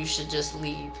you know you should just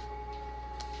leave.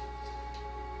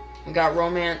 We got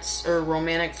romance or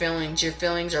romantic feelings. Your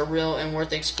feelings are real and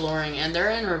worth exploring, and they're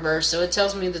in reverse, so it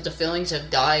tells me that the feelings have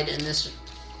died in this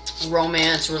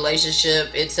romance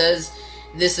relationship. It says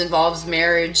this involves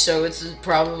marriage, so it's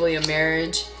probably a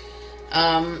marriage.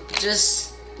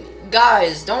 Just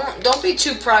guys, don't be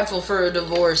too prideful for a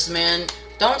divorce, man.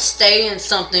 Don't stay in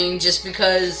something just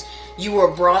because You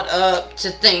were brought up to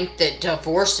think that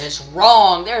divorce is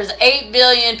wrong. There's 8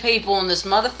 billion people in this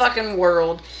motherfucking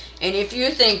world. And if you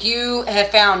think you have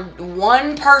found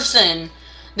one person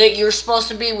that you're supposed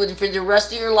to be with for the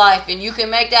rest of your life and you can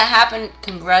make that happen,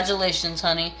 congratulations,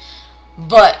 honey.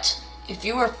 But if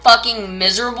you are fucking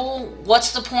miserable,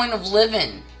 what's the point of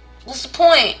living? What's the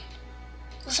point?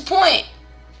 What's the point?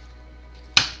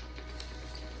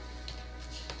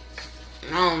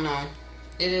 I don't know.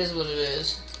 It is what it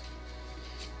is.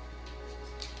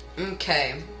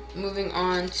 Okay. Moving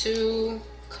on to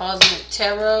Cosmic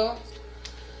Tarot.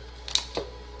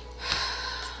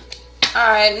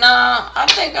 Alright, now I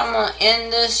think I'm gonna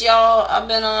end this, y'all. I've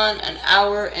been on an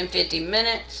hour and 50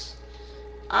 minutes.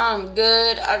 I'm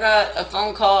good. I got a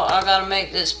phone call. I gotta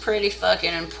make this pretty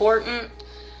fucking important.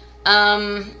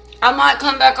 I might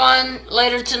come back on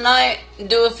later tonight,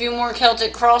 do a few more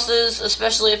Celtic crosses,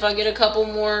 especially if I get a couple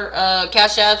more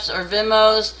Cash Apps or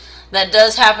Venmos. That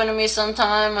does happen to me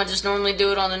sometime. I just normally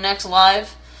do it on the next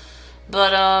live.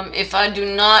 But if I do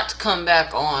not come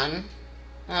back on,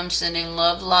 I'm sending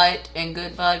love, light, and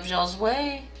good vibes y'all's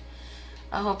way.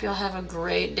 I hope y'all have a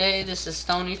great day. This is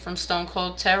Stoney from Stone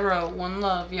Cold Tarot. One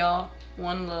love, y'all.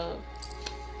 One love.